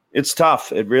 It's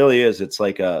tough. It really is. It's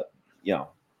like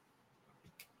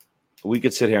we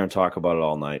could sit here and talk about it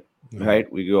all night,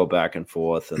 right? We go back and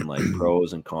forth and like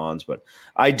pros and cons, but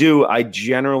I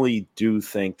generally do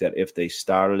think that if they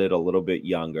started it a little bit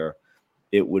younger,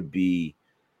 it would be,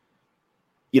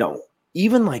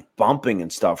 even like bumping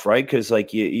and stuff, right? Because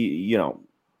like you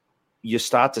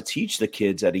start to teach the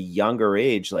kids at a younger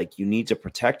age, like you need to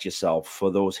protect yourself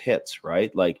for those hits,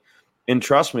 right? Like, and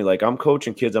trust me, like I'm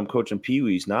coaching kids, I'm coaching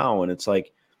peewees now, and it's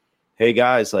like, hey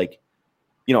guys, like,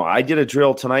 I did a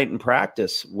drill tonight in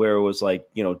practice where it was like,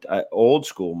 old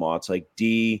school mods, like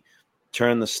D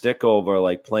turn the stick over,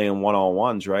 like playing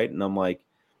one-on-ones, right? And I'm like,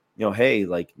 hey,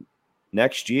 like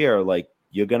next year, like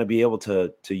you're going to be able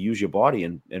to use your body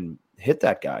and hit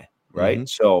that guy, right? Mm-hmm.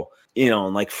 So,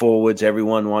 and like forwards,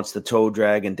 everyone wants to toe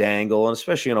drag and dangle, and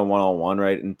especially in a one-on-one,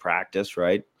 right, in practice,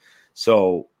 right?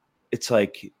 So it's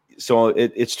like,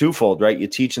 it's twofold, right? You're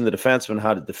teaching the defenseman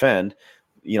how to defend,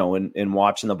 in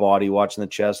watching the body, watching the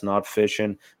chest, not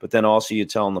fishing. But then also you're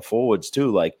telling the forwards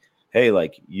too, like, hey,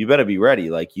 like, you better be ready.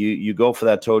 Like, you go for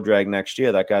that toe drag next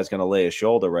year, that guy's going to lay a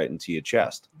shoulder right into your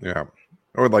chest. Yeah.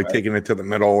 Or like taking it to the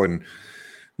middle and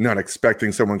not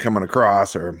expecting someone coming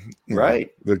across, or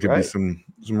there could be some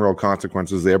real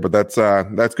consequences there. But that's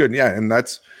good. Yeah. And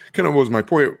that's kind of was my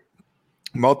point.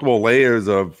 Multiple layers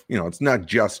of, it's not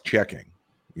just checking,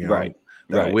 right.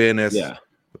 Awareness, the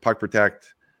puck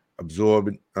protect,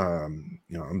 absorbing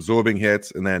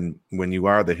hits. And then when you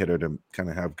are the hitter, to kind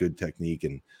of have good technique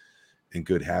and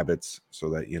good habits so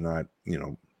that you're not,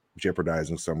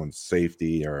 jeopardizing someone's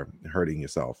safety or hurting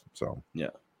yourself. So, yeah.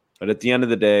 But at the end of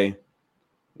the day,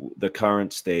 the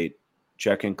current state,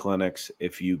 check-in clinics,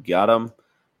 if you got them,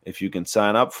 if you can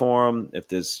sign up for them, if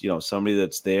there's, somebody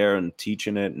that's there and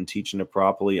teaching it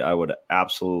properly, I would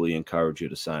absolutely encourage you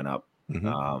to sign up.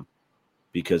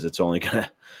 Because it's only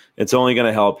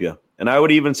gonna help you. And I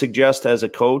would even suggest, as a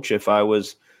coach, if I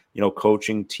was,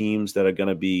 coaching teams that are going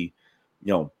to be,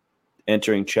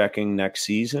 entering checking next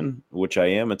season, which I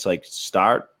am, it's like,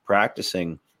 start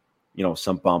practicing,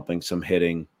 some bumping, some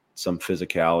hitting, some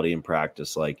physicality in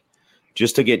practice, like,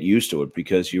 just to get used to it,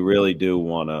 because you really do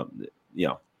want to,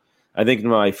 I think in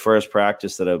my first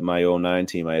practice that of my 09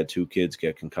 team, I had 2 kids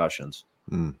get concussions.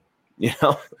 And you're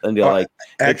like,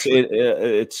 actually,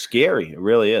 it's scary. It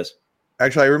really is.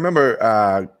 Actually, I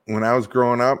remember when I was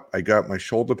growing up, I got my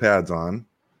shoulder pads on,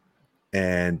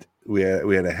 and we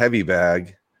had a heavy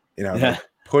bag,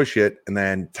 push it and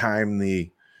then time the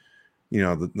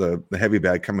heavy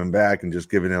bag coming back and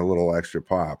just giving it a little extra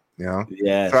pop,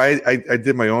 Yeah. So I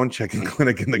did my own checking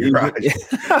clinic in the garage.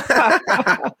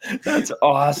 That's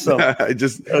awesome.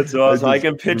 That's awesome. I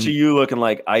can picture you looking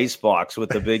like Icebox with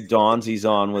the big Donzies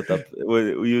on with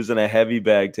using a heavy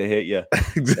bag to hit you.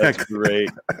 Exactly. That's great.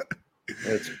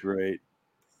 That's great.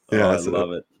 Yeah, I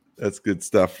love it. That's good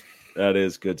stuff. That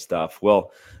is good stuff.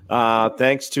 Well,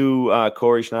 thanks to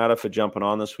Cory Schneider for jumping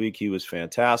on this week. He was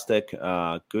fantastic.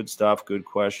 Good stuff. Good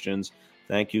questions.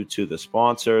 Thank you to the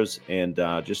sponsors. And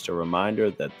just a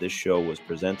reminder that this show was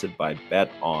presented by Bet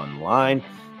Online.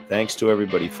 Thanks to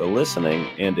everybody for listening.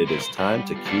 And it is time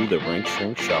to cue the Rink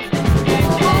Shrink Shuffle.